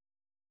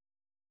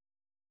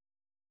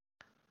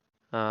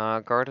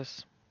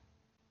 Gardas,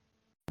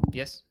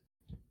 Yes.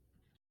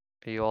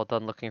 are you all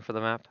done looking for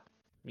the map?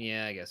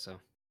 Yeah, I guess so.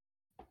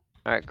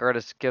 All right,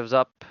 Gardas gives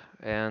up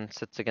and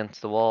sits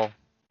against the wall.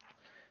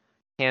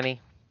 Hanny,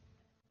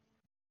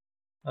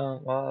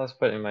 While I was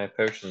putting my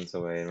potions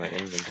away in my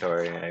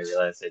inventory, I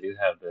realized I do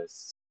have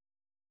this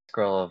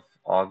scroll of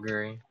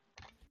augury.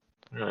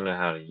 I don't know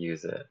how to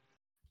use it,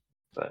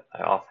 but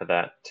I offer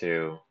that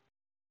to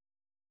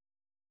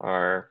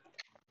our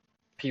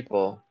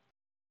people.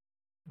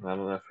 I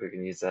don't know if we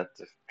can use that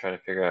to try to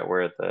figure out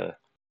where the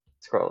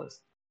scroll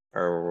is,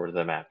 or where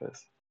the map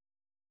is.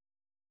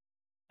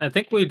 I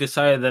think we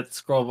decided that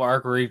Scroll of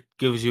Augury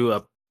gives you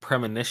a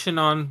premonition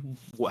on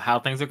how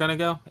things are going to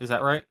go. Is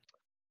that right?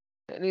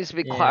 it needs to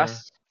be Yeah.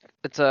 class.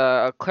 It's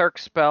a cleric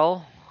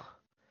spell,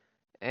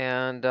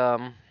 and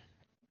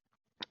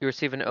you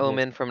receive an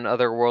omen from an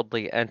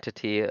otherworldly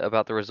entity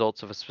about the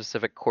results of a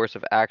specific course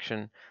of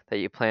action that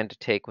you plan to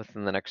take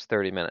within the next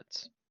 30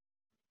 minutes.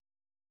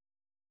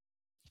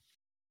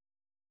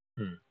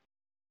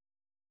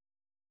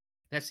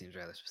 That seems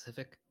rather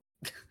specific.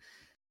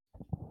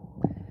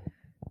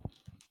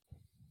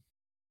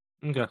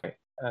 Okay.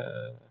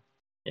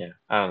 Yeah,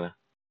 I don't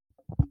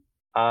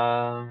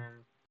know.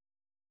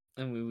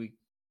 And we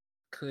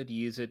could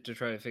use it to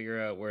try to figure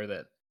out where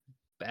that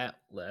bat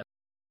left,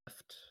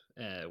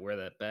 where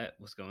that bat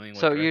was going.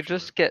 So you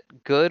just get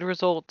good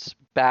results,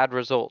 bad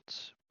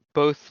results,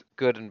 both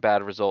good and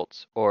bad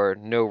results, or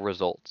no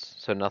results.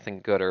 So nothing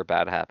good or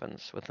bad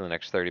happens within the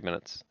next 30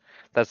 minutes.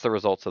 That's the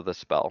results of the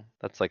spell.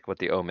 That's like what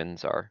the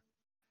omens are.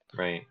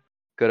 Right.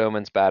 Good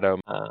omens, bad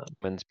Um,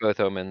 omens, both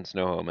omens,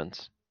 no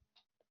omens.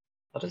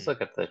 I'll just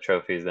look at the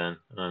trophies then.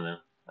 I don't know.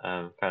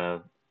 I'm kind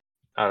of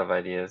out of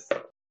ideas.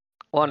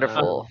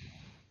 Wonderful.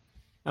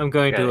 I'm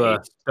going got to an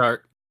 8.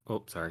 start.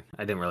 Oh, sorry.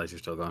 I didn't realize you're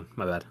still going.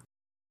 My bad.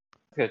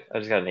 Good. I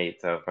just got an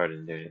 8, so far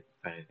didn't do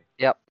anything.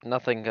 Yep,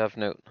 nothing of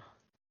note.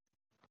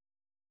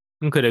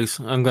 Okay,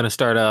 I'm going to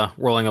start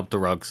rolling up the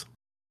rugs.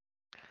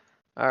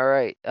 All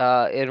right.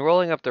 In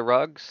rolling up the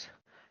rugs,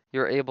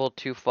 you're able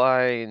to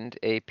find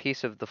a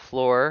piece of the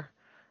floor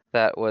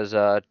that was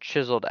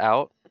chiseled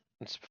out.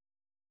 It's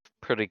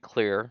pretty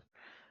clear.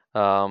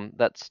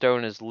 That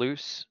stone is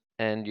loose,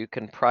 and you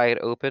can pry it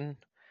open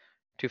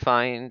to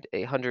find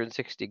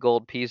 160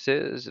 gold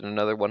pieces and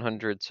another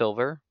 100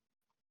 silver.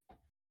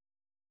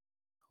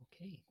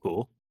 Okay.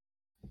 Cool.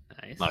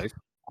 Nice.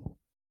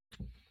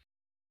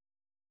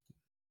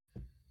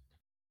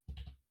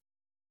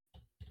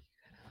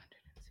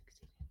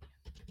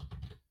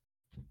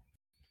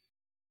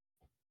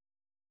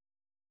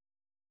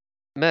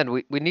 Men,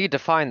 we need to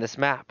find this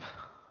map.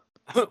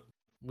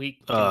 We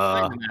can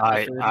find the map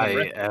after we're done I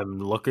resting. am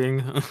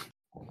looking.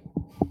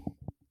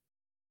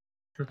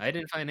 I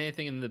didn't find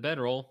anything in the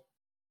bedroll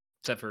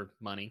except for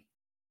money.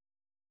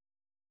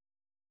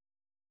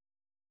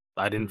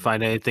 I didn't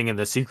find anything in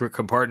the secret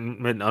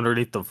compartment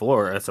underneath the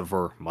floor except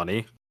for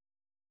money.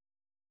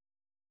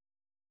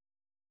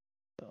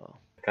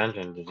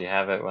 Gungeon, did you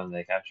have it when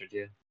they captured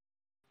you?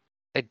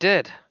 I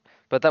did,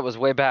 but that was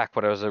way back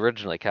when I was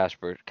originally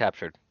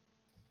captured.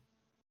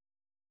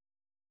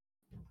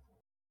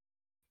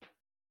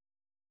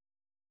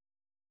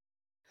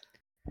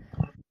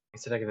 You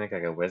said I could make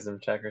like a wisdom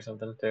check or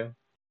something too?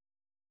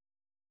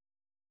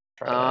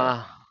 Try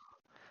that.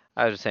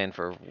 I was just saying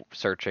for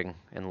searching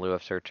in lieu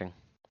of searching.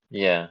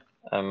 Yeah,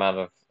 I'm out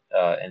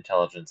of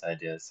intelligence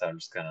ideas, so I'm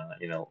just gonna,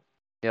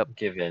 Yep.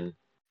 give in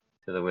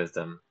to the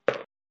wisdom.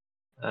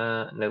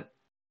 Nope.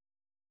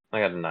 I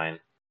got a 9.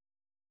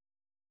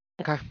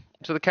 Okay.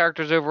 So the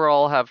characters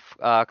overall have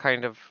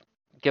kind of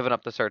given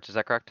up the search, is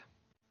that correct?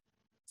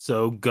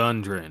 So,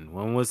 Gundren,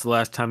 when was the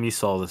last time you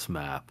saw this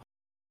map?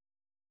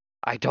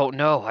 I don't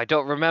know. I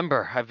don't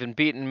remember. I've been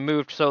beaten and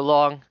moved so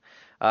long.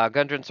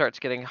 Gundren starts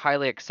getting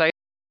highly excited.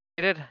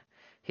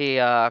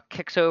 He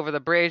kicks over the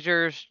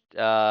braziers,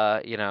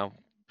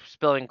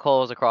 spilling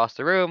coals across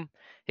the room.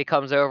 He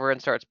comes over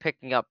and starts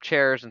picking up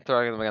chairs and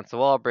throwing them against the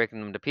wall, breaking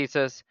them to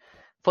pieces.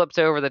 Flips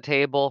over the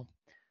table.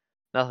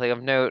 Nothing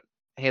of note.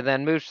 He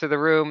then moves through the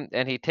room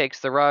and he takes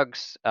the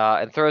rugs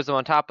and throws them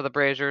on top of the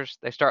braziers.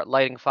 They start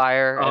lighting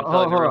fire and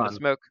filling the room with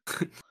smoke.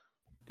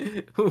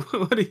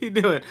 What are you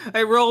doing?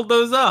 I rolled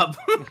those up.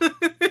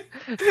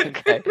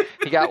 Okay,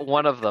 you got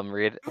one of them,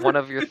 Reed. One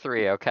of your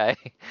three. Okay.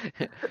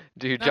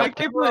 Do you jump?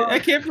 I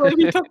can't believe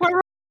you took my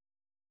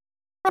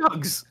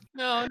rugs.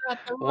 No, not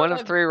the One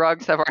of 3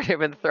 rugs have already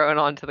been thrown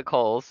onto the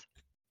coals.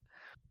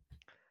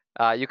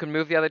 You can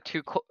move the other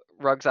 2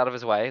 rugs out of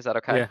his way. Is that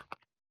okay? Yeah.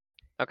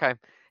 Okay.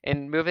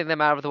 In moving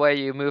them out of the way,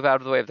 you move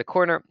out of the way of the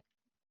corner.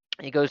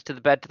 He goes to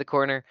the bed to the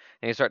corner,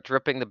 and you start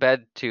ripping the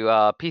bed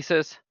to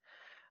pieces,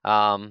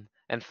 and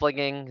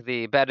flinging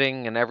the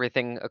bedding and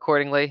everything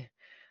accordingly.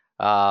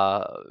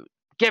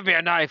 Give me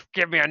a knife!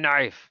 Give me a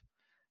knife!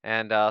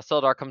 And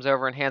Sildar comes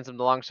over and hands him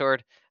the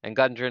longsword, and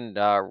Gundren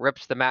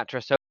rips the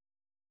mattress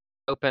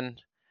open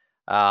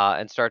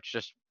and starts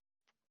just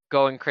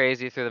going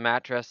crazy through the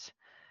mattress.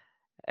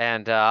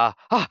 And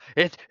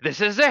this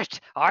is it!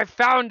 I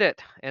found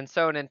it! And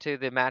sewn into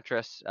the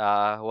mattress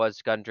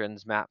was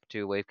Gundren's map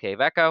to Wave Cave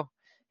Echo.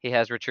 He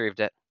has retrieved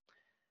it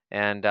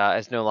and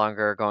is no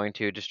longer going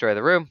to destroy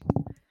the room.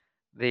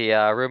 The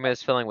room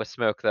is filling with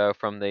smoke, though,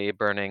 from the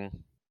burning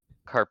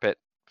carpet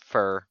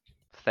fur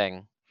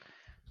thing.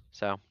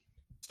 So,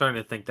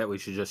 starting to think that we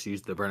should just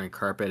use the burning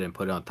carpet and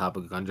put it on top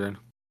of Gundren.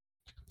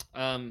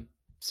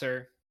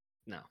 Sir,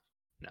 no,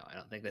 I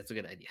don't think that's a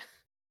good idea.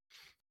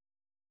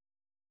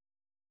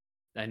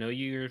 I know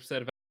you're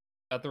upset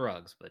about the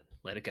rugs, but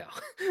let it go.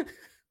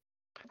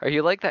 Are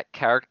you like that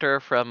character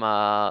from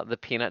the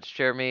Peanuts,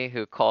 Jeremy,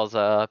 who calls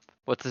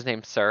what's his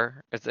name,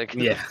 Sir? It's like,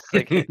 yeah,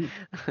 it's like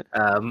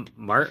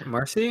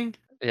Marcy.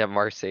 Yeah,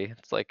 Marcy.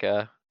 It's like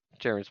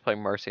Jeremy's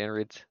playing Marcy and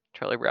Reed's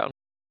Charlie Brown.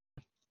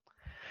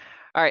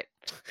 All right.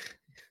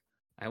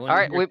 All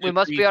right, we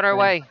must be on our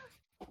way.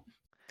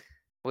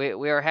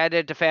 We are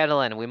headed to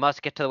Phandalin. We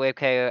must get to the Wave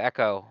Cave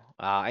Echo.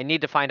 I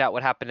need to find out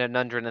what happened to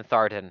Nundren and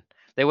Thardan.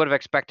 They would have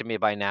expected me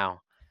by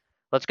now.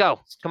 Let's go.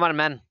 Come on,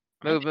 men.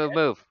 Move.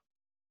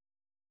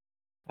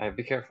 Alright,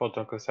 be careful.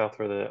 Don't go south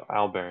where the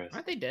owlbear is.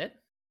 Aren't they dead?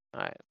 All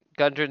right.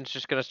 Gundren's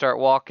just going to start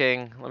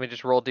walking. Let me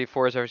just roll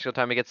d4s every single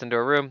time he gets into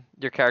a room.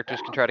 Your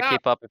characters can try to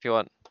keep up if you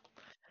want.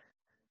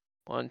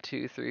 1,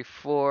 2, 3,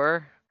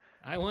 4.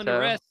 I want to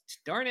rest.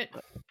 Darn it.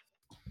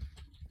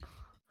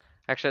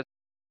 Actually,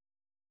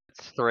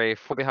 it's 3.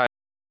 4 behind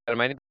him.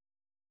 I need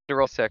to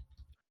roll 6.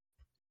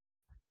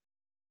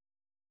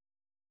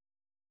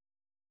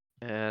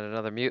 And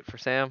another mute for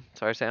Sam.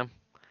 Sorry, Sam.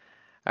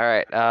 All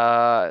right.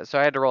 So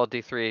I had to roll a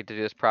d3 to do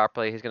this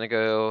properly. He's going to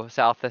go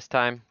south this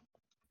time.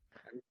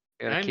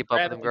 You're going to keep up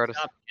with him, Gordis.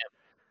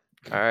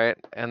 All right.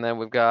 And then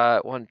we've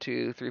got 1,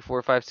 2, 3,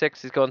 4, 5,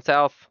 6. He's going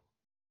south.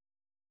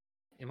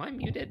 Am I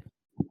muted?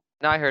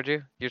 No, I heard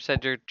you. You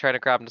said you're trying to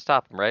grab him to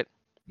stop him, right?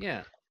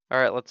 Yeah. All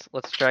right.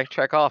 Let's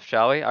check off,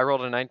 shall we? I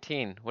rolled a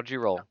 19. What'd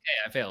you roll? Okay,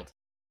 I failed.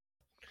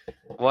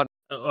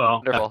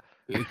 Wonderful.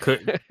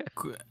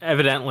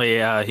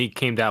 Evidently, he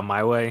came down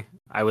my way.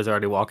 I was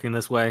already walking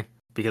this way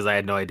because I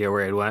had no idea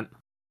where he went.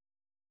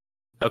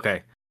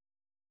 Okay.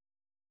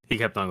 He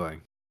kept on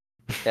going.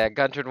 Yeah,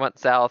 Gundren went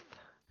south.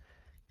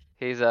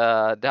 He's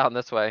down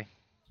this way.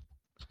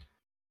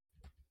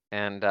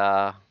 And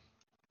dog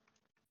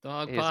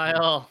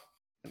pile.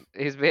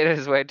 He's made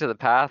his way to the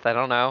path. I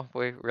don't know.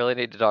 We really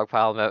need to dog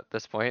pile him out at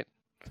this point.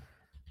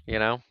 You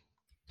know?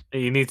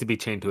 He needs to be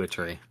chained to a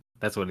tree.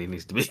 That's what he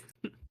needs to be.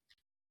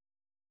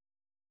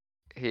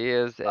 He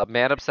is a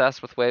man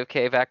obsessed with Wave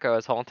Cave Echo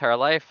his whole entire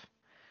life.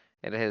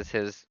 It is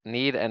his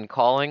need and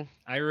calling.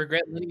 I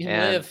regret letting him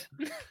live.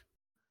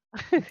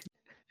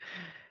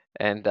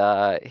 And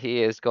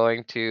he is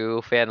going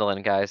to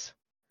Phandalin, guys.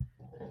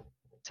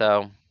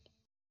 So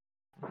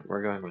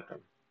we're going with him.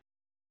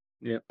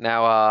 Yep.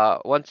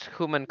 Now, once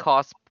Human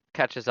Koss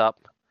catches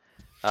up,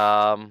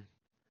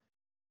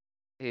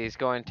 he's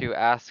going to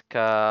ask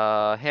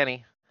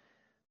Hanny.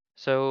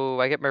 So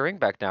I get my ring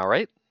back now,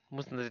 right?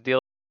 Wasn't the deal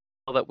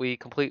that we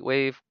complete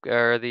Wave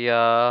or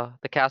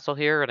the castle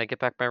here, and I get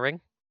back my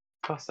ring?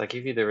 Koss, I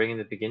gave you the ring in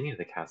the beginning of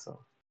the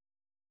castle.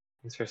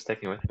 Thanks for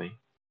sticking with me. Do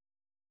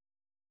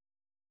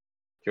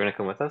you want to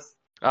come with us?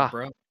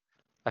 Bro.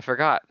 I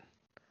forgot.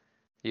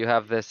 You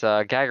have this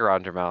gag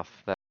around your mouth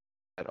that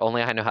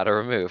only I know how to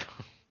remove.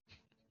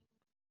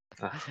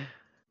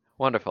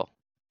 Wonderful.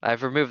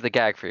 I've removed the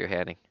gag for you,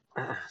 Hanny.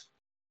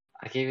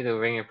 I gave you the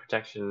ring of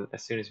protection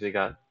as soon as we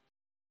got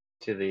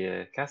to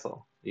the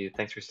castle.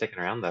 Thanks for sticking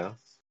around, though.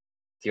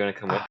 Do you want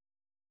to come with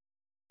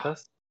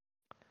us?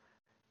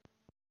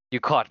 You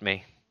caught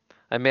me.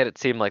 I made it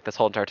seem like this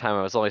whole entire time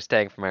I was only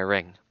staying for my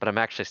ring, but I'm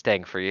actually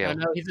staying for you. Oh,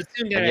 no, he's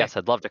assumed and yes,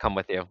 I'd love to come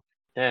with you.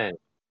 Yeah.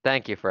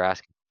 Thank you for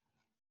asking.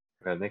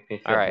 It makes me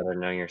feel better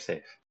knowing you're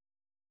safe.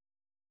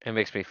 It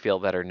makes me feel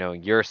better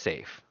knowing you're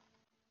safe.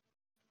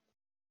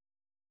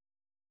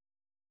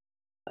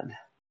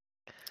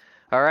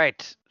 All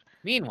right.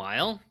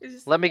 Meanwhile,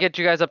 Let me get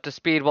you guys up to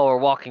speed while we're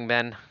walking,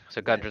 then.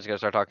 So Gundren's gonna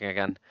start talking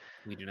again.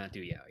 we do not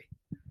do yaoi.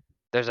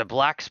 There's a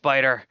black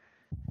spider,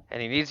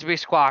 and he needs to be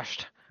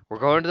squashed. We're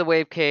going to the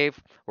wave cave.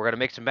 We're gonna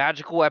make some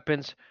magical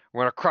weapons.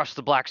 We're gonna crush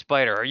the black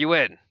spider. Are you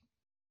in?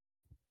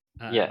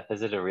 Yeah,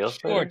 is it a real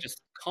Sure, spider?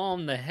 just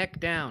calm the heck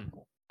down.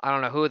 I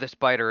don't know who the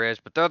spider is,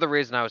 but they're the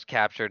reason I was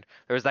captured.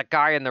 There was that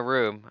guy in the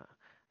room.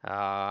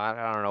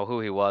 I don't know who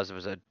he was. It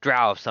was a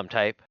drow of some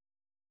type.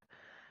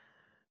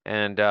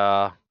 And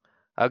I'll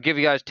give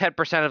you guys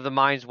 10% of the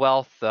mine's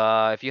wealth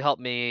if you help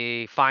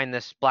me find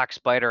this black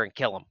spider and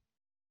kill him.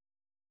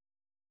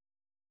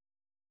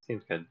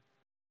 Seems good.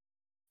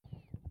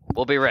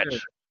 We'll be rich.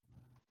 Sure.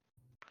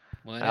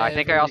 I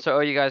think I also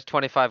owe you guys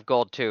 25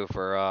 gold too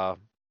for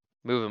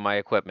moving my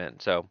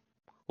equipment. So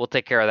we'll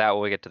take care of that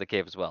when we get to the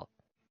cave as well.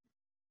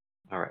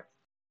 All right.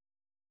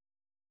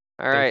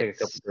 All It's gonna right. take a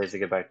couple days to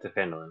get back to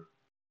Phandalin.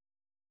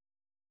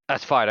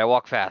 That's fine. I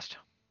walk fast.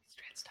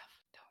 Strand stuff.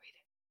 Don't read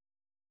it.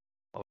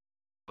 What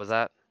was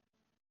that?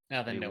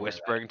 Now then, You no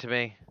whispering to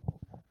me?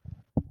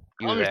 You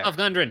Calm there. yourself,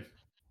 Gundren.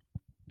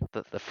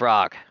 The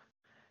frog.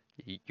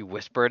 You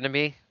whispering to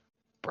me,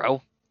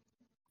 bro?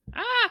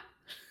 Ah!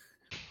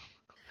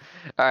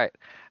 All right.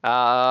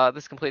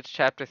 This completes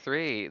chapter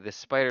 3, the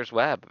spider's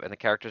web, and the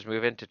characters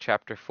move into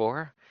chapter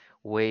 4,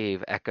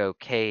 Wave Echo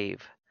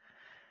Cave.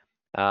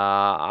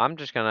 I'm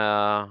just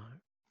gonna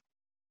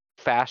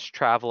fast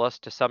travel us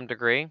to some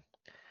degree.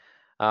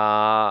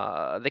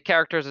 The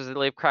characters, as they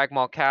leave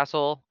Cragmaw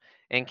Castle,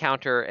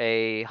 encounter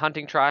a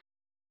hunting tribe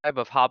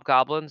of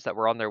hobgoblins that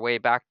were on their way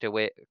back to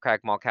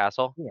Cragmaw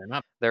Castle. Yeah,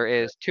 not There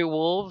is 2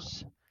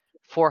 wolves,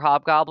 4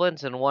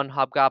 hobgoblins, and 1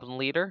 hobgoblin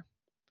leader.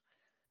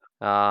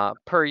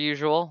 Per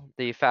usual,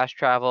 the fast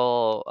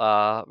travel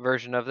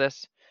version of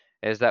this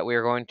is that we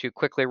are going to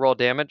quickly roll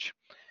damage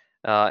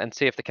and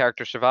see if the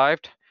character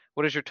survived.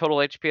 What is your total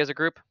HP as a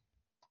group?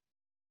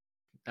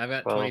 I've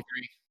got Well,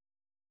 23.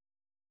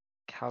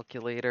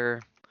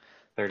 Calculator.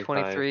 35.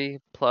 23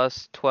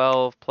 plus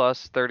 12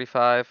 plus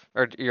 35.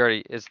 Or you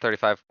already is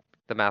 35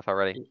 the math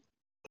already.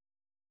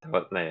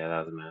 What? No, yeah,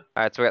 that was a math.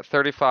 All right, so we got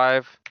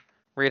 35.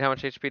 Reed, how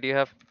much HP do you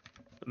have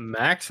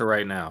Max or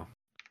right now?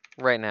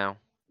 right now?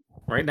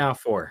 Right now,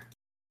 4.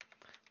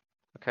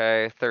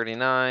 Okay,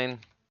 39.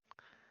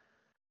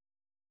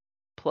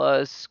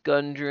 Plus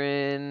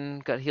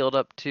Gundren got healed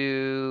up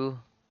to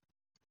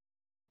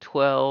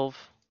 12.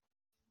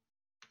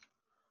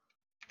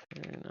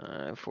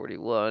 39,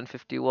 41,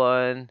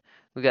 51.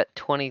 We got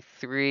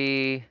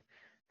 23,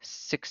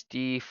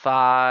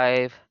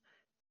 65-ish.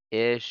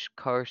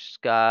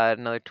 Karsh got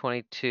another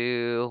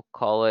 22.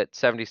 Call it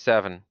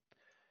 77.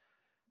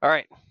 All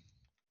right.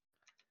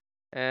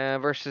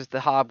 Versus the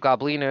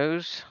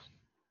Hobgoblinos.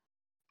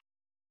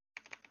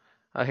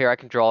 Here, I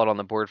can draw it on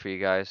the board for you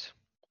guys.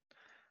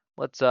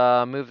 Let's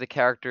move the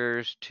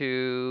characters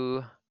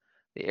to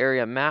the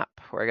area map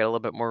where I got a little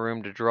bit more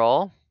room to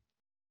draw.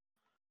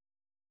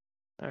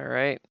 All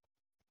right.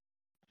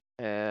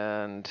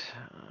 And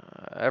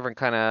everyone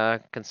kind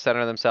of can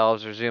center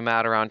themselves or zoom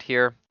out around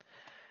here.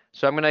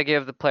 So I'm going to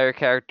give the player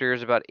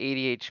characters about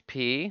 80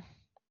 HP.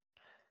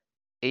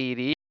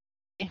 80.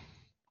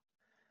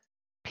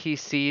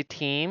 PC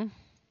team.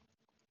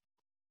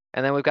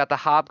 And then we've got the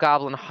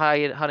Hobgoblin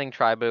hunting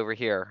tribe over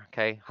here.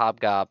 Okay,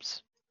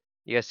 Hobgobs.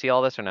 You guys see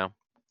all this or no?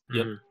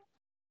 Yep. Mhm.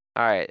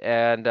 All right,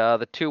 and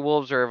the 2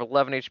 wolves are of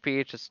 11 HP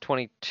each. It's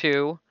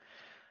 22.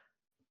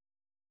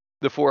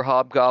 The 4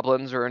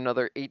 hobgoblins are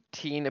another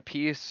 18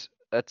 apiece.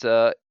 That's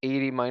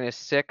 80 minus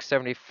 6,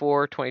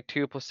 74.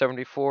 22 plus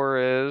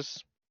 74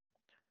 is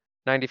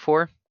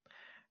 94.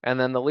 And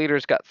then the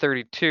leader's got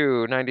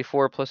 32.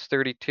 94 plus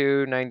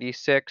 32,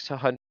 96,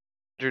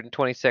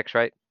 126,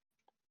 right?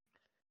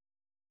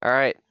 All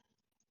right.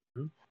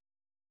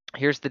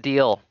 Here's the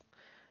deal.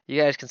 You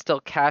guys can still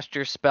cast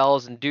your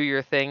spells and do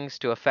your things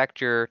to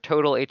affect your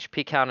total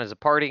HP count as a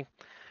party,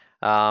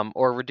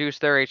 or reduce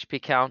their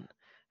HP count.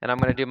 And I'm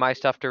going to do my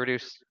stuff to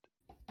reduce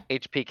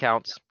HP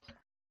counts.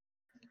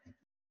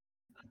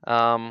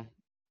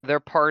 Their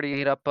party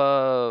made up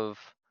of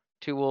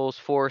 2 wolves,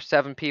 4,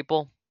 7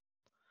 people.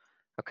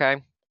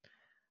 Okay.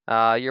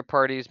 Your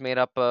party's made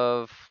up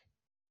of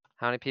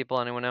how many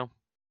people? Anyone know?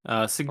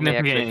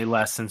 Significantly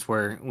less since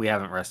we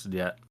haven't rested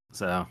yet.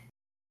 So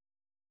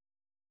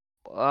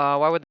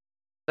Why would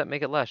that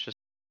make it less? Just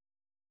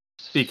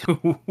because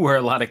we're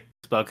a lot of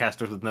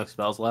spellcasters with no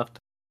spells left.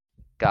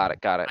 got it.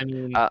 I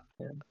mean,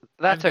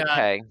 That's I've got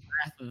okay.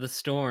 Wrath of the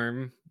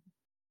Storm,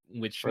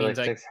 which We're means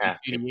like I 6 can half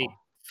do 88 people.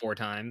 4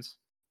 times.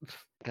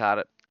 Got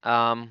it.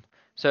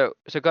 So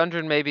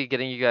Gundren may be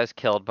getting you guys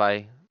killed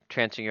by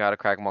trancing you out of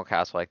Cragmaw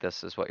Castle like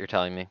this, is what you're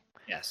telling me.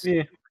 Yes. Yeah.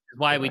 Which is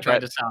why we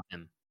tried to stop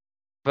him.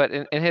 But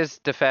in his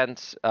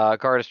defense,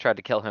 Gardas tried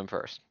to kill him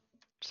first.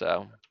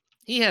 So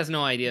He has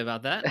no idea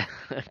about that.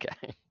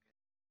 okay.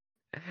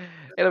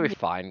 It'll be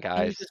fine, He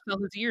guys. just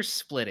felt his ears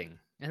splitting,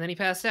 and then he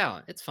passed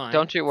out. It's fine.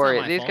 Don't you It's not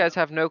worry. my These fault. guys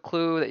have no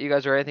clue that you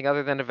guys are anything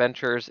other than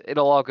adventurers.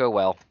 It'll all go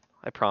well.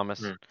 I promise.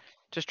 Hmm.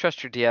 Just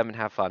trust your DM and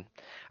have fun.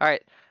 All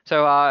right.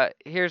 So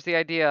here's the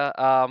idea.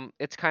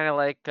 It's kind of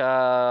like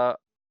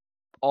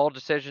all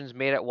decisions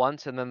made at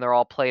once, and then they're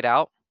all played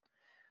out.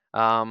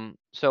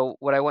 So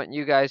what I want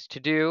you guys to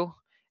do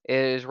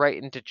is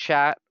write into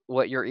chat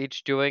what you're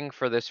each doing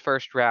for this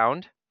first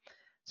round.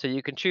 So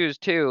you can choose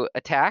to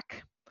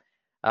attack.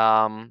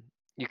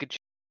 You could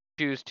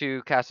choose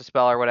to cast a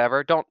spell or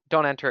whatever. Don't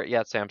enter it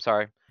yet, Sam.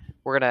 Sorry.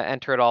 We're gonna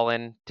enter it all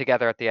in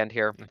together at the end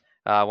here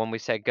when we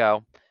say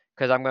go,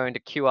 because I'm going to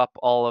queue up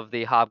all of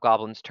the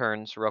hobgoblins'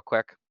 turns real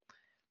quick.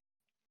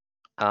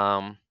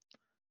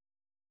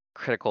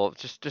 Critical.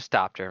 Just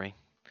stop, Jeremy.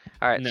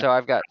 All right. No. So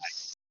I've got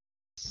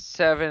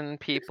 7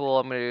 people.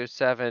 I'm gonna do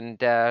 7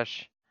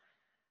 dash.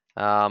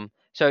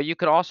 So you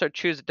can also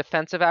choose a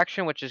defensive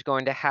action, which is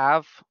going to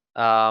have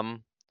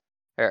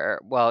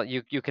well,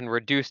 you can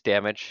reduce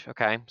damage.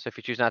 Okay, so if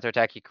you choose not to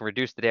attack, you can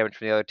reduce the damage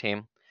from the other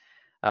team.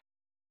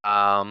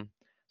 So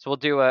we'll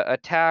do a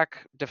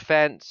attack,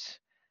 defense,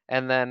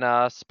 and then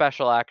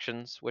special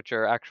actions, which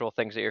are actual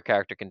things that your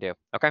character can do.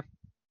 Okay.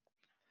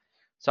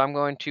 So I'm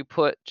going to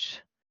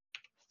put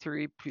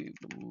 3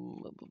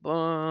 people,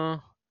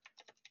 and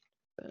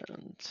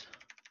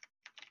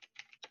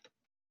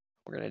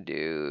we're gonna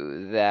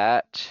do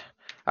that.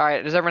 All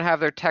right. Does everyone have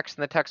their text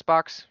in the text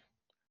box?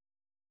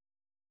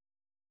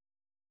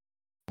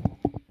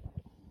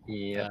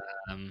 Yeah.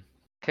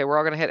 Okay, we're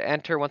all gonna hit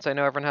enter once I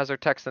know everyone has their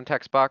text in the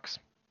text box.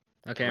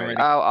 Okay, I'm Right.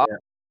 ready.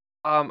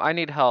 Oh, I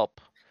need help.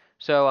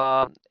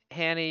 So,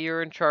 Hanny,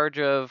 you're in charge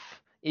of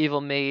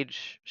Evil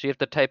Mage, so you have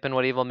to type in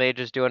what Evil Mage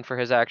is doing for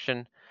his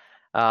action.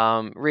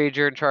 Reed,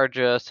 you're in charge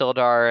of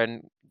Sildar,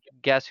 and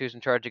guess who's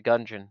in charge of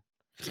Gundren?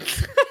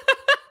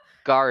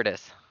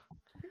 Gardus.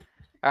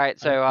 Alright,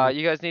 so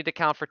you guys need to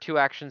count for 2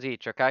 actions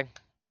each, okay?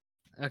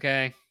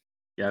 Okay.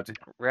 Gotcha.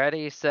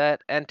 Ready,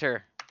 set,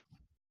 enter.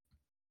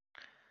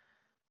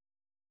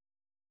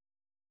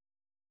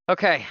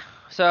 Okay,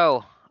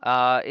 so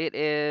it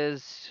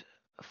is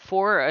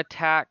 4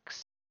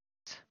 attacks,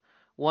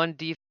 1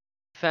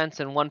 defense,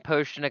 and 1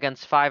 potion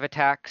against 5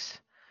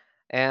 attacks,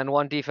 and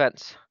 1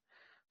 defense.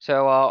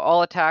 So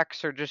all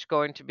attacks are just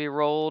going to be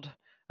rolled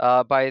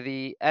by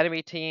the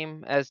enemy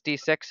team as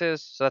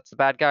D6s, so that's the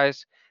bad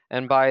guys,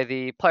 and by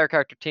the player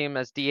character team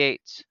as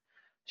D8s.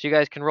 So you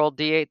guys can roll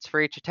D8s for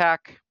each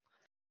attack.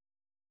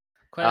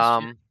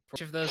 Question. For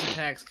each of those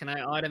attacks, can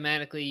I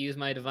automatically use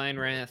my Divine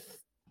Wrath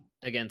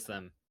against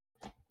them?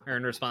 Or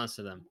in response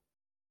to them?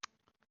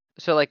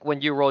 So like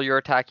when you roll your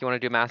attack, you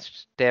want to do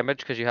mass damage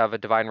because you have a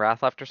Divine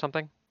Wrath left or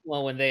something?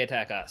 Well, when they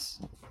attack us.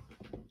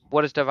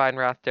 What does Divine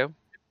Wrath do?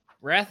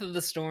 Wrath of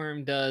the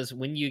Storm does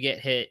when you get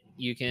hit,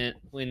 you can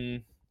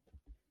when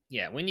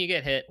you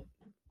get hit,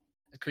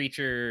 a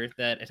creature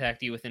that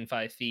attacked you within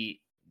 5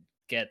 feet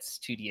gets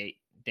 2d8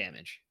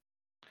 damage.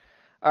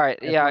 All right,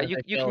 yeah, you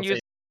can use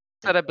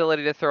that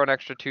ability to throw an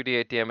extra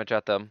 2d8 damage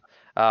at them.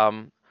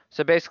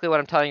 So basically what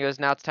I'm telling you is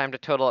now it's time to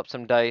total up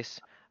some dice.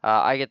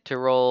 I get to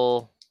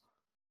roll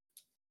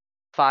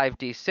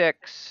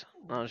 5d6.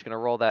 I'm just going to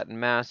roll that in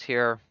mass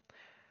here.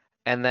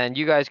 And then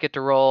you guys get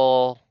to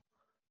roll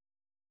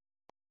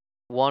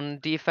 1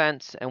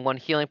 defense and 1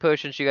 healing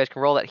potion. So you guys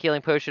can roll that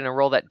healing potion and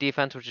roll that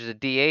defense, which is a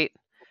d8. And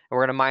we're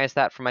going to minus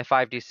that from my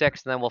 5d6, and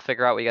then we'll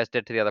figure out what you guys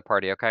did to the other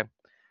party, okay?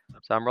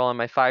 So I'm rolling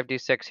my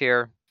 5d6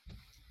 here.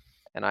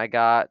 And I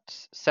got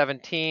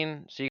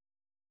 17. So you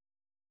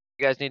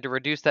guys need to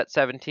reduce that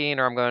 17,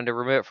 or I'm going to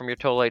remove it from your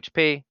total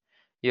HP.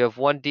 You have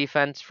 1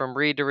 defense from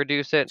Reed to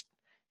reduce it.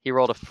 He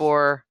rolled a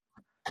 4.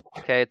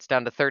 Okay, it's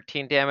down to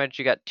 13 damage.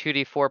 You got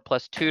 2d4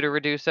 plus 2 to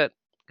reduce it,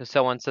 because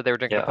someone said they were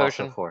drinking a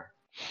potion. Also 4.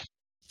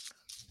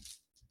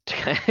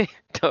 Okay,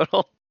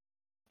 total.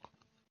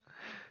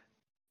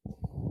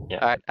 Yeah.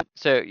 All right,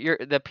 so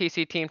the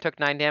PC team took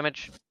 9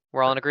 damage.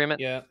 We're all in agreement?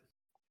 Yeah.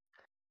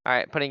 All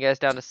right, putting you guys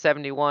down to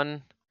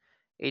 71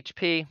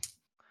 HP.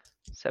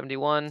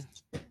 71.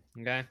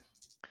 Okay.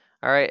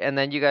 All right, and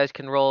then you guys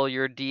can roll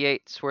your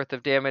d8's worth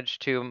of damage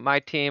to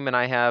my team, and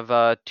I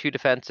have 2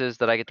 defenses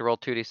that I get to roll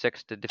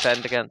 2d6 to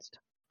defend against.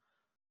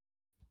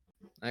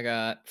 I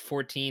got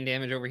 14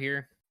 damage over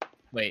here.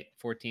 Wait,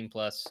 14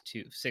 plus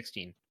 2,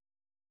 16.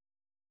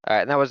 All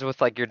right, and that was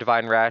with like your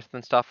Divine Wrath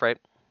and stuff, right?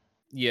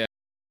 Yeah.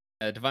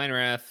 Divine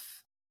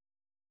Wrath.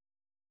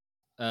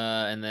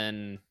 And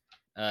then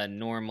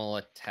normal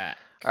attack.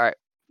 All right.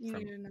 You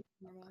From- need another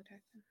normal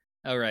attack. Then.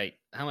 Oh, right.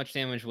 How much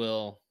damage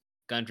will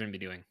Gundren be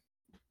doing?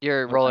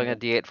 You're rolling a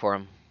d8 for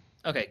him.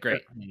 Okay,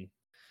 great. Do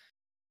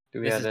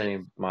we This add is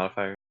any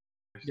modifiers?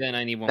 Then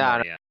I need one No, more.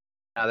 no. Yeah.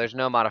 No, there's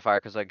no modifier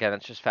because again,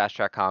 it's just fast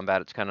track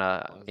combat. It's kind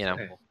of, you know.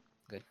 Okay.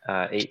 Good.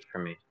 8 for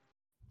me.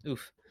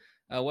 Oof.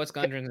 What's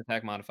Gundren's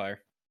attack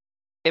modifier?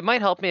 It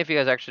might help me if you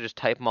guys actually just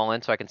type them all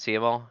in so I can see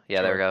them all.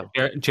 Yeah, there we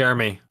go.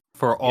 Jeremy,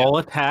 for all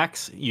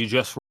attacks, you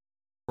just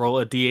roll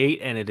a d8,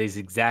 and it is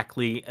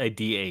exactly a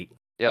d8.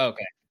 Yep.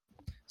 Okay.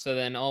 So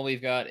then all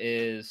we've got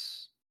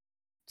is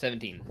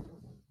 17.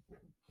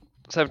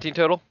 17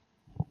 total?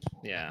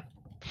 Yeah.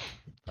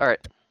 All right.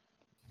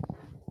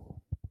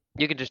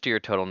 You can just do your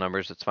total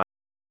numbers. It's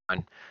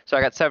fine. So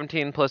I got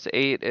 17 plus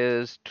 8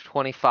 is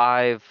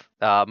 25,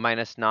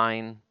 minus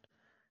 9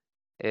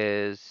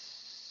 is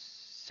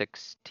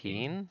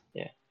 16.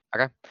 Yeah.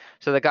 Okay.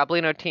 So the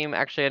Goblino team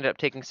actually ended up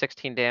taking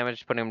 16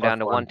 damage, putting them down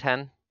to +1.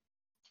 110.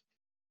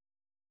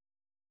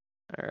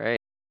 All right.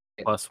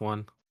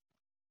 +1.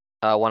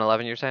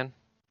 111, you're saying?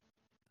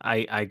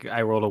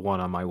 I rolled a 1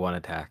 on my 1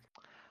 attack.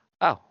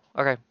 Oh,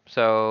 okay.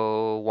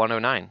 So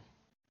 109.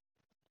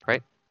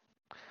 Right?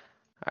 All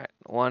right.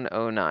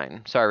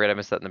 109. Sorry, Red, I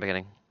missed that in the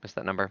beginning. Missed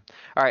that number.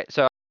 All right.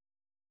 So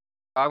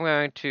I'm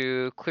going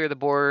to clear the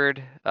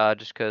board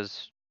just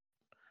because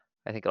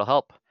I think it'll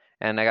help.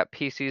 And I got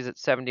PCs at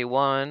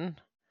 71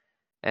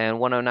 and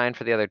 109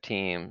 for the other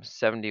team.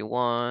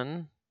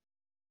 71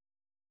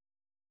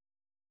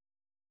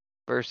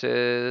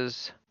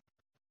 versus,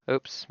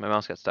 oops, my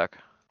mouse got stuck.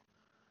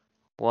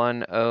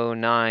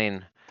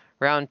 109.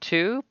 Round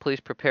 2,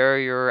 please prepare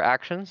your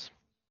actions.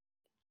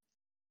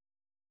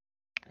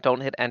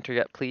 Don't hit enter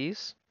yet,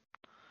 please.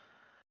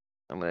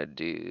 I'm gonna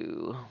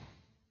do.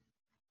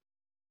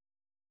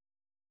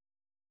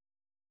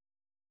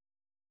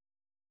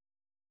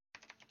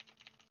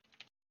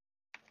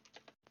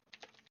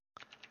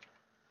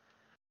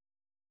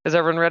 Is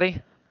everyone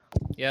ready?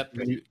 Yep.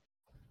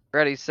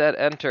 Ready, set,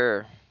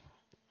 enter.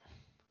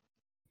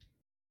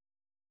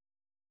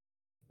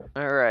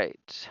 All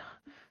right.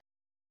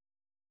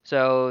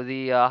 So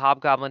the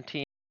Hobgoblin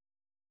team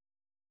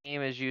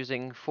is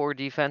using 4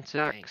 defense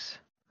attacks.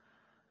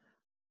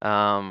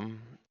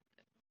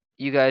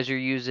 You guys are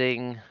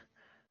using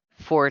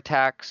 4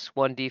 attacks,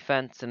 1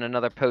 defense, and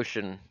another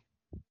potion.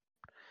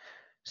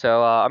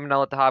 So I'm gonna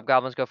let the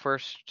Hobgoblins go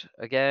first.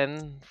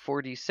 Again,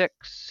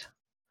 4d6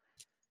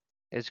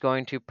 is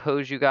going to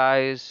pose you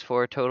guys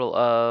for a total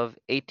of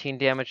 18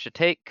 damage to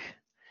take.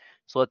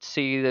 So let's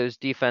see those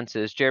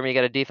defenses. Jeremy, you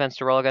got a defense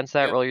to roll against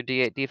that? Yep. Roll your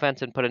d8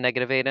 defense and put a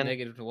 -8 in.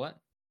 Negative to what?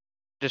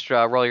 Just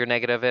roll your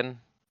negative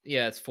in.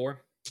 Yeah, it's 4.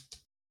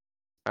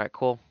 All right,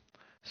 cool.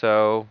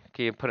 So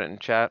can you put it in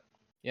chat?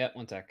 Yep,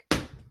 1 sec.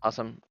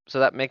 Awesome. So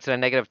that makes it a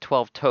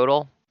 -12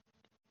 total,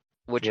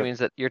 which Yep. means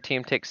that your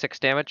team takes 6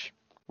 damage.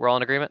 We're all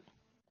in agreement?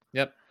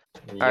 Yep.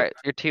 All right,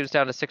 your team's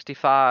down to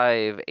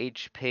 65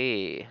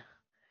 HP.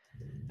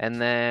 And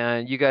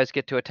then you guys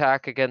get to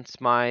attack against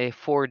my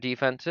 4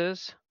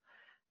 defenses.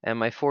 And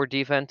my 4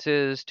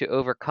 defenses to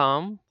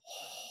overcome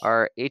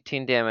are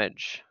 18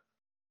 damage.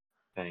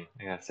 Dang,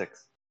 I got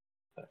 6.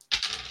 I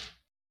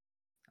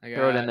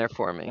Throw it in got there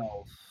for me.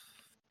 12.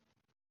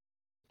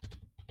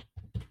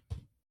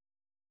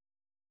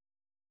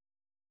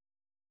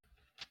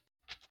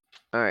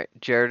 All right,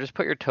 Jared, just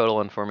put your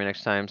total in for me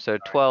next time. So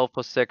 12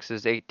 plus 6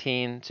 is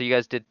 18. So you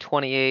guys did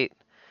 28.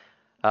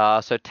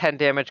 So 10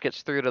 damage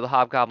gets through to the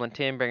Hobgoblin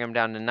team, bring them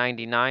down to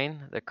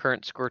 99. The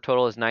current score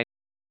total is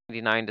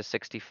 99 to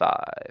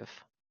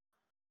 65.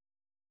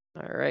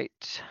 All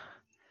right.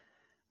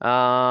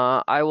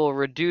 I will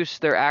reduce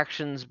their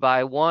actions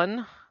by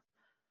 1.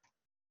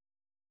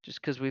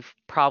 Just because we've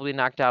probably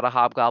knocked out a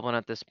Hobgoblin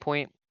at this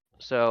point.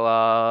 So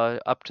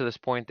up to this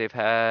point, they've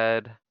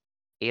had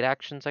 8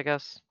 actions, I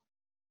guess.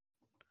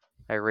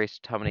 I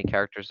erased how many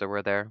characters there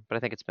were there, but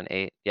I think it's been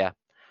 8. Yeah.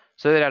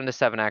 So they're down to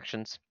 7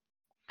 actions.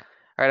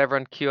 All right,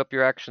 everyone, queue up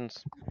your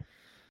actions.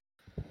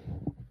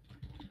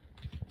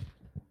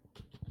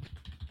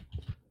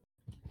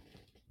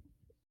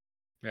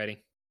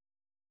 Ready?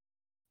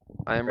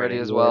 I am ready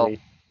as well.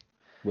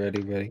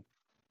 Ready.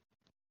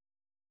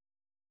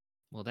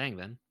 Well, dang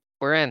then.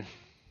 We're in.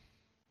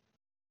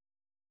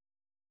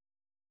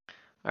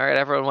 All right,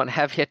 everyone, want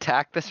heavy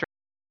attack this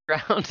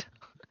round?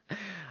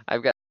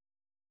 I've got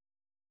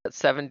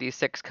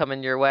 76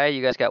 coming your way.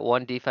 You guys got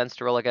 1 defense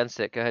to roll against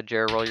it. Go ahead,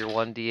 Jared, roll your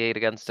 1d8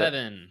 against it.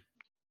 7.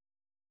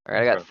 All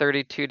right, I got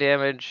 32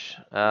 damage.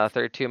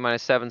 32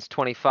 minus 7 is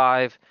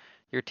 25.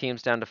 Your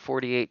team's down to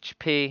 40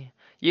 HP.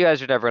 You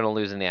guys are never gonna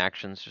lose any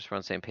actions. Just we're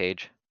on the same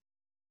page.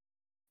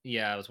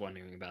 Yeah, I was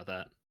wondering about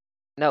that.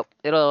 Nope.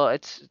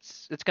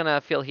 It's gonna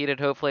feel heated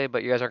hopefully,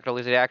 but you guys aren't gonna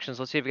lose any actions.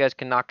 Let's see if you guys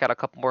can knock out a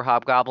couple more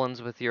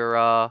Hobgoblins with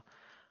your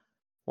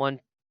 1,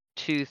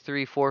 2,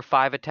 3, 4,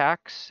 5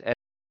 attacks,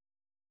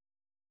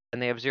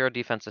 and they have 0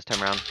 defense this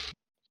time around.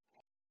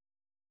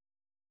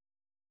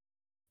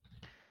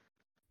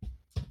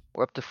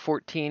 We're up to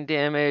 14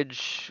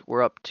 damage.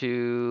 We're up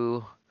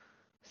to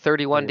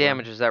 31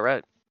 damage. Is that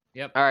right?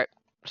 Yep. All right.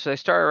 So they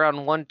start around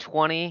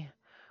 120.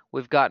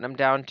 We've gotten them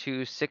down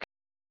to 68.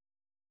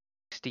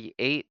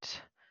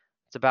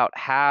 It's about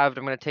halved.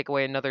 I'm going to take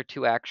away another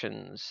 2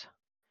 actions.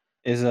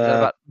 Is that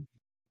about...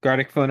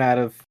 Gardic Phone out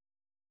of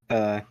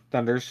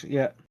Thunders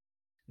yet?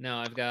 No,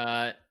 I've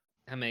got.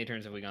 How many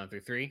turns have we gone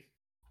through? 3?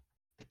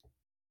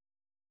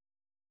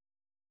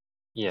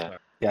 Yeah. Sorry.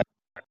 Yeah.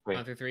 Wait.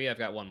 Gone through 3. I've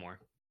got 1 more.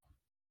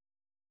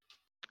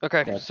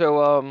 Okay,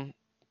 so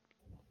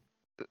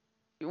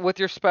with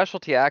your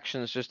specialty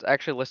actions, just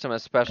actually list them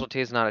as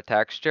specialties, not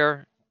attacks,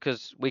 Jer,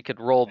 because we could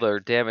roll their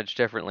damage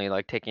differently,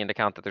 like taking into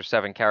account that there's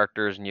 7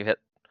 characters and you hit,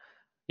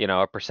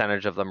 a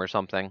percentage of them or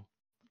something.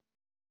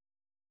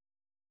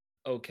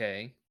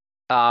 Okay.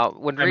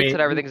 When Reed said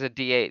everything's a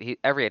D8,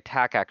 every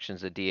attack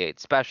action's a D8.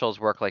 Specials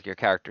work like your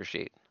character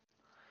sheet.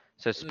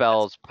 So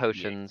spells,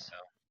 potions.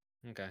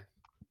 Okay.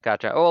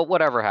 Gotcha. Oh,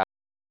 whatever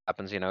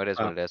happens, it is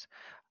what it is.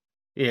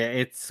 Yeah,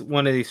 it's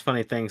one of these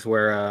funny things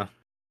where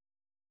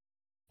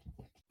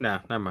no,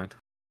 never mind.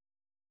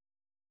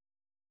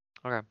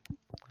 Okay.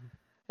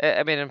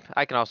 I mean,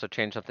 I can also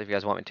change something if you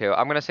guys want me to.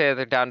 I'm gonna say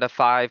they're down to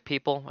 5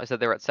 people. I said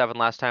they were at 7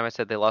 last time. I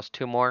said they lost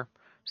 2 more,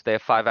 so they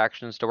have 5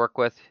 actions to work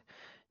with.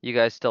 You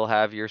guys still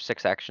have your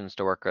 6 actions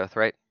to work with,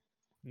 right?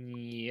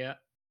 Yeah.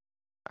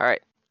 All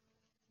right.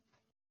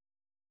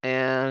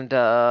 And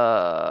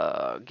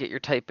get your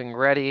typing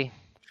ready.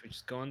 Should we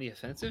just go on the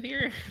offensive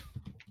here?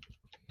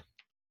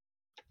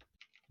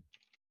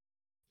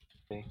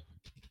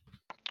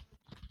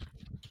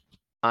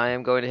 I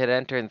am going to hit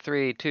enter in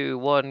 3, 2,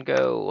 1,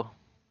 go.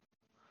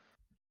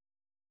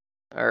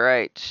 All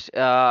right.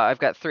 I've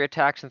got 3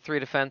 attacks and 3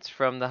 defense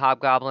from the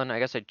Hobgoblin. I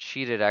guess I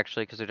cheated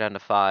actually because they're down to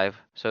 5,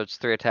 so it's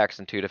 3 attacks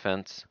and 2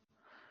 defense.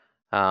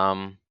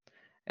 And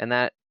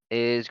that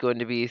is going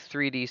to be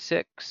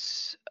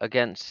 3d6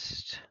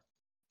 against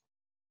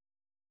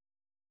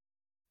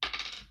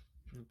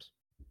Oops.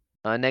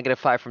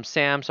 -5 from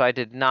Sam. So I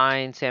did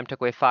 9. Sam took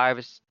away 5.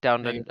 It's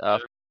down to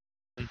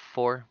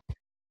 4.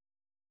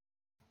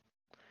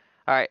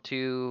 All right,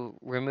 to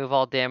remove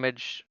all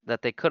damage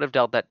that they could have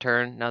dealt that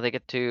turn, now they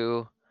get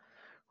to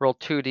roll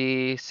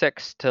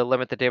 2d6 to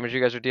limit the damage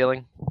you guys are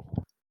dealing.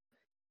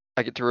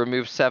 I get to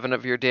remove 7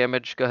 of your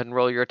damage. Go ahead and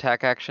roll your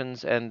attack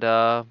actions. And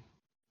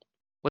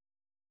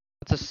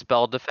what's a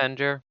spell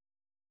defender?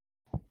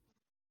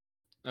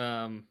 What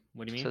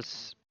do you mean? It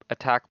says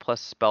attack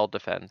plus spell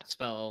defend.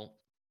 Spell,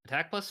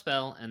 attack plus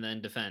spell, and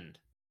then defend.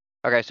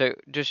 Okay, so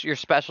just your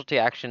specialty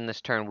action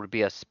this turn would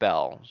be a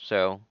spell.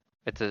 So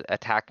it's an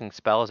attacking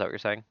spell. Is that what you're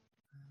saying?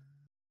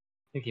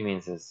 I think he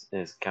means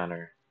his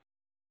counter.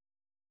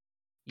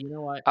 You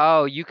know what?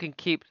 Oh, you can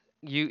keep.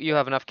 You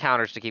have enough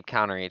counters to keep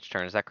countering each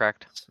turn. Is that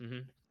correct?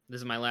 Mm-hmm.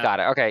 This is my last. Got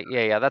it. Okay.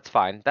 Yeah. That's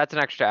fine. That's an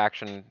extra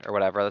action or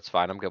whatever. That's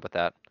fine. I'm good with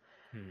that.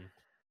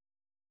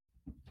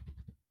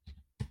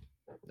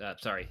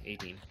 Sorry,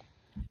 18.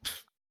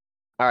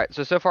 All right.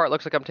 So far it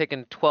looks like I'm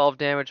taking 12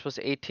 damage plus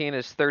 18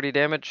 is 30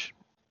 damage.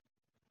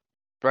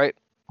 Right?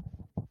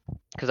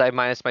 Because I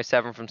minus my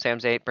 7 from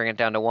Sam's 8, bring it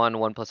down to 1.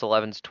 1 plus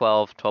 11 is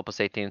 12. 12 plus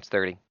 18 is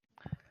 30.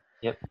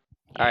 Yep.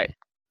 All right.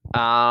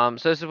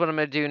 So this is what I'm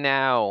gonna do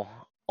now.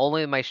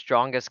 Only my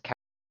strongest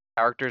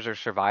characters are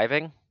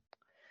surviving.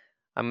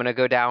 I'm gonna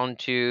go down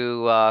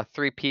to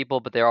 3 people,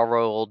 but they all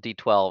roll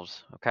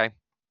d12s. Okay.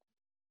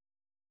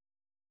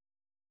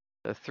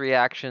 The 3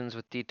 actions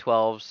with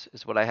d12s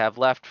is what I have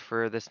left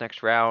for this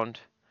next round.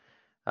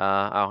 Oh,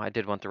 I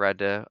did want the red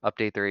to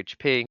update their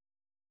HP.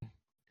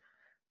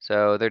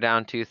 So they're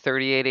down to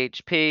 38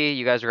 HP.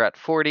 You guys are at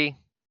 40.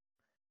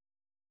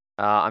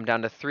 I'm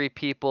down to 3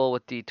 people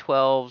with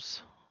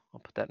d12s. I'll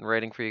put that in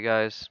writing for you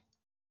guys.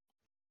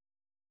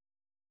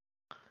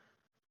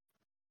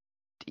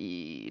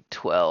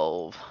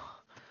 D12.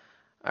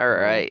 All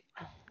right.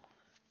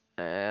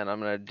 And I'm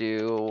gonna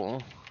do.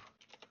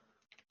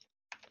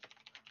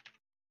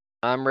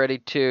 I'm ready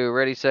to.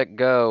 Ready, set,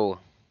 go.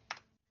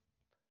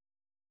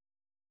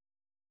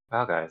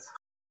 Wow, guys.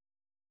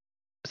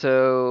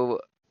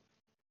 So.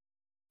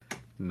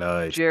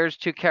 Nice. Jared's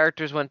 2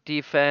 characters went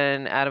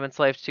defend. Adamant's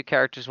Life's 2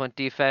 characters went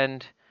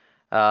defend.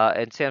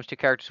 And Sam's 2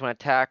 characters went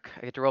attack.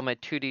 I get to roll my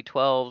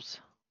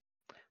 2d12s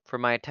for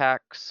my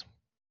attacks.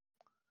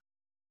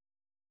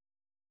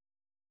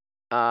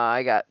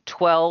 I got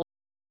 12.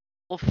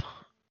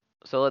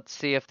 So let's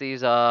see if these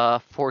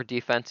 4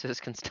 defenses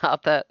can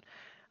stop that.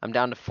 I'm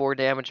down to 4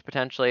 damage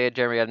potentially.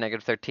 Jeremy got a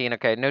 -13.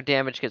 Okay, no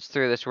damage gets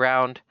through this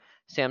round.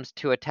 Sam's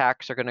 2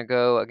 attacks are gonna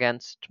go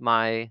against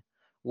my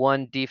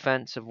 1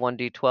 defense of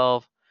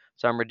 1d12.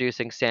 So I'm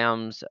reducing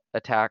Sam's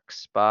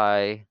attacks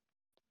by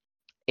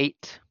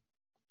 8.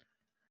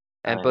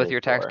 And both your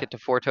attacks 4. get to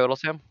 4 total,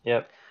 Sam?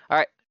 Yep.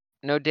 Alright.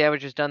 No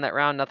damage is done that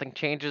round. Nothing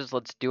changes.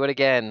 Let's do it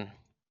again.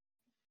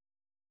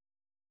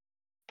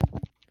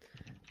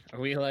 Are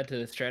we allowed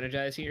to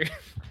strategize here?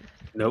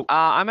 Nope.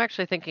 I'm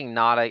actually thinking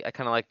not. I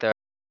kind of like the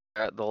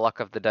luck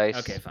of the dice.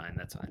 Okay, fine.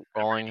 That's fine.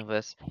 Rolling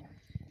this.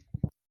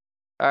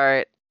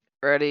 Alright.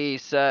 Ready,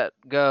 set,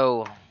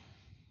 go.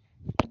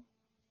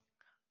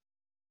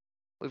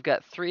 We've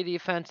got 3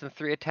 defense and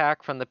 3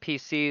 attack from the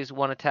PCs,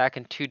 1 attack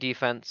and 2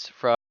 defense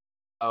from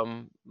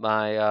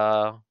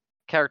my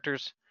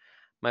characters.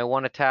 My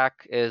 1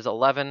 attack is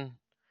 11.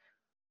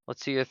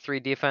 Let's see your 3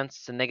 defense.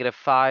 It's a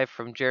 -5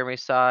 from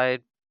Jeremy's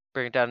side.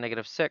 Bring it down to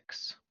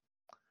 -6.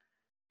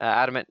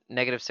 Adamant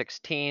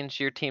 -16.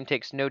 So your team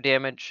takes no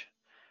damage.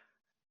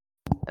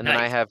 And then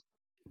I have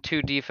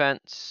 2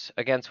 defense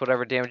against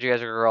whatever damage you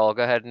guys are gonna roll.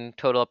 Go ahead and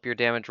total up your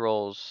damage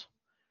rolls.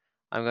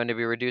 I'm going to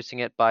be reducing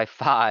it by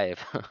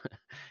 5.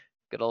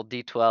 Good old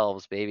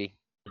D12s, baby.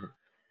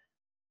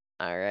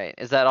 All right.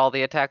 Is that all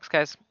the attacks,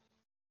 guys?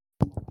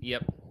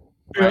 Yep.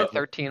 All right.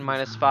 13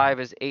 minus 5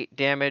 is 8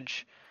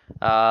 damage.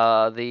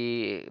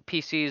 The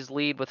PCs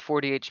lead with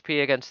 40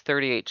 HP against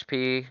 30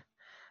 HP.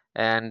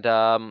 And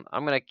I'm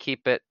going to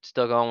keep it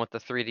still going with the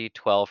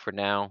 3D12 for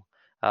now.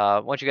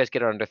 Once you guys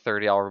get under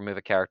 30, I'll remove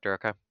a character,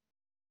 okay?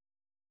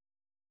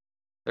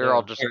 They're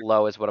all just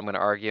low is what I'm going to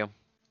argue.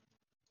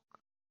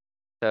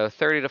 So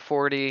 30 to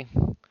 40,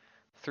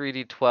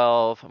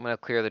 3d12. I'm gonna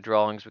clear the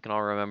drawings. We can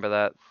all remember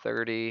that.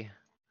 30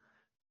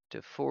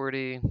 to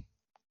 40.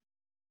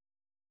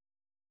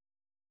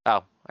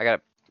 Oh, I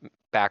got it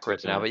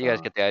backwards now, but you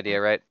guys get the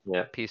idea, right?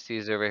 Yeah.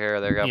 PC's over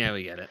here. There we go. Yeah,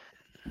 we get it.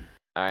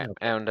 All right, Okay.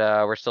 and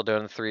we're still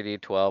doing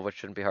 3d12, which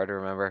shouldn't be hard to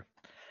remember.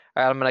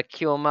 All right, I'm gonna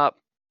queue them up.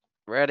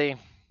 Ready?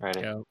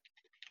 Ready. Go.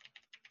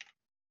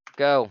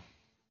 Go.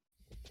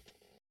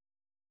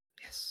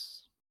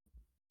 Yes.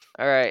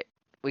 All right,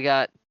 we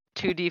got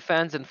 2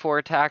 defense and 4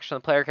 attacks from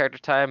the player character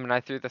time, and I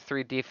threw the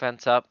 3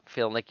 defense up,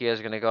 feeling like you guys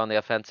are gonna go on the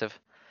offensive.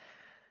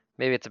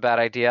 Maybe it's a bad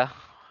idea.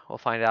 We'll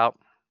find out.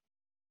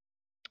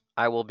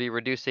 I will be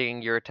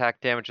reducing your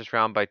attack damage this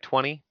round by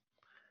 20.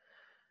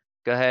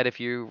 Go ahead, if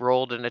you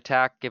rolled an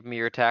attack, give me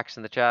your attacks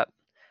in the chat.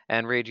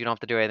 And Reed, you don't have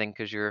to do anything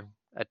because your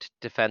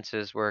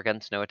defenses were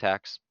against no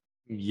attacks.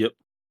 Yep.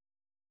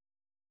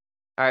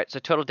 All right, so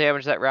total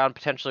damage that round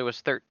potentially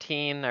was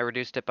 13. I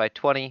reduced it by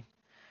 20.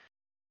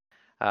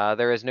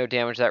 There is no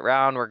damage that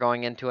round. We're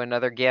going into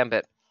another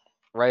gambit.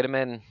 Write them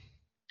in.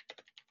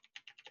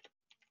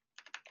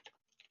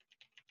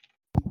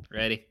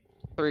 Ready.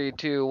 3,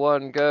 2,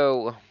 1,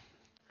 go.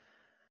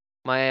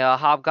 My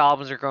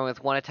hobgoblins are going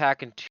with 1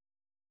 attack and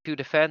 2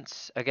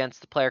 defense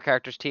against the player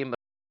character's team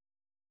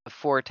of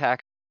 4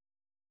 attacks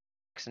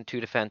and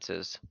 2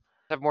 defenses.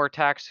 I have more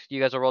attacks. You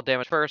guys will roll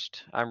damage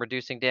first. I'm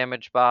reducing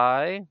damage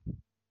by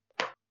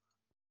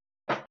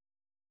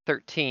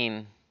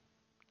 13.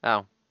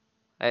 Oh,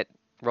 I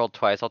rolled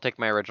twice. I'll take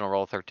my original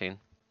roll 13.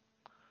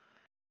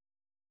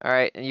 All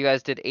right, and you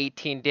guys did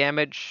 18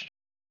 damage.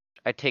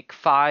 I take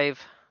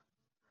 5,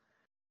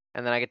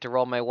 and then I get to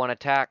roll my 1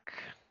 attack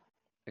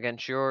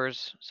against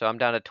yours. So I'm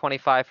down to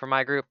 25 for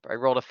my group. I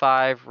rolled a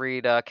 5.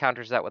 Reed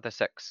counters that with a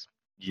 6.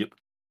 Yep.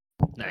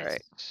 Nice. All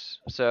right.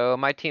 So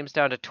my team's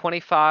down to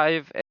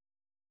 25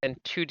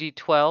 and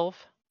 2d12.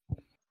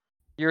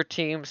 Your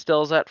team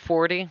still is at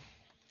 40.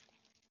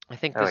 I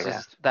think this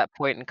is that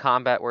point in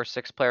combat where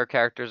 6 player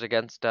characters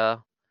against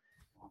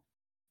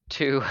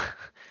 2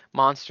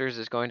 monsters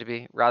is going to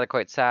be rather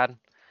quite sad.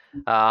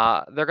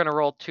 They're going to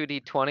roll 2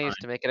 d20s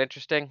to make it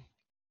interesting.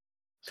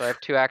 So I have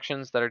 2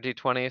 actions that are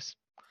d20s.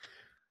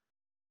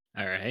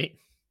 All right.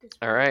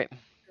 All right.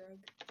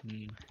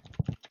 Mm.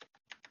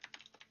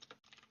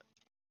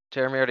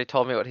 Jeremy already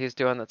told me what he's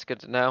doing. That's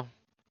good to know.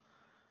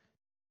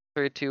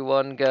 3, 2,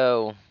 1,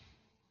 go.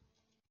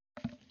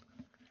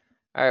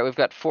 All right, we've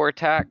got 4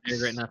 attacks, I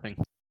regret nothing.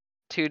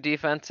 2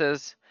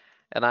 defenses,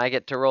 and I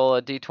get to roll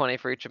a d20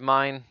 for each of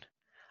mine.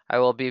 I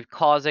will be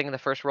causing, the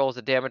first roll is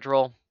a damage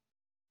roll.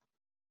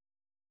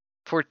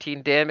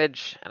 14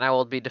 damage, and I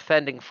will be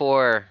defending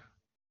for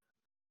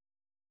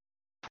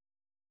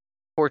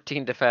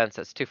 14 defense.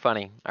 That's too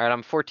funny. All right,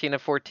 I'm 14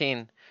 of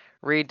 14.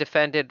 Reed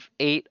defended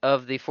 8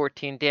 of the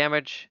 14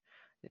 damage,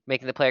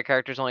 making the player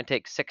characters only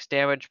take 6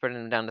 damage,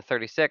 bringing them down to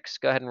 36.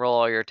 Go ahead and roll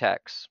all your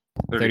attacks.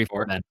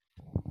 34 then.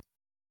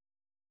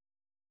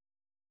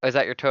 Is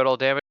that your total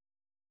damage?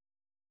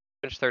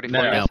 34,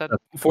 No, you no. said?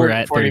 We're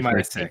at 40 34.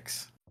 minus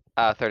 6.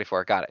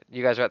 34, got it.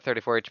 You guys are at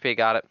 34 HP,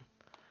 got it.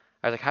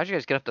 I was like, how'd you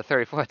guys get up to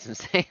 34? That's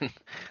insane.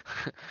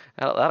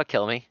 that'll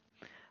kill me.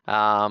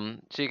 So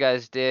you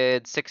guys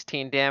did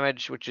 16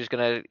 damage, which is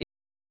gonna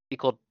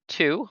equal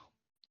 2,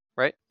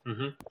 right?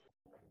 Mm-hmm.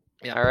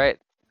 Yeah. All right,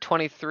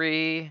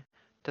 23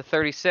 to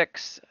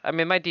 36. I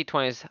mean, my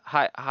d20 is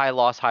high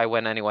loss, high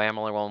win anyway. I'm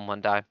only rolling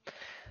 1 die.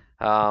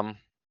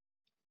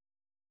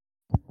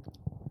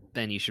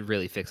 Then you should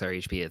really fix our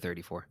HP at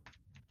 34.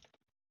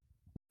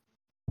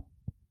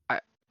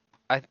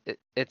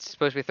 It's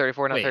supposed to be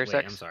 34, not Wait,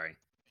 36. I'm sorry.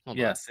 Hold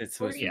Yes, it's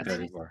supposed to be 40 Yes.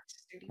 34.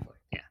 34.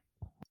 All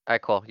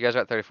right, cool. You guys are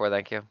at 34.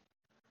 Thank you.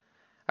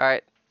 All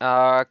right,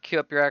 queue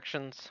up your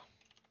actions.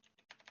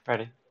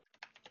 Ready.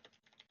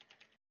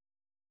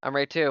 I'm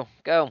ready too.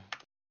 Go.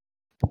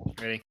 on.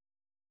 Ready?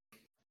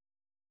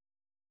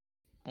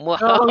 Whoa,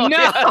 Oh, no!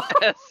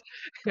 yes.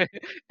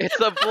 It's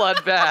a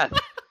bloodbath.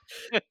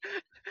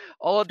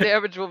 All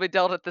damage will be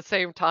dealt at the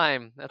same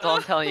time. That's all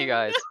I'm telling you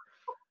guys.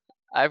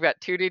 I've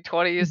got 2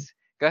 d20s.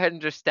 Go ahead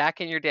and just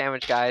stack in your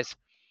damage, guys.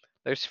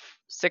 There's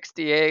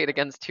 68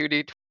 against 2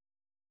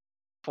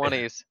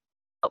 d20s.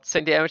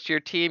 Send damage to your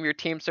team. Your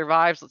team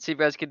survives. Let's see if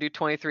you guys can do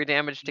 23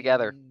 damage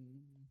together.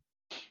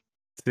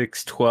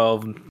 6,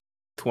 12,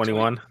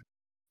 21.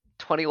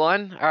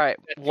 21. All right.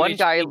 At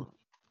 2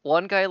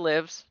 One guy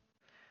lives.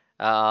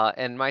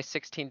 And my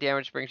 16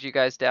 damage brings you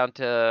guys down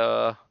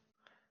to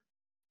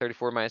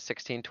 34 minus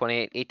 16,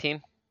 28,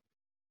 18.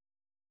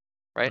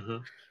 Right?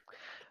 Mm-hmm.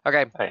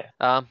 Okay. Oh,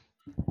 yeah.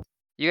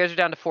 You guys are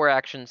down to 4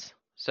 actions.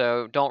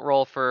 So don't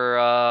roll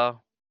for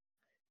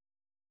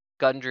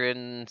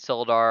Gundren,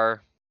 Sildar,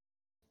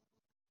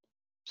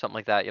 something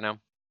like that, you know?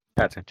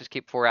 Gotcha. Just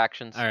keep 4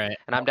 actions. All right.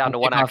 And I'm down to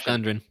I'll 1 kick off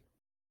action. Gundren.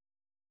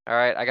 All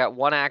right, I got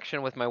 1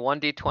 action with my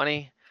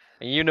 1d20,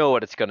 and you know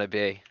what it's gonna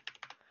be.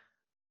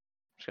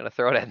 Just gonna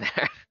throw it in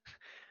there.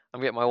 I'm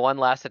gonna get my 1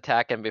 last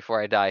attack in before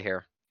I die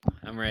here.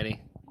 I'm ready.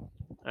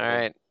 All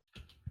right.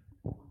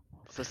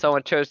 So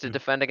someone chose to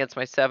defend against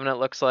my 7, it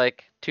looks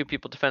like. 2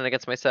 people defended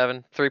against my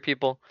 7. 3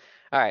 people.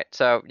 All right,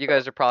 so you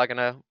guys are probably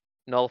gonna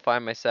nullify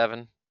my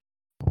 7.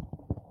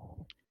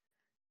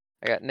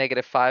 I got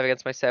 -5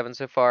 against my 7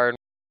 so far. And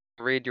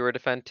Reed, you were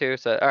defend 2.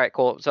 So all right,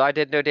 cool. So I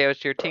did no damage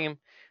to your team.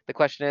 The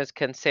question is,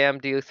 can Sam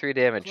do 3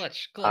 damage?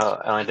 Clutch. Oh,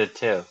 I only did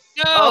 2.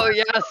 No! Oh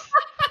yes!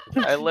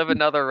 I live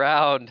another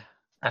round.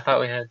 I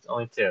thought we had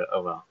only 2.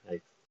 Oh well.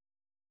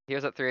 He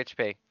was at 3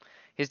 HP.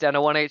 He's down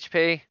to 1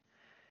 HP.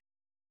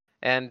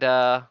 And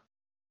I'm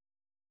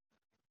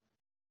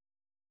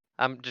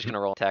just gonna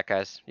roll attack,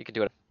 guys. You can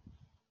do it.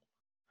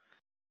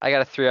 I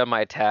got a 3 on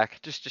my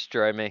attack. Just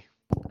destroy me.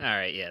 All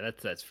right, yeah,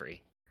 that's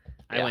free.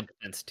 I Yeah. went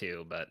defense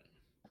 2, but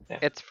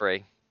It's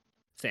free.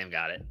 Sam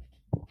got it.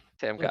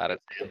 Sam got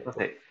it.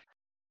 Okay.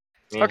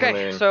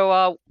 Okay,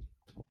 so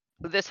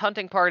this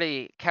hunting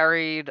party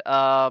carried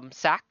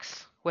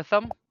sacks with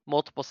them,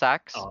 multiple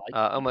sacks. Oh,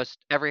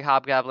 Almost every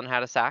hobgoblin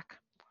had a sack.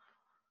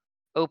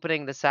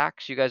 Opening the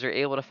sacks, you guys are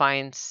able to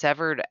find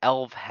severed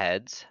elf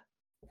heads.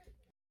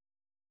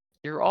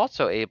 You're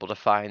also able to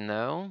find,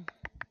 though,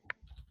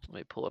 let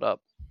me pull it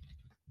up.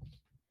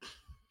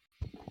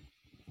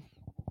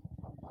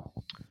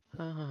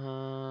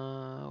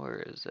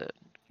 Where is it?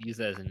 Use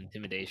that as an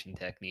intimidation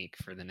technique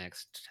for the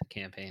next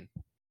campaign.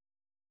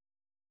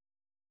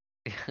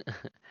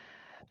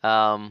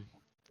 All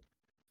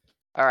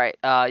right.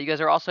 You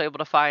guys are also able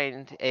to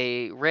find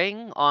a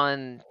ring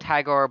on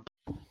Tagar.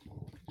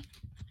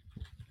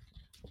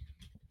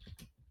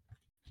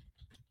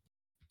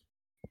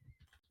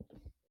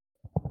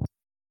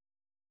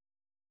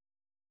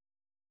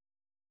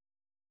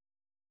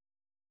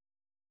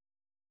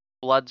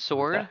 Blood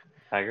sword.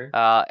 Tiger.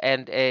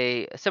 And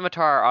a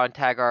scimitar on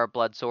Tagar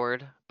blood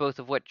sword, both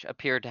of which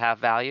appeared to have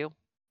value.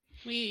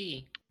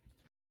 Whee!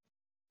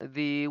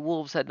 The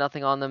wolves had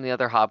nothing on them. The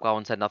other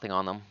hobgoblins had nothing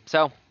on them.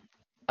 So,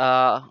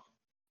 a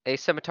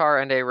scimitar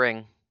and a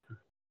ring,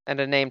 and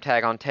a name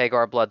tag on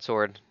Tagar blood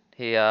sword.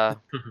 He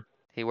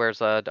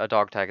wears a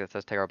dog tag that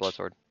says Tagar blood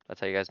sword.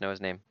 That's how you guys know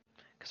his name,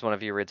 because one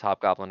of you reads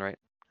hobgoblin, right?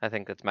 I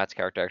think that's Matt's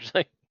character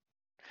actually.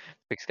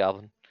 Big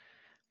goblin,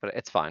 but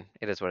it's fine.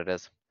 It is what it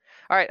is.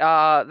 All right,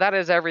 that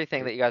is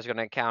everything that you guys are going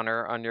to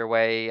encounter on your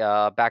way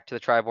back to the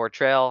Triboar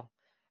Trail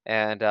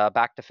and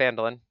back to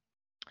Phandalin.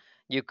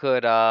 You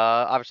could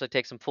obviously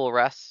take some full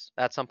rests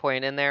at some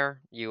point in there.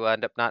 You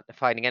end up not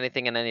finding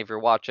anything in any of your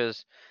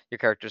watches. Your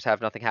characters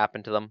have nothing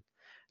happen to them.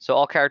 So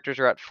all characters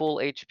are at full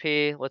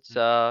HP. Let's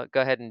go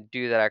ahead and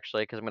do that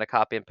actually, because I'm going to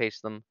copy and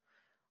paste them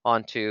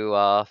onto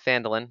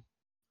Phandalin.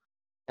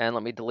 And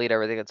let me delete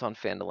everything that's on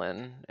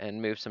Phandalin and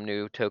move some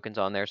new tokens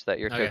on there so that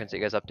your tokens that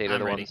you guys update are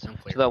the ones. So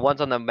the ones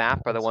on the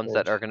map are the ones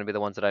that are going to be the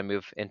ones that I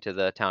move into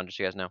the town, just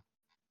so you guys know.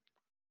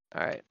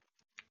 All right.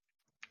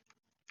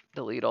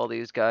 Delete all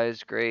these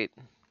guys. Great.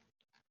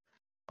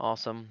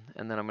 Awesome.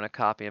 And then I'm going to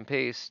copy and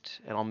paste,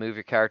 and I'll move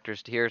your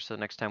characters to here so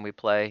next time we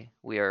play,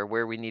 we are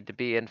where we need to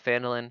be in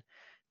Phandalin,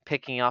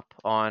 picking up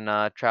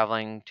on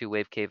traveling to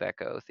Wave Cave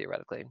Echo,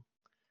 theoretically.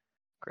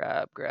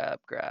 Grab,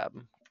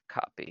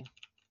 copy.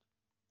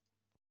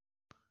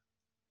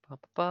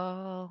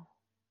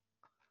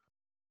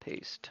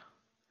 Paste.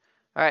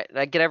 All right, did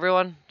I get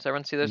everyone? Does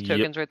everyone see those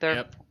tokens right there?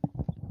 Yep.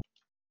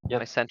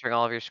 Am I centering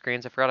all of your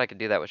screens? I forgot I could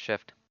do that with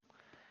Shift.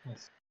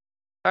 Nice.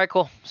 All right,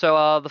 cool.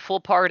 So the full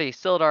party: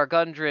 Sildar,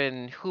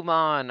 Gundren,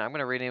 Human. I'm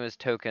gonna rename his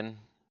token.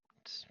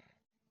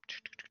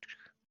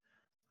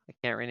 I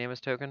can't rename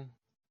his token.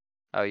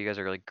 Oh, you guys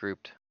are really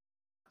grouped.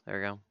 There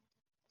we go.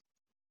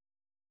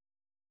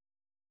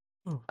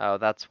 Oh,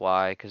 that's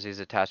why, because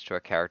he's attached to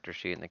a character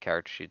sheet, and the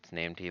character sheet's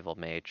named Evil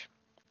Mage.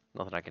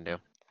 Nothing I can do.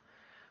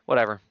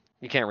 Whatever.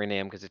 You can't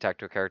rename because he's attached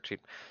to a character sheet.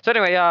 So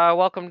anyway,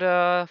 welcome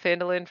to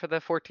Phandalin for the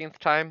 14th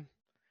time.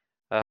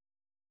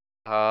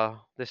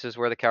 This is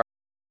where the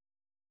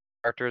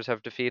characters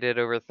have defeated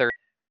over 30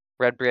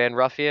 Red Brand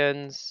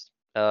Ruffians,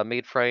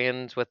 made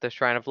friends with the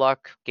Shrine of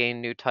Luck,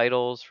 gained new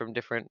titles from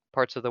different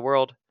parts of the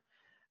world,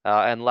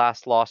 and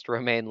last lost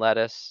Romaine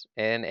Lettuce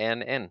in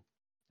an inn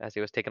as he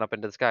was taken up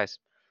into the skies.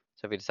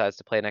 So if he decides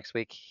to play next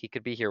week, he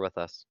could be here with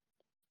us.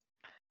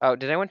 Oh,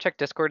 did anyone check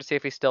Discord to see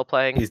if he's still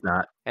playing? He's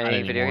not. Any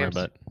Not video anymore, games?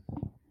 but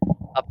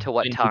Up to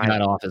what when he time?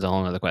 got off is a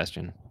whole other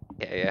question.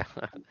 Yeah.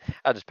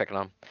 I'll just pick it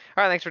on. All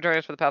right, thanks for joining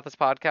us for the Pathless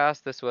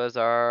Podcast. This was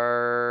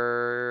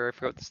our, I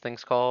forget what this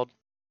thing's called.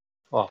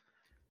 Oh,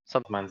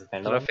 Something Mines of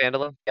of Phandalin.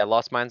 Phandalin. Yeah,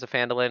 Lost Mines of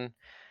Phandalin.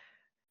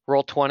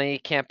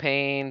 Roll20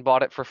 campaign,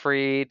 bought it for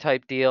free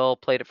type deal,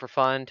 played it for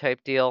fun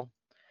type deal.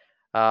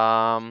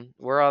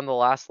 We're on the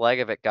last leg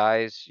of it,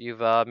 guys. You've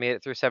made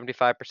it through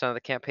 75% of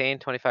the campaign.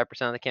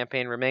 25% of the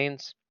campaign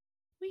remains.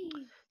 Whee!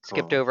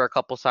 Skipped Cool. over a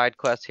couple side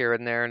quests here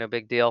and there, no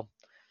big deal.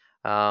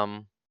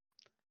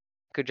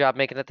 Good job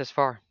making it this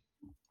far.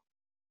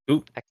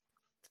 It's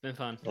been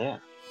fun. Yeah.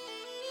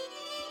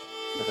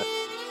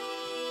 Okay.